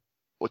like,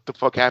 what the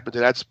fuck happened to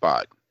that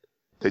spot?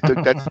 They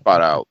took that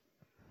spot out.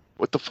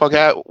 What the fuck?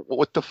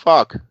 What the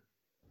fuck?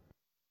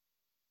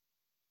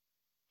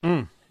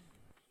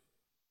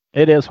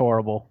 It is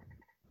horrible.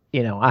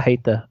 You know, I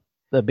hate the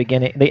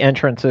beginning, the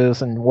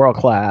entrances and world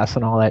class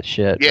and all that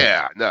shit.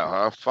 Yeah,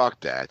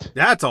 fuck that.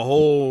 That's a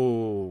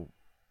whole.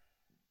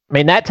 I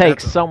mean, that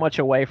takes so much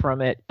away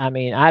from it. I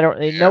mean,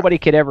 nobody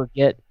could ever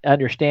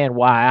understand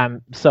why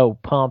I'm so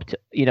pumped,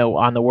 you know,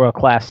 on the world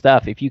class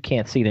stuff if you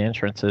can't see the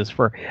entrances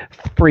for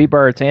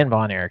Freebirds and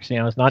Von Erichs. You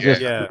know, it's not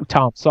just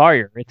Tom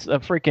Sawyer. It's a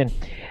freaking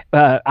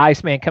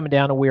Iceman coming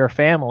down to We Are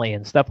Family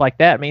and stuff like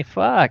that. I mean,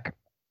 fuck.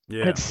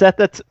 Yeah. It set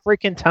the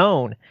freaking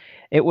tone.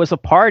 It was a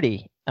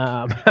party.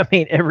 I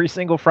mean, every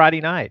single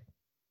Friday night.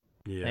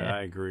 Yeah,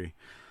 I agree.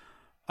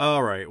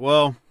 All right.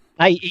 Well,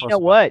 you know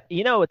what?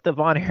 You know, with the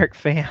Von Erich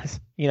fans,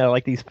 you know,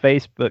 like these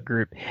Facebook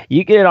group,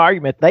 you get an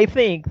argument. They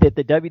think that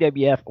the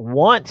WWF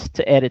wants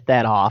to edit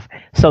that off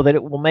so that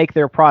it will make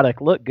their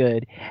product look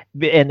good,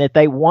 and that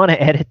they want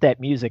to edit that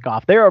music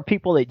off. There are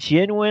people that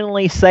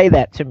genuinely say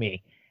that to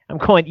me. I'm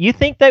going, you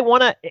think they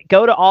want to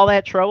go to all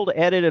that trouble to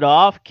edit it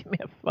off? Give me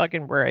a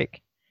fucking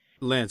break.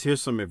 Lance,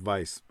 here's some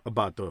advice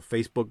about the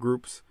Facebook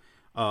groups.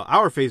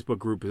 Our Facebook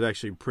group is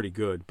actually pretty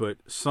good, but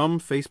some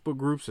Facebook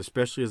groups,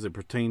 especially as it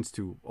pertains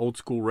to old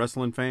school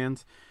wrestling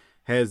fans,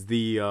 has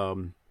the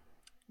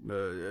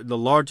the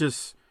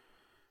largest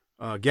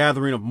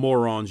gathering of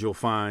morons you'll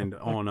find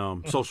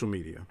on social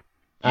media.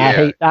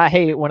 Yeah. I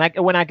hate it when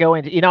I go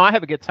into, I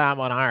have a good time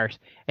on ours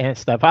and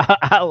stuff.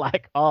 I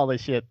like all the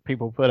shit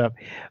people put up,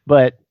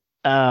 but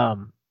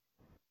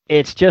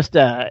it's just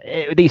the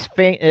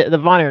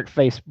Von Erich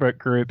Facebook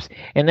groups,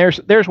 and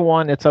there's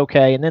one that's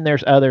okay, and then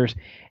there's others.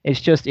 It's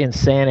just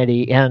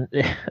insanity, and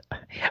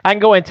I can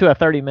go into a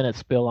 30-minute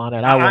spill on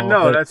it. I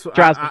know that's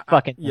drives me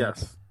fucking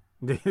nuts.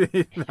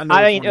 Yes.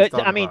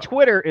 I mean,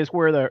 Twitter is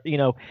where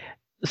the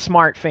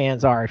smart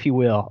fans are, if you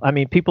will. I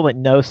mean, people that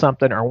know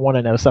something or want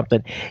to know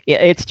something.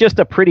 It's just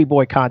a pretty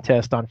boy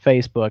contest on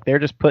Facebook. They're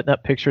just putting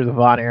up pictures of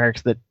Von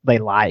Erichs that they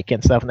like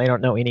and stuff, and they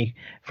don't know any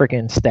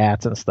freaking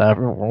stats and stuff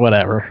or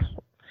whatever.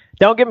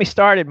 Don't get me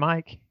started,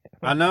 Mike.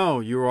 I know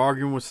you were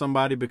arguing with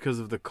somebody because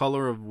of the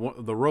color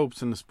of the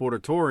ropes in the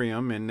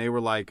sportatorium, and they were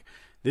like,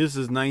 "This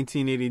is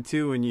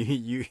 1982," and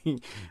you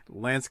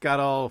Lance got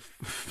all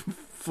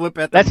flip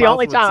at. That's the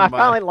only time I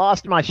finally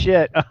lost my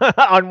shit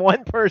on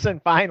one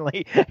person.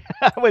 Finally,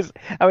 I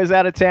was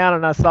out of town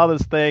and I saw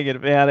this thing,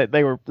 and man,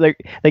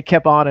 they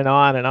kept on, and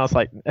I was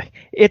like,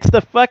 "It's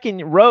the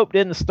fucking rope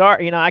didn't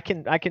start." I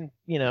can.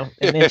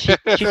 And then she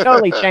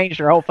totally changed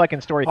her whole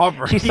fucking story.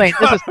 Harper, she's saying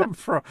this is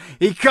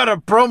he cut a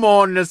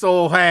promo on this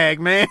old hag,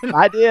 man.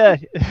 I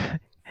did.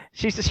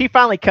 She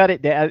finally cut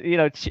it down,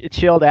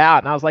 chilled out,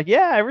 and I was like,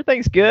 yeah,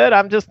 everything's good.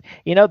 I'm just,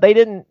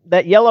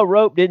 that yellow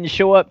rope didn't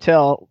show up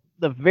till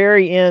the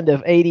very end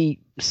of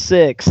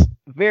 '86,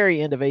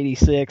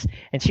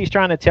 and she's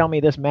trying to tell me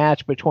this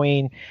match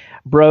between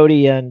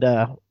Brody and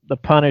the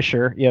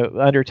Punisher,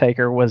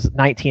 Undertaker, was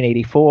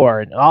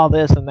 1984, and all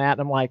this and that.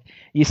 And I'm like,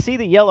 you see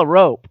the yellow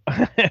rope?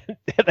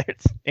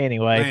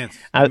 Anyway, Lance,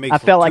 I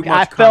felt like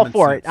I fell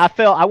for it.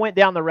 I went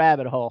down the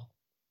rabbit hole.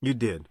 You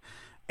did,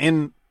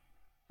 and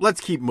let's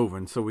keep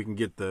moving so we can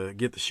get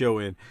the show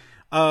in.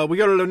 We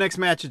go to the next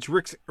match. It's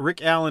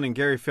Rick Allen and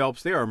Gary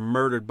Phelps. They are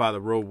murdered by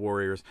the Road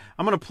Warriors.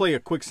 I'm going to play a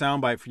quick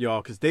soundbite for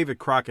y'all because David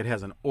Crockett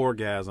has an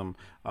orgasm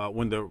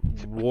when the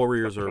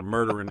Warriors are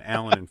murdering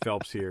Allen and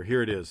Phelps here.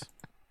 Here it is.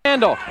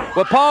 Handle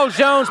with Paul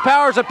Jones,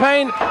 Powers of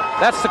Pain.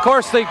 That's, of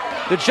course, the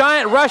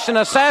giant Russian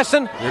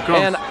assassin.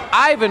 And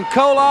Ivan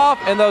Koloff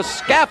and those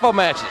scaffold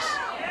matches.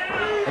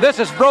 And this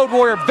is Road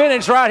Warrior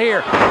vintage right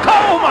here.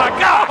 Oh, my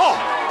gosh!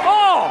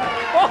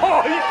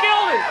 Oh, you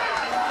killed him!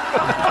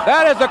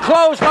 That is a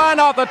clothesline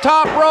off the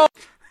top rope.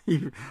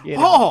 He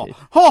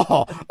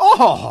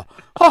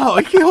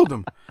killed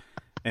him.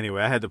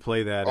 Anyway, I had to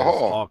play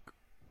that.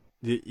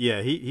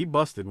 Yeah, he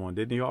busted one,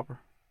 didn't he, Harper?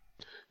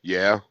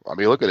 Yeah, I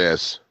mean, look at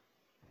this.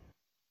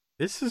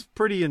 This is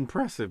pretty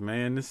impressive,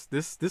 man.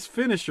 This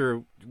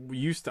finisher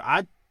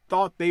I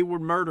thought they were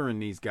murdering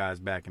these guys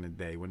back in the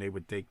day when they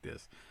would take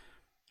this.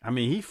 I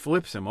mean, he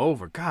flips him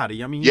over. God,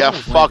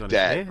 fuck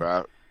that,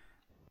 bro.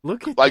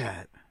 Look at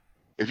that.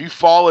 If you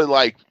fall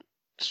in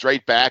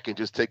straight back and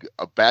just take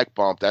a back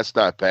bump, that's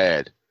not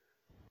bad.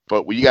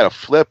 But when you got to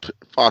flip,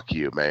 fuck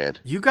you, man.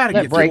 You got to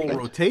get full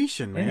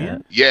rotation,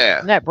 man. Yeah.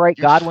 Didn't that break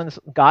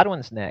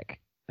Godwin's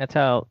neck? That's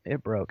how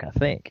it broke, I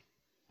think.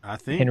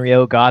 Henry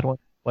O. Godwin.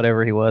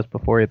 Whatever he was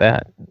before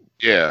that.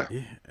 Yeah.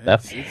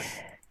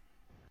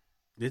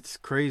 It's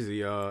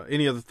crazy.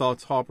 Any other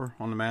thoughts, Harper,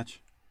 on the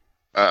match?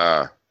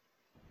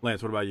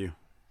 Lance, what about you?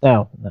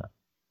 No.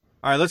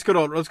 All right, let's go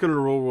to the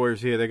Road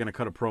Warriors here. They're going to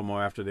cut a promo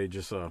after they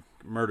just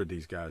murdered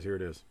these guys. Here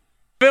it is.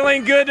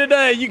 Feeling good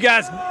today. You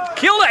guys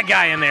kill that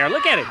guy in there.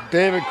 Look at it.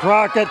 David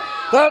Crockett,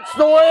 that's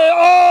the way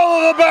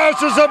all of the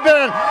bashes have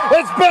been.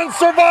 It's been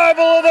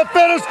survival of the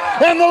fittest,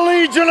 and the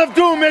Legion of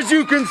Doom, as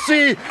you can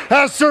see,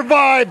 has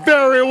survived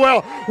very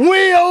well.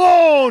 We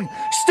alone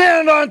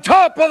stand on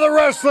top of the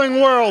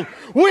wrestling world.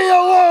 We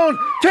alone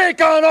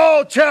take on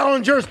all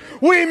challengers.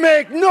 We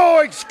make no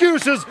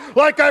excuses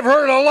like I've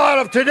heard a lot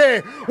of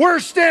today. We're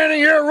standing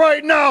here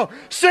right now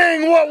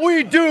saying what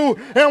we do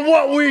and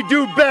what we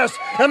do best,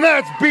 and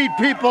that's beat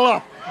people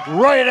up.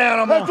 Right,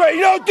 Animal? That's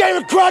right.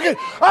 David Crockett,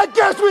 I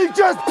guess we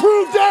just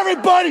proved to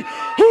everybody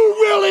who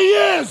really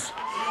is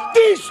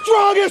the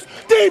strongest,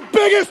 the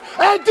biggest,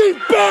 and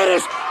the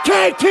baddest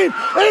tag team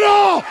in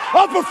all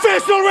of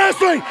professional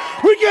wrestling.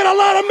 We got a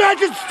lot of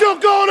matches still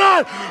going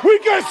on. We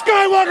got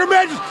Skywalker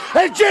matches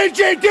and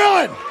J.J.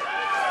 Dillon.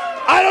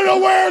 I don't know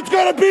where it's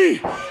going to be.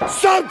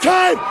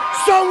 Sometime,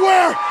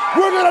 somewhere,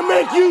 we're going to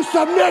make you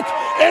submit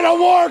in a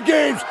War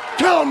Games.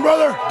 Tell him,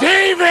 brother.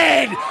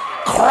 David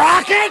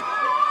Crockett?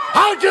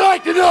 How'd you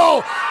like to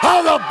know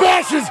how the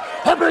bashes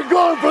have been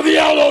going for the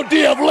LOD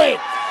of late?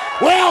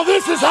 Well,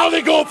 this is how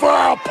they go for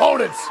our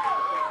opponents.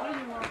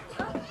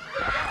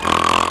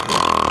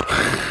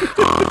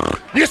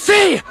 You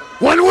see,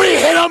 when we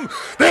hit them,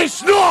 they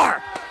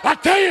snore. I'll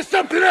tell you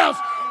something else.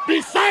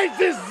 Besides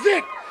this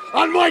zick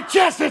on my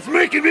chest that's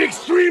making me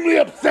extremely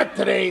upset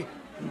today,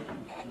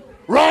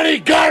 Ronnie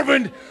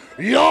Garvin,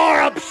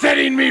 you're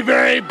upsetting me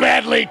very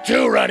badly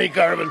too, Ronnie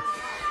Garvin.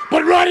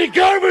 But Ronnie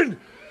Garvin,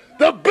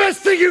 the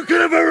best thing you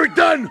could have ever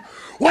done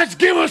was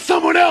give us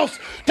someone else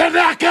to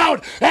knock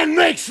out and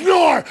make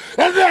snore.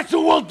 And that's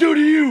what we'll do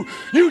to you.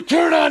 You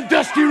turn on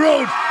Dusty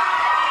Rhodes.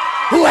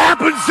 who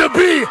happens to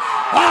be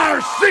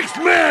our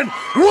six-man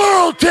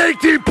world tag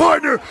team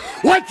partner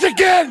once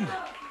again.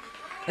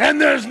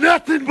 And there's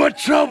nothing but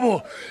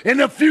trouble in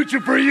the future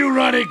for you,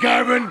 Ronnie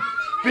Garvin,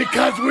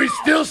 because we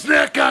still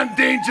snack on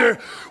danger,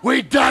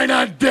 we dine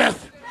on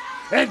death,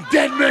 and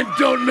dead men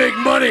don't make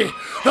money.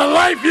 The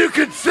life you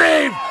could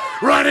save,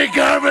 Ronnie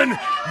Garvin,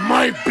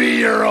 might be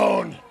your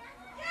own.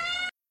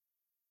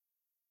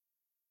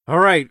 All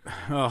right,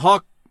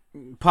 Hawk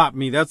popped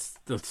me. That's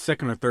the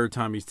second or third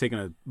time he's taken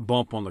a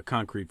bump on the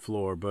concrete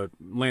floor. But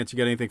Lance, you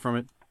got anything from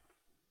it?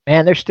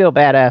 Man, they're still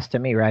badass to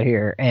me right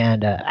here.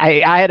 And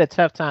I had a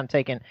tough time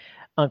taking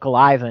Uncle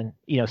Ivan,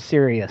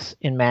 serious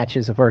in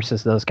matches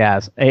versus those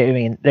guys. I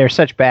mean, they're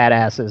such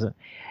badasses. And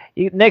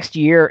the next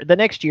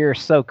year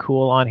is so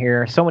cool on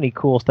here. So many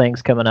cool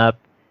things coming up.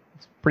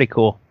 It's pretty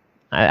cool.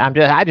 I'm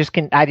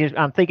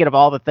thinking of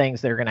all the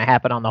things that are going to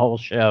happen on the whole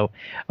show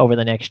over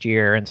the next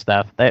year and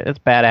stuff. It's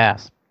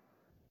badass.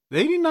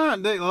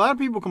 89. A lot of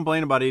people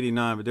complain about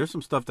 89, but there's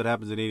some stuff that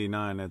happens in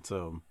 89 that's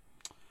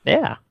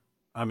yeah.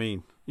 I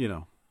mean,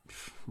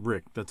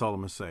 Rick, that's all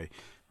I'm gonna say.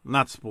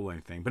 Not to spoil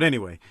anything, but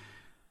anyway,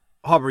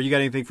 Hopper, you got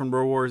anything from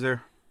Road Wars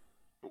there?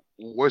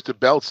 Where's the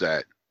belts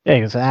at?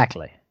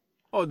 Exactly.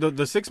 Oh,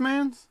 the six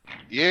mans?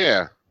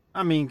 Yeah.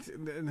 I mean,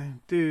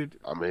 dude.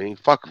 I mean,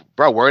 fuck,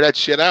 bro, wear that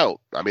shit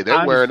out. I mean,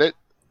 they're wearing it.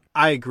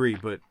 I agree,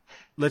 but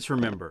let's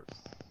remember,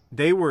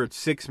 they were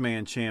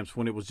six-man champs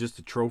when it was just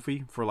a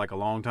trophy for like a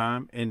long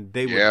time, and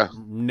they would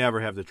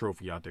never have the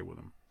trophy out there with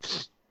them.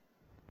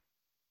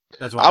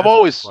 That's why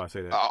I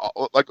say that.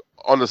 Like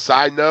on the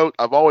side note,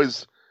 I've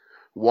always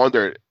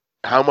wondered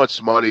how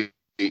much money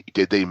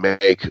did they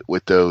make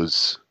with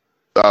those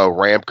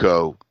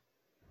Ramco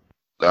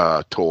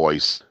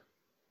toys,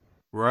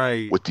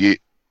 right? With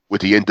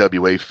the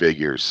NWA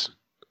figures,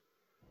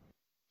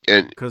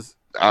 and because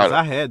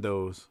I had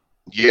those.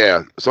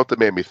 Yeah, something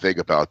made me think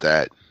about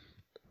that.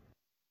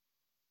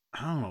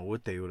 I don't know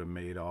what they would have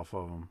made off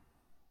of them.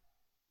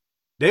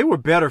 They were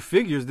better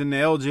figures than the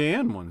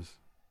LJN ones.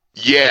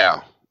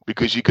 Yeah,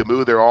 because you could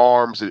move their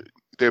arms.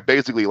 They're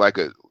basically like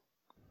a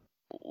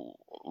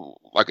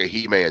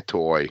He-Man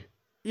toy.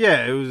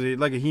 Yeah, it was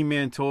like a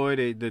He-Man toy.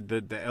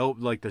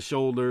 The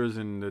shoulders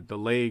and the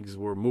legs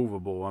were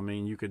movable. I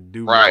mean, you could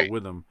do more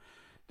with them.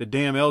 The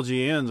damn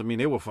LGNs, I mean,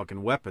 they were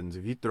fucking weapons.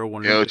 If you throw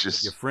one at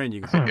your friend, you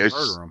can fucking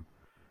murder them.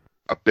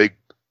 A big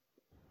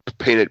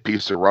painted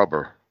piece of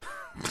rubber.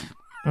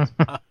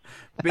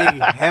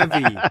 Big,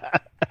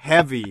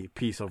 heavy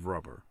piece of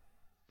rubber.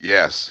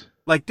 Yes.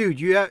 Like,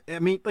 dude,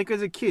 like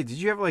as a kid, did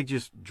you ever like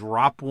just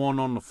drop one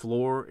on the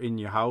floor in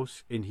your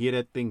house and hear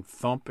that thing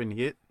thump and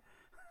hit?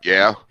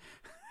 Yeah.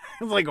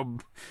 It was like a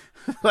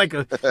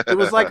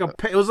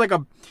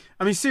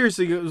I mean,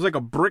 seriously, it was like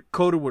a brick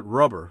coated with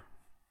rubber.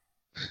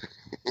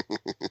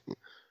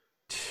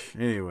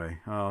 Anyway,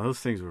 those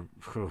things were,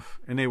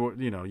 and they were,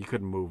 you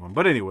couldn't move them.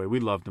 But anyway, we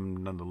loved them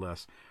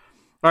nonetheless.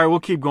 All right,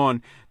 we'll keep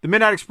going. The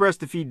Midnight Express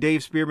defeat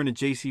Dave Spearman and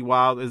JC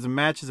Wild. As the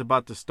match is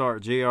about to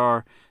start, JR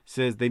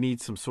says they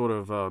need some sort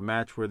of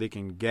match where they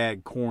can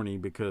gag Corny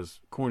because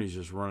Corny's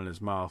just running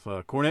his mouth.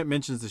 Cornette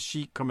mentions the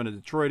Sheik coming to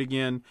Detroit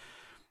again.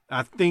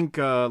 I think,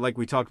 like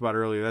we talked about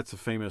earlier, that's a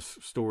famous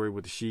story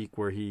with the Sheik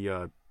where he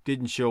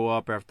didn't show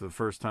up after the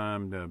first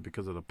time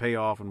because of the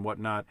payoff and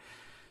whatnot.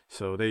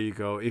 So there you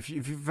go.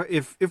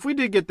 If we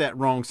did get that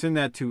wrong, send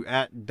that to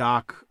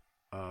 @Doc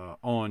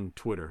on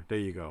Twitter. There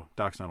you go.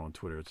 Doc's not on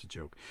Twitter. It's a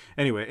joke.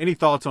 Anyway, any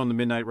thoughts on the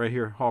Midnight right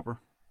here, Hopper?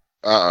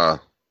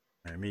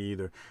 Me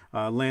either.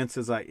 Lance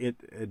says I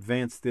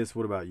advanced this.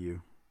 What about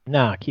you?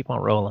 Nah, keep on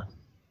rolling.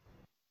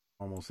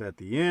 Almost at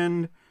the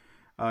end.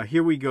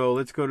 Here we go.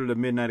 Let's go to the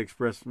Midnight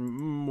Express,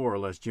 more or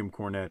less Jim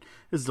Cornette.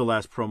 This is the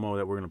last promo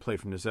that we're going to play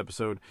from this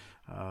episode.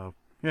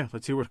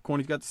 Let's hear what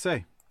Corny's got to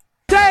say.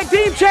 Tag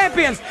team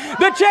champions,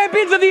 the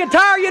champions of the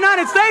entire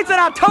United States, and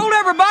I told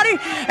everybody,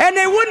 and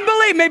they wouldn't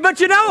believe me, but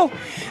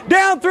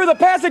down through the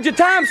passage of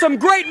time, some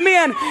great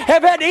men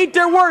have had to eat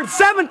their words.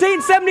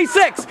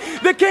 1776,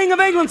 the King of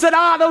England said,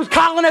 those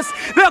colonists,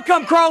 they'll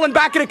come crawling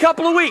back in a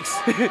couple of weeks.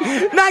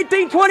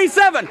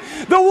 1927,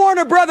 the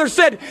Warner Brothers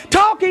said,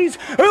 talkies,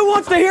 who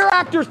wants to hear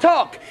actors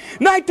talk?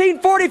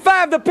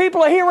 1945, the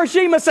people of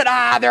Hiroshima said,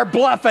 they're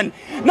bluffing.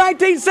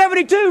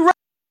 1972,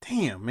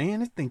 damn,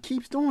 man, this thing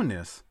keeps doing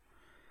this.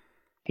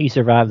 He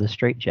survived the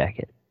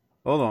straitjacket.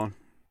 Hold on.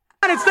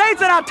 United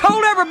States, and I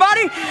told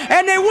everybody,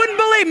 and they wouldn't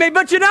believe me,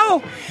 but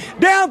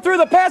down through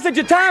the passage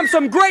of time,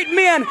 some great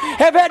men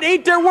have had to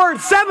eat their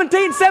words.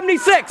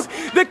 1776,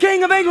 the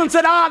King of England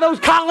said, those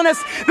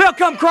colonists, they'll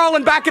come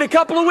crawling back in a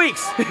couple of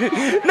weeks.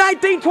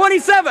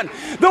 1927,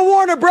 the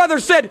Warner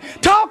Brothers said,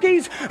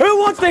 talkies, who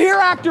wants to hear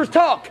actors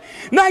talk?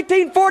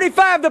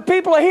 1945, the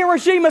people of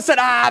Hiroshima said,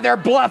 they're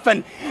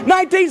bluffing.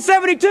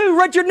 1972,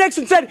 Richard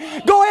Nixon said,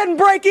 go ahead and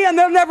break in,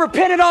 they'll never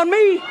pin it on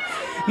me.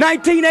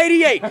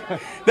 1988.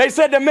 They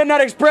said the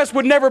Midnight Express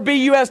would never be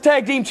U.S.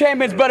 Tag Team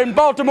Champions, but in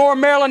Baltimore,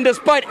 Maryland,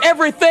 despite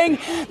everything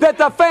that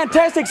the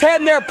Fantastics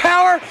had in their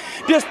power,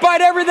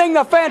 despite everything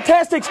the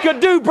Fantastics could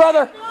do,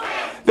 brother,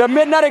 the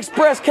Midnight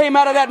Express came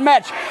out of that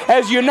match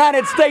as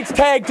United States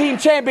Tag Team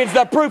Champions,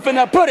 the proof in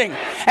the pudding.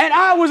 And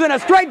I was in a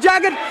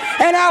straitjacket,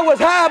 and I was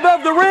high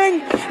above the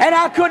ring, and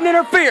I couldn't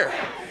interfere.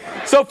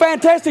 So,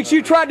 Fantastics,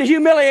 you tried to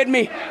humiliate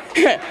me.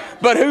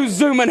 But who's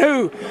zooming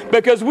who?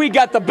 Because we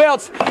got the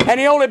belts, and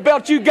the only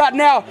belt you got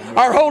now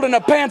are holding the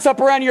pants up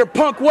around your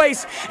punk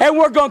waist, and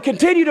we're going to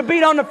continue to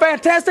beat on the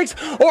Fantastics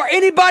or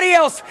anybody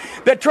else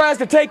that tries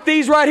to take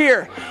these right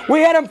here.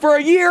 We had them for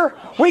a year.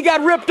 We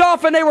got ripped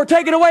off, and they were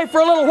taken away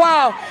for a little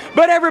while.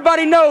 But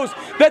everybody knows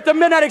that the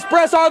Midnight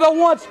Express are the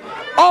once,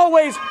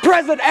 always,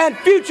 present, and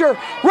future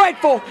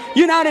rightful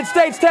United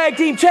States Tag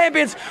Team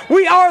Champions.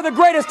 We are the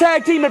greatest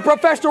tag team in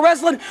professional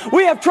wrestling.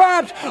 We have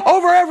triumphed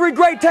over every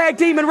great tag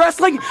team in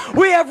wrestling.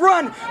 We have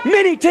run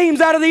many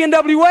teams out of the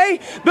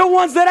NWA. The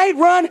ones that ain't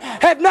run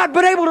have not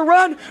been able to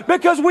run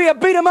because we have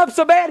beat them up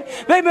so bad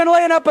they've been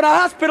laying up in a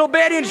hospital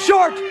bed. In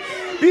short,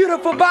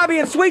 beautiful Bobby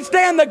and Sweet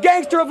Stan, the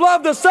gangster of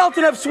love, the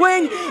Sultan of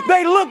Swing.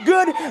 They look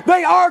good,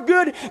 they are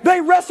good,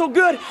 they wrestle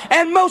good,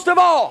 and most of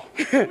all,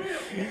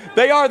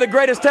 they are the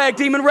greatest tag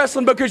team in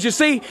wrestling because, you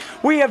see,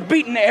 we have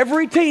beaten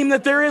every team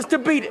that there is to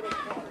beat,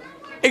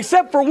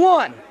 except for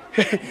one,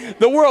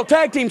 the World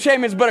Tag Team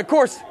Champions. But, of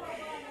course,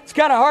 it's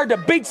kind of hard to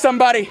beat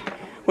somebody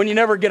when you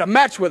never get a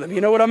match with them.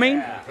 You know what I mean?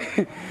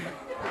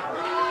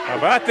 How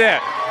about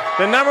that?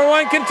 The number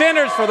one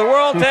contenders for the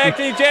World Tag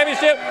Team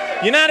Championship,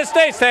 United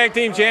States Tag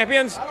Team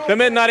Champions, the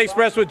Midnight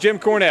Express with Jim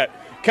Cornette.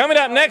 Coming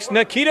up next,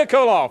 Nikita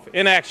Koloff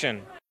in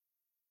action.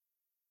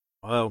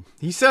 Well,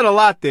 he said a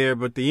lot there,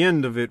 but the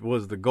end of it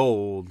was the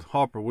gold.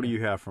 Harper, what do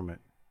you have from it?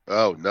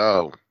 Oh,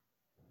 no.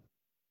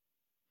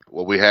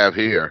 What we have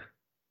here.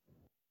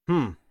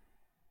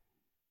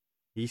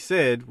 He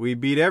said, we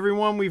beat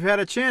everyone we've had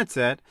a chance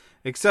at,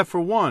 except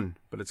for one,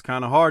 but it's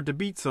kind of hard to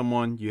beat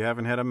someone you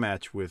haven't had a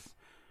match with.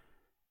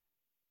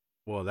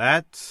 Well,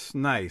 that's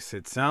nice.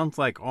 It sounds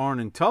like Arn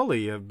and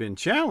Tully have been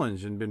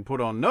challenged and been put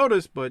on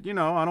notice, but, you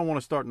know, I don't want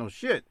to start no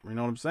shit. You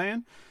know what I'm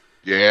saying?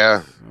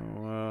 Yeah.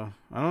 So,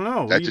 I don't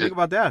know. What do you think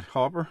about that,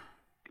 Harper?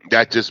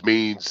 That just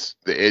means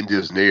the end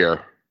is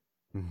near.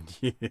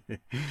 Yeah.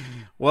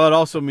 Well, it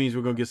also means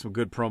we're going to get some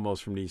good promos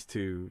from these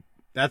two.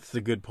 That's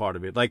the good part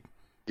of it. Like,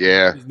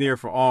 yeah, it's near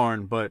for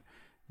Arn, but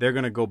they're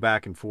going to go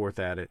back and forth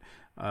at it.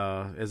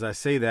 As I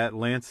say that,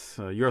 Lance,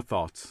 your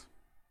thoughts?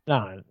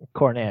 No,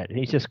 Cornette,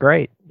 he's just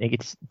great. He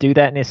gets do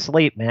that in his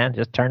sleep, man.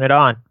 Just turn it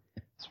on.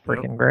 It's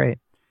freaking great.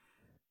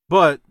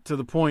 But to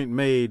the point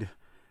made,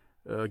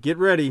 get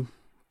ready,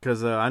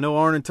 because I know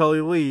Arn and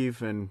Tully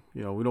leave, and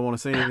you know we don't want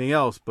to say anything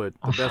else. But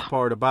the best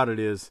part about it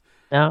is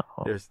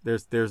there's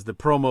the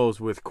promos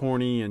with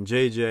Corny and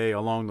JJ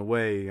along the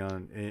way,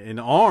 and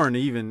Arn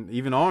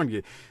even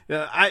Arn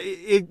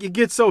it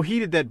gets so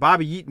heated that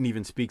Bobby Eaton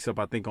even speaks up.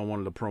 I think on one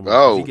of the promos.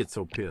 Oh, he gets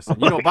so pissed.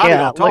 And, you know, Bobby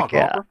don't talk.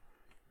 Harper.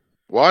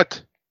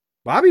 What?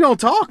 Bobby don't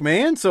talk,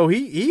 man. So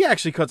he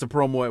actually cuts a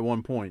promo at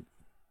one point.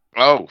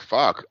 Oh,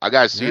 fuck. I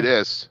got to see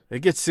this. It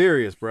gets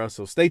serious, bro.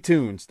 So stay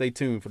tuned. Stay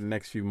tuned for the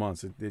next few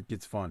months. It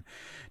gets fun.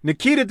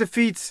 Nikita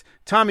defeats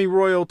Tommy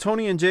Royal.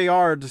 Tony and JR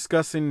are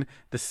discussing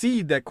the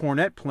seed that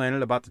Cornette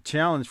planted about the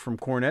challenge from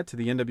Cornette to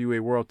the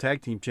NWA World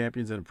Tag Team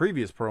Champions in a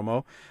previous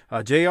promo.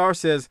 JR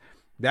says,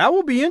 that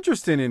will be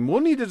interesting, and we'll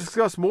need to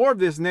discuss more of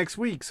this next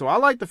week. So I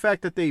like the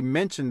fact that they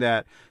mentioned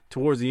that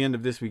towards the end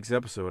of this week's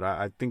episode.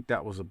 I think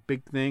that was a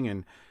big thing,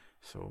 and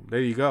so there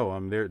you go.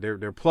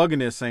 They're plugging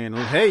this, saying,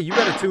 hey, you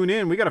got to tune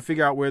in. We got to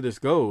figure out where this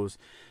goes.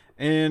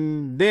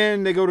 And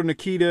then they go to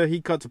Nikita.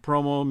 He cuts a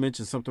promo,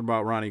 mentions something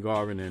about Ronnie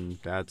Garvin, and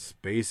that's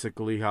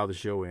basically how the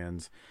show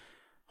ends.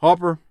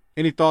 Harper,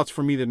 any thoughts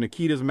from either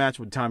Nikita's match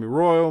with Tommy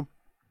Royal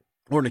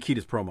or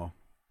Nikita's promo?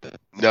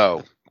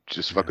 No,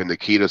 just fucking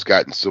Nikita's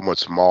gotten so much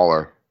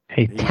smaller.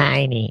 He's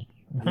tiny.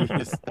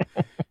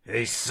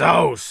 He's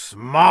so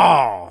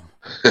small.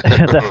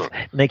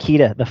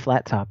 Nikita, the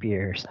flat top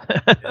years.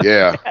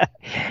 Yeah.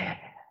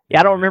 Yeah,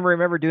 I don't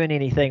remember doing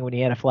anything when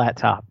he had a flat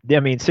top. I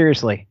mean,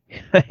 seriously.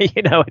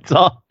 You know, it's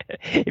all.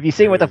 If you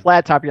see him with a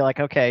flat top, you're like,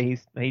 okay,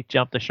 he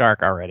jumped the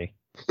shark already.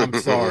 I'm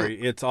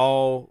sorry. It's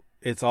all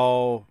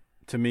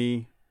to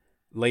me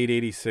late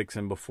 '86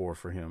 and before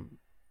for him.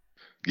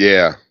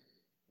 Yeah.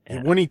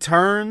 When he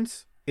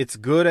turns, it's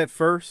good at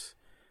first,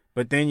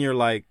 but then you're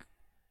like,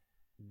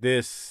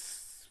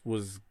 this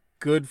was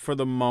good for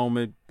the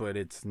moment, but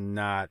it's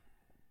not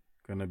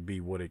gonna be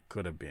what it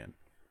could have been.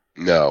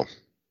 No.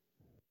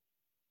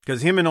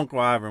 Because him and Uncle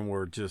Ivan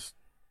were just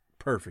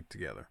perfect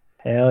together.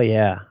 Hell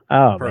yeah.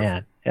 Oh, perfect.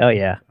 Man. Hell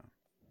yeah.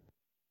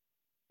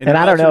 And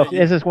I don't know if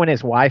this is when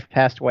his wife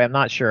passed away. I'm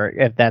not sure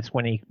if that's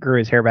when he grew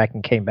his hair back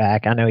and came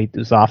back. I know he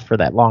was off for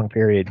that long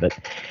period, but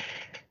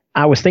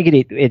I was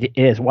thinking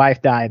his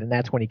wife died, and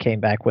that's when he came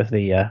back with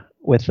the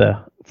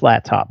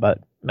flat top, but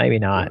maybe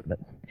not. But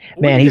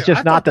man, he's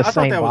just not the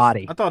same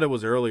body. I thought it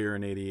was earlier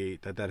in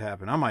 '88 that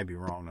happened. I might be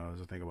wrong, though,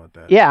 as I think about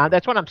that. Yeah,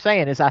 that's what I'm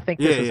saying. I think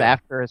this is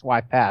after his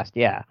wife passed.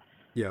 Yeah.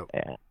 Yep.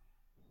 Yeah.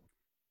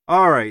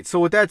 All right. So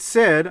with that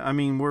said, I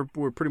mean,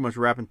 we're pretty much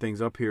wrapping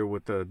things up here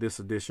with this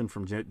edition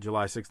from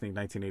July 16,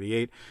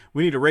 1988.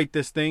 We need to rate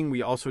this thing.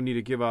 We also need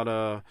to give out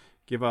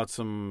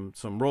some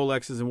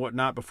Rolexes and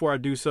whatnot. Before I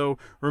do so,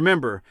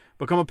 remember,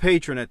 become a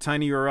patron at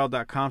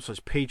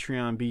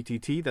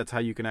tinyurl.com/PatreonBTT. That's how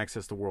you can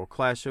access the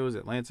world-class shows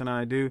that Lance and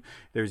I do.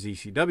 There's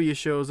ECW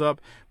shows up,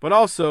 but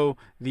also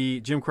the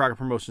Jim Crockett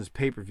Promotions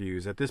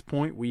pay-per-views. At this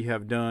point, we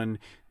have done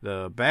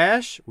the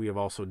Bash. We have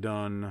also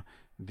done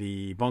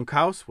the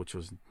Bunkhouse, which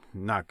was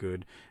not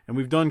good. And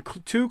we've done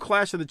 2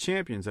 Clash of the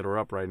Champions that are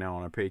up right now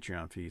on our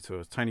Patreon feed. So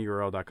it's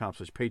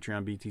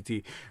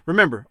tinyurl.com/PatreonBTT.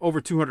 Remember,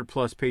 over 200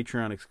 plus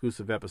Patreon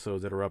exclusive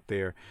episodes that are up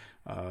there.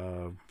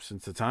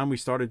 Since the time we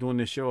started doing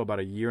this show, about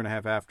a year and a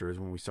half after is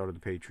when we started the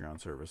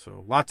Patreon service.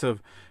 So lots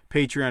of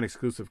Patreon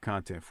exclusive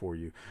content for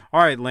you.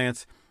 All right,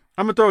 Lance,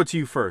 I'm going to throw it to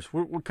you first.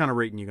 What kind of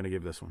rating are you going to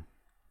give this one?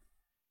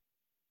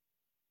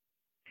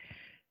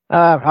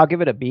 I'll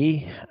give it a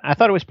B. I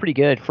thought it was pretty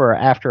good for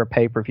after a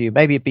pay-per-view,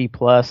 maybe a B+.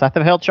 I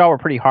thought y'all were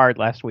pretty hard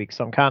last week,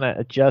 so I'm kind of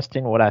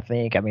adjusting what I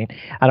think. I mean,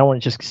 I don't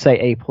want to just say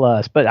A+,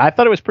 but I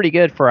thought it was pretty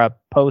good for a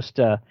post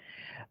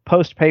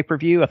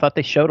pay-per-view. I thought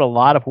they showed a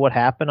lot of what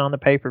happened on the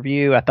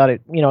pay-per-view. I thought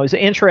it was an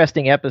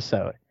interesting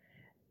episode,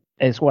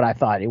 is what I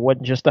thought. It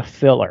wasn't just a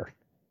filler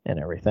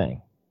and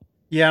everything.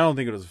 Yeah, I don't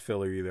think it was a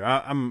filler either.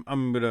 I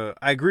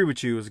agree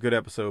with you. It was a good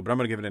episode, but I'm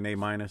gonna give it an A-.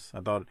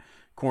 I thought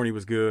Corny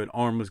was good,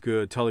 Arn was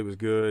good, Tully was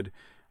good.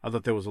 I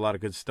thought there was a lot of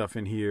good stuff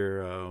in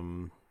here.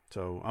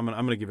 So I'm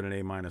gonna give it an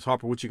A-.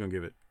 Harper, what you gonna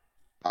give it?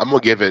 I'm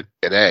gonna give it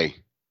an A.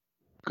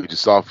 We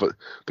just saw the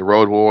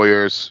Road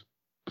Warriors,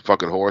 the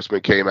fucking Horsemen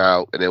came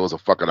out, and it was a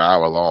fucking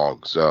hour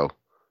long. So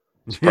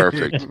it's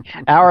perfect.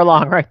 Hour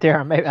long right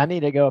there. Maybe I need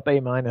to go up A-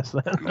 then.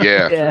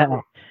 Yeah. Yeah.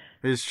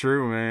 It's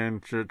true, man.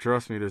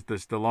 Trust me.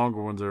 The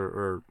longer ones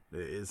are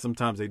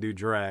sometimes they do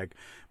drag,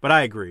 but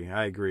I agree.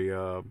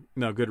 No,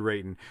 good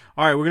rating.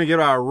 All right, we're gonna get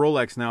our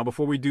Rolex now.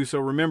 Before we do so,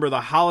 remember the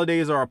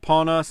holidays are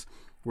upon us.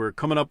 We're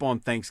coming up on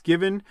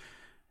Thanksgiving,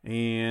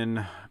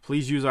 and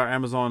please use our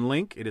Amazon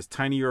link. It is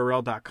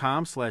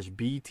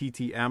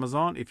tinyurl.com/BTT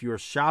Amazon. If you are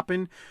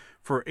shopping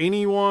for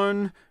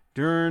anyone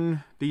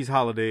during these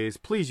holidays,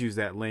 please use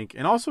that link,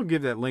 and also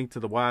give that link to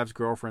the wives,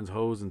 girlfriends,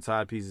 hoes, and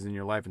side pieces in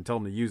your life and tell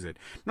them to use it.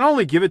 Not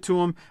only give it to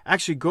them,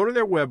 actually go to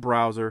their web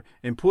browser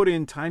and put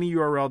in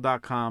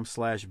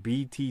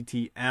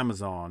tinyurl.com/BTT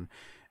Amazon.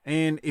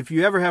 And if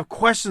you ever have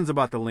questions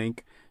about the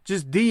link,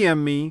 just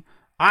DM me,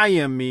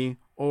 IM me,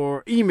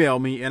 or email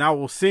me, and I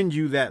will send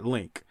you that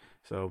link.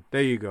 So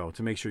there you go,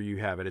 to make sure you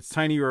have it. It's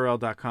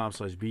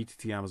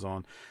tinyurl.com/BTT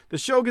Amazon. The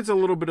show gets a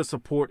little bit of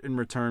support in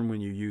return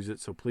when you use it,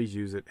 so please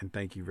use it, and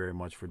thank you very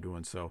much for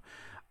doing so.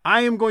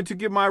 I am going to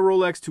give my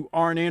Rolex to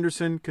Arn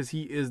Anderson because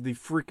he is the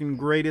freaking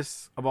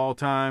greatest of all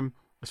time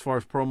as far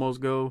as promos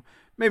go.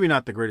 Maybe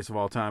not the greatest of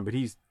all time, but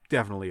he's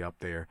definitely up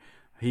there.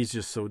 He's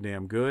just so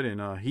damn good,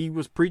 and he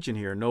was preaching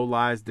here, no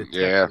lies detected.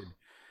 Yeah.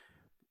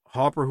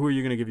 Harper, who are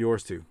you going to give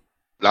yours to?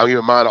 I'll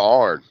give mine to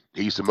Arn.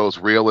 He's the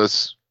most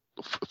realist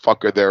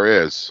fucker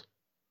there is.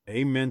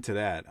 Amen to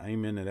that. I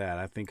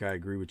think I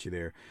agree with you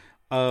there.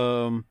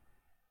 Well,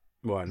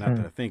 not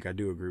that I think, I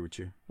do agree with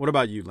you. What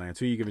about you, Lance?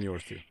 Who are you giving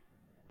yours to?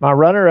 My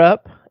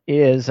runner-up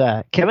is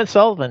Kevin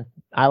Sullivan.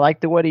 I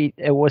liked what he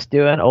was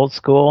doing, old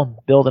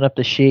school, building up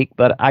the Sheik,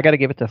 but I got to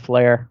give it to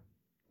Flair.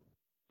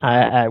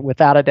 I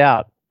without a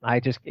doubt. I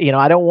just,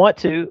 I don't want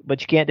to,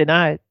 but you can't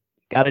deny it.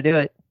 Got to do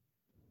it.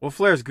 Well,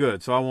 Flair's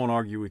good, so I won't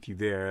argue with you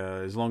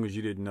there. As long as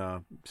you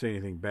didn't say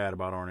anything bad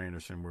about Arn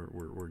Anderson,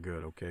 we're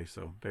good. Okay,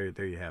 so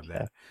there you have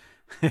that.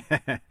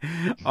 Yeah.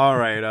 All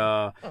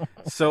right.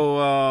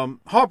 So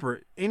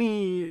Harper, do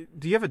you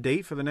have a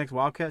date for the next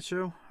Wildcat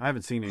show? I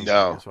haven't seen anything.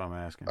 No. That's why I'm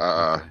asking.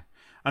 Okay.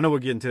 I know we're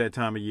getting to that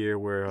time of year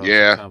where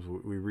sometimes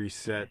we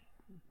reset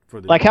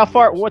for the. Like how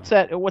far? What's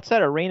that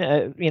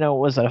arena?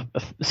 Was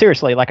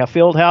seriously like a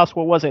field house?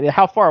 What was it?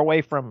 How far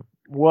away from?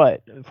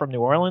 What, from New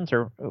Orleans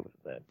or?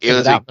 It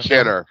was in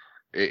Kenner.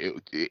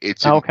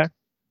 It's in, okay.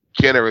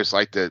 Kenner is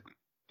like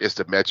it's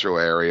the metro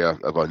area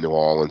of New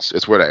Orleans.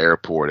 It's where the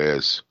airport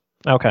is.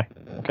 Okay.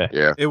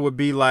 Yeah. It would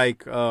be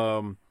like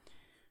yeah,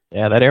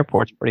 that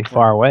airport's pretty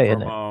far away,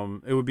 isn't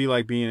it? It would be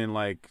like being in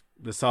like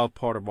the south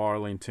part of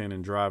Arlington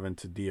and driving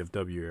to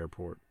DFW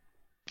Airport.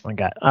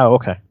 Oh,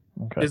 okay.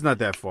 It's not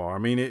that far. I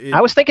mean,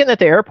 I was thinking that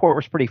the airport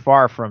was pretty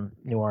far from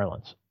New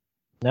Orleans.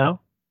 No?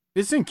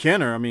 It's in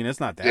Kenner. I mean, it's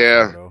not that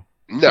far though.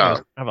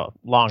 No, I have a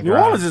long drive. New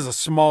Orleans is a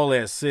small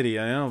ass city.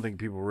 I don't think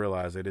people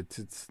realize it.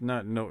 It's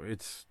not. No,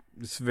 it's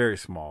very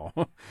small.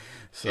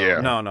 So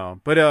yeah.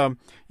 No. But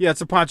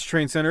it's a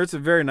Pontchartrain Center. It's a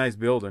very nice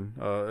building.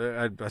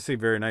 I say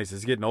very nice.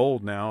 It's getting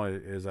old now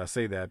as I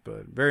say that,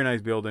 but very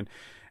nice building.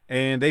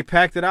 And they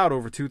packed it out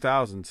over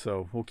 2,000.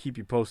 So we'll keep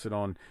you posted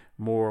on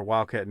more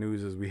Wildcat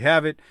news as we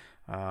have it.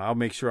 I'll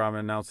make sure I'm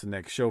announce the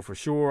next show for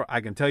sure.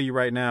 I can tell you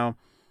right now.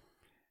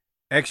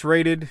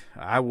 X-Rated,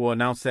 I will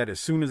announce that as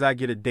soon as I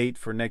get a date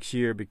for next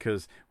year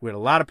because we had a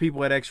lot of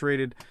people at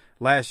X-Rated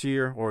last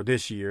year or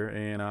this year,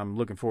 and I'm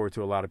looking forward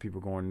to a lot of people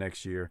going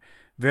next year.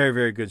 Very,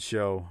 very good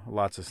show.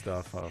 Lots of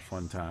stuff.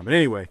 Fun time. But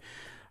anyway,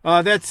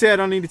 That said,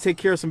 I need to take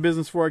care of some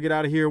business before I get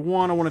out of here.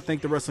 One, I want to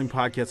thank the Wrestling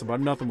Podcast About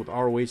Nothing with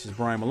ROH's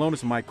Brian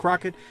Malonis and Mike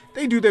Crockett.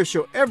 They do their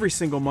show every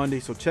single Monday,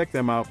 so check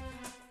them out.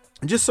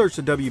 Just search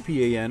the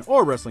WPAN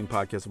or Wrestling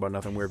Podcast About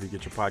Nothing wherever you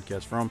get your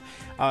podcast from.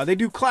 They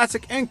do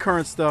classic and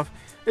current stuff.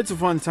 It's a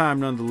fun time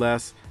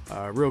nonetheless.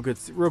 Real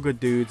good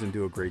dudes and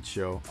do a great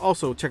show.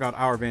 Also, check out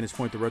Our Vantage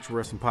Point, the Retro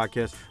Wrestling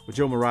Podcast with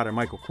Joe Murata and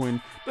Michael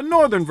Quinn. The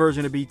northern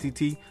version of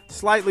BTT.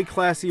 Slightly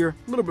classier,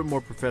 a little bit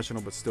more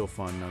professional, but still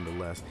fun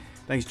nonetheless.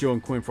 Thanks, Joe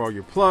and Quinn, for all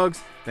your plugs.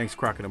 Thanks,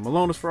 Crockett and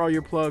Malonis, for all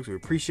your plugs. We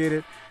appreciate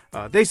it.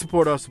 They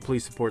support us, so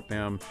please support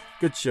them.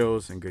 Good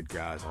shows and good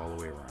guys all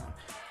the way around.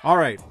 All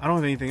right, I don't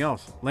have anything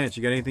else. Lance,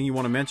 you got anything you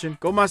want to mention?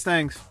 Go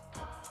Mustangs.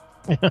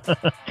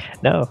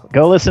 No,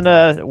 go listen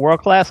to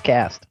World Class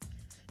Cast.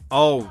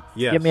 Oh,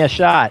 yes. Give me a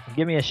shot.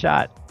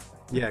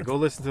 Yeah, go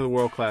listen to the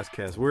World Class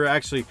Cast.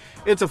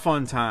 It's a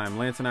fun time.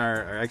 Lance and I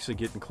are actually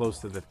getting close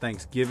to the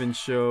Thanksgiving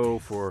show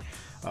for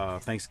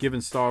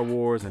Thanksgiving Star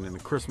Wars and then the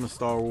Christmas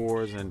Star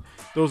Wars, and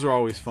those are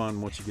always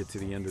fun once you get to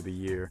the end of the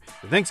year.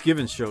 The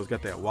Thanksgiving show's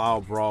got that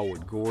wild brawl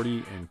with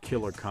Gordy and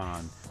Killer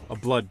Khan, a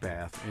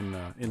bloodbath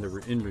in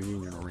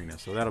Reunion Arena,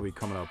 so that'll be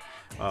coming up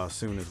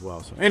soon as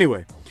well. So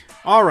anyway,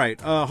 all right,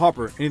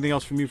 Hopper, anything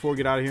else from you before we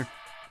get out of here?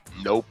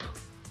 Nope.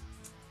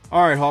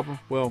 All right, Hopper.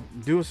 Well,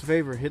 do us a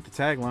favor, hit the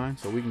tagline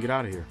so we can get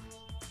out of here.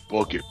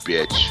 Book it,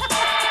 bitch.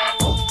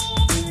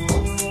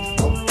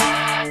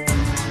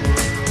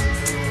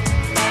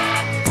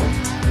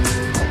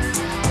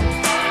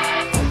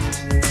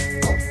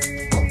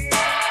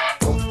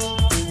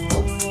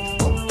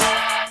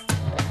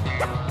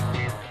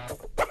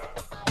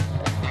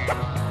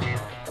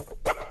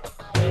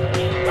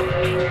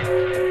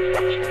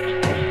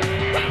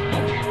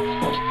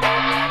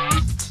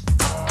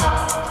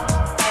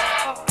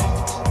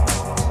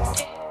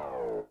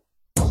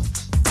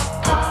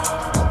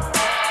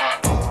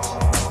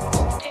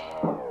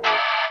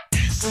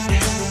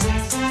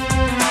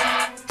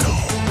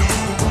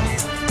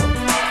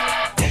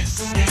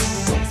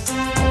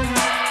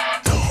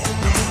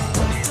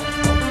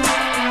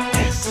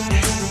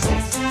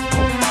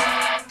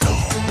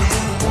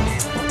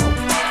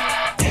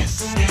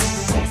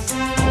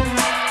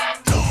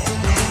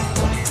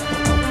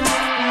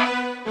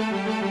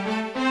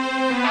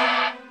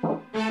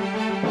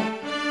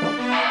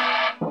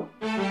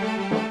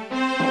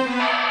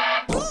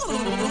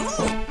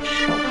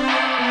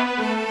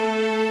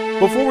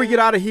 Before we get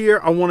out of here,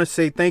 I want to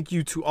say thank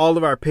you to all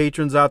of our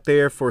patrons out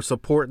there for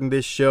supporting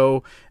this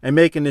show and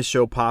making this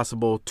show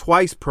possible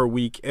twice per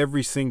week,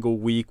 every single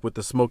week with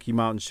the Smoky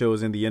Mountain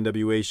shows and the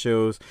NWA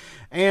shows.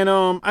 And,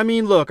 I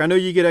mean, look, I know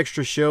you get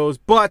extra shows,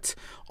 but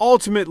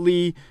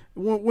ultimately,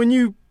 when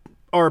you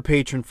are a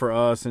patron for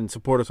us and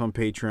support us on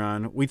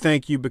Patreon, we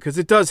thank you because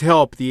it does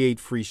help the 8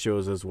 free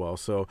shows as well.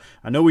 So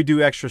I know we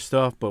do extra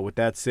stuff, but with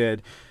that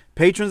said,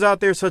 patrons out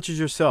there such as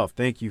yourself,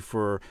 thank you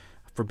for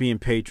being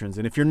patrons.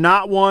 And if you're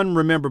not one,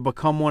 remember,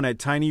 become one at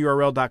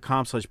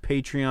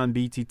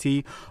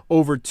tinyurl.com/PatreonBTT.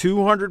 Over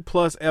 200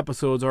 plus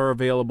episodes are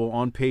available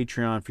on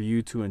Patreon for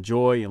you to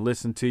enjoy and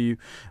listen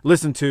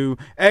to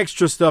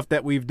extra stuff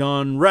that we've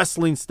done,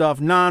 wrestling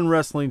stuff,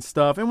 non-wrestling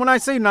stuff. And when I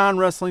say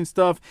non-wrestling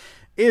stuff,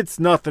 it's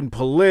nothing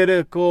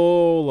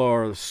political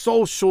or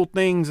social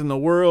things in the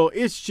world.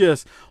 It's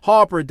just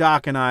Harper,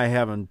 Doc, and I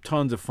having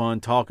tons of fun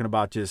talking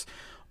about just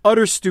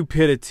utter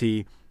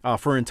stupidity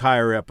for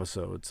entire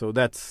episodes. So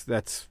that's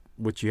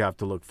what you have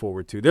to look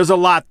forward to. There's a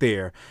lot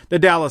there. The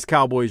Dallas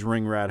Cowboys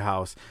Ring Rat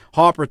House.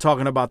 Harper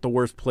talking about the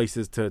worst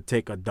places to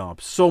take a dump.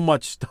 So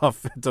much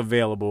stuff that's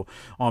available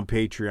on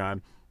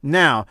Patreon.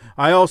 Now,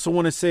 I also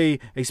want to say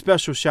a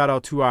special shout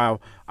out to our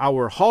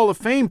Hall of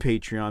Fame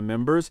Patreon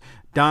members,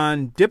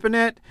 Don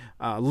Dipponet,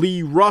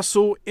 Lee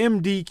Russell,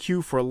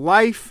 MDQ for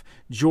Life,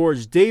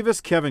 George Davis,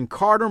 Kevin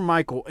Carter,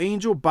 Michael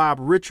Angel, Bob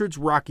Richards,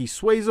 Rocky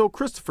Suazo,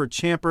 Christopher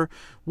Champer,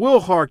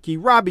 Will Harkey,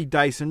 Robbie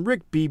Dyson,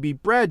 Rick Beebe,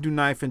 Brad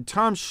Duknife, and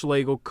Tom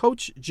Schlegel,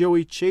 Coach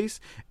Joey Chase,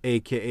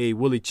 a.k.a.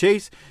 Willie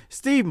Chase,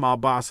 Steve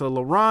Malbasa,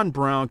 LaRon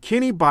Brown,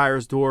 Kenny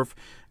Byersdorf,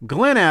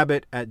 Glenn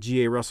Abbott at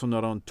GA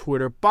WrestleNut on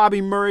Twitter, Bobby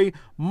Murray,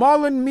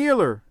 Marlon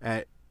Mueller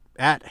at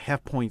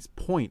Halfpoints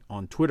Point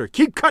on Twitter.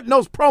 Keep cutting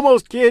those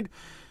promos, kid.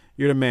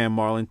 You're the man,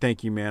 Marlon.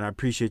 Thank you, man. I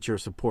appreciate your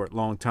support.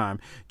 Long time.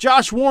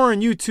 Josh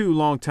Warren, you too,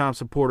 long-time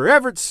supporter.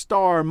 Everett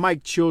Starr,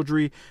 Mike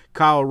Childry,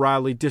 Kyle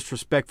Riley,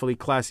 Disrespectfully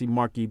Classy,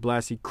 Marky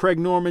Blassie, Craig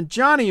Norman,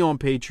 Johnny on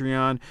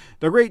Patreon,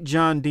 the great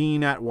John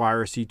Dean at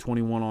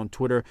YRC21 on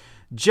Twitter,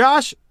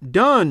 Josh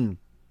Dunn,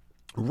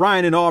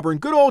 Ryan in Auburn,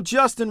 good old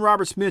Justin,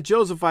 Robert Smith,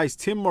 Joseph Ice,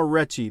 Tim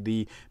Morecci,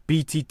 the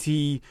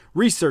BTT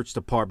Research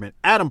Department,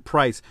 Adam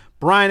Price,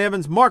 Brian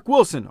Evans, Mark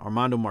Wilson,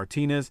 Armando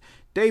Martinez,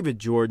 David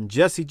Jordan,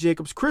 Jesse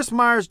Jacobs, Chris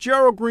Myers,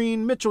 Gerald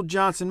Green, Mitchell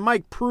Johnson,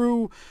 Mike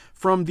Prue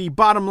from the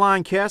Bottom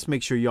Line Cast.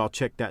 Make sure y'all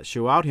check that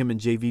show out. Him and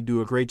JV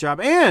do a great job.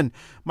 And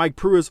Mike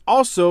Prue is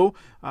also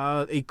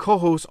a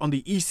co-host on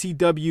the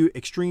ECW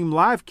Extreme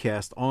Live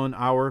Cast on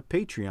our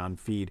Patreon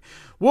feed.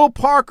 Will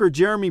Parker,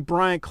 Jeremy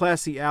Bryant,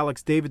 Classy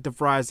Alex, David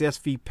DeVries,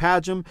 SV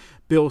Pagem,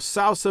 Bill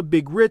Salsa,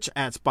 Big Rich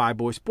at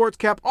Spyboy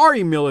Sportscap,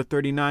 Ari Miller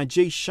 39,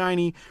 Jay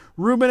Shiny,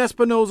 Ruben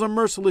Espinoza,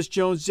 Merciless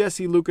Jones,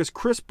 Jesse Lucas,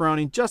 Chris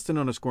Browning, Justin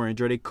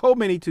 _Andrade,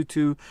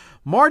 Coleman822,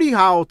 Marty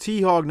Howell,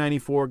 T-Hog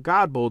 94,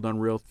 Godbold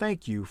Unreal.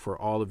 Thank you for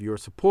all of your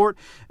support.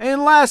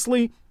 And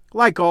lastly,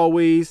 like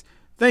always,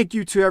 thank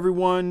you to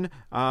everyone.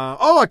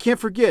 I can't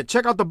forget,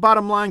 check out the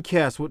Bottom Line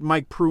Cast with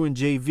Mike Prue and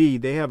JV.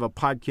 They have a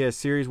podcast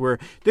series where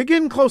they're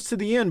getting close to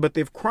the end, but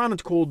they've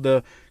chronicled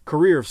the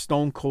career of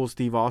Stone Cold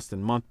Steve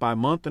Austin month by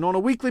month and on a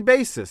weekly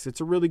basis. It's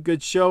a really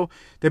good show.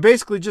 They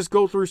basically just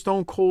go through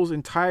Stone Cold's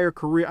entire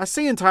career. I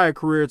say entire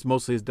career, it's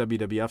mostly his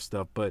WWF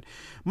stuff, but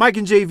Mike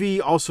and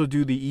JV also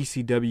do the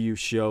ECW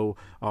show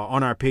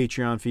on our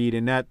Patreon feed,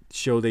 and that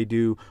show they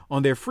do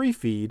on their free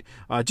feed.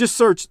 Just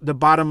search the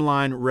Bottom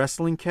Line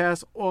Wrestling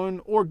Cast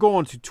or go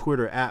on to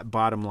Twitter at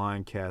Bottom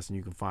Line Cast and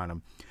you can find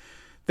them.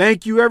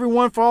 Thank you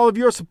everyone for all of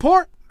your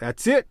support.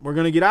 That's it. We're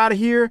going to get out of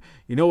here.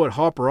 You know what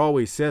Harper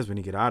always says when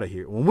we get out of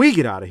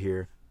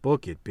here?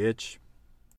 Book it, bitch.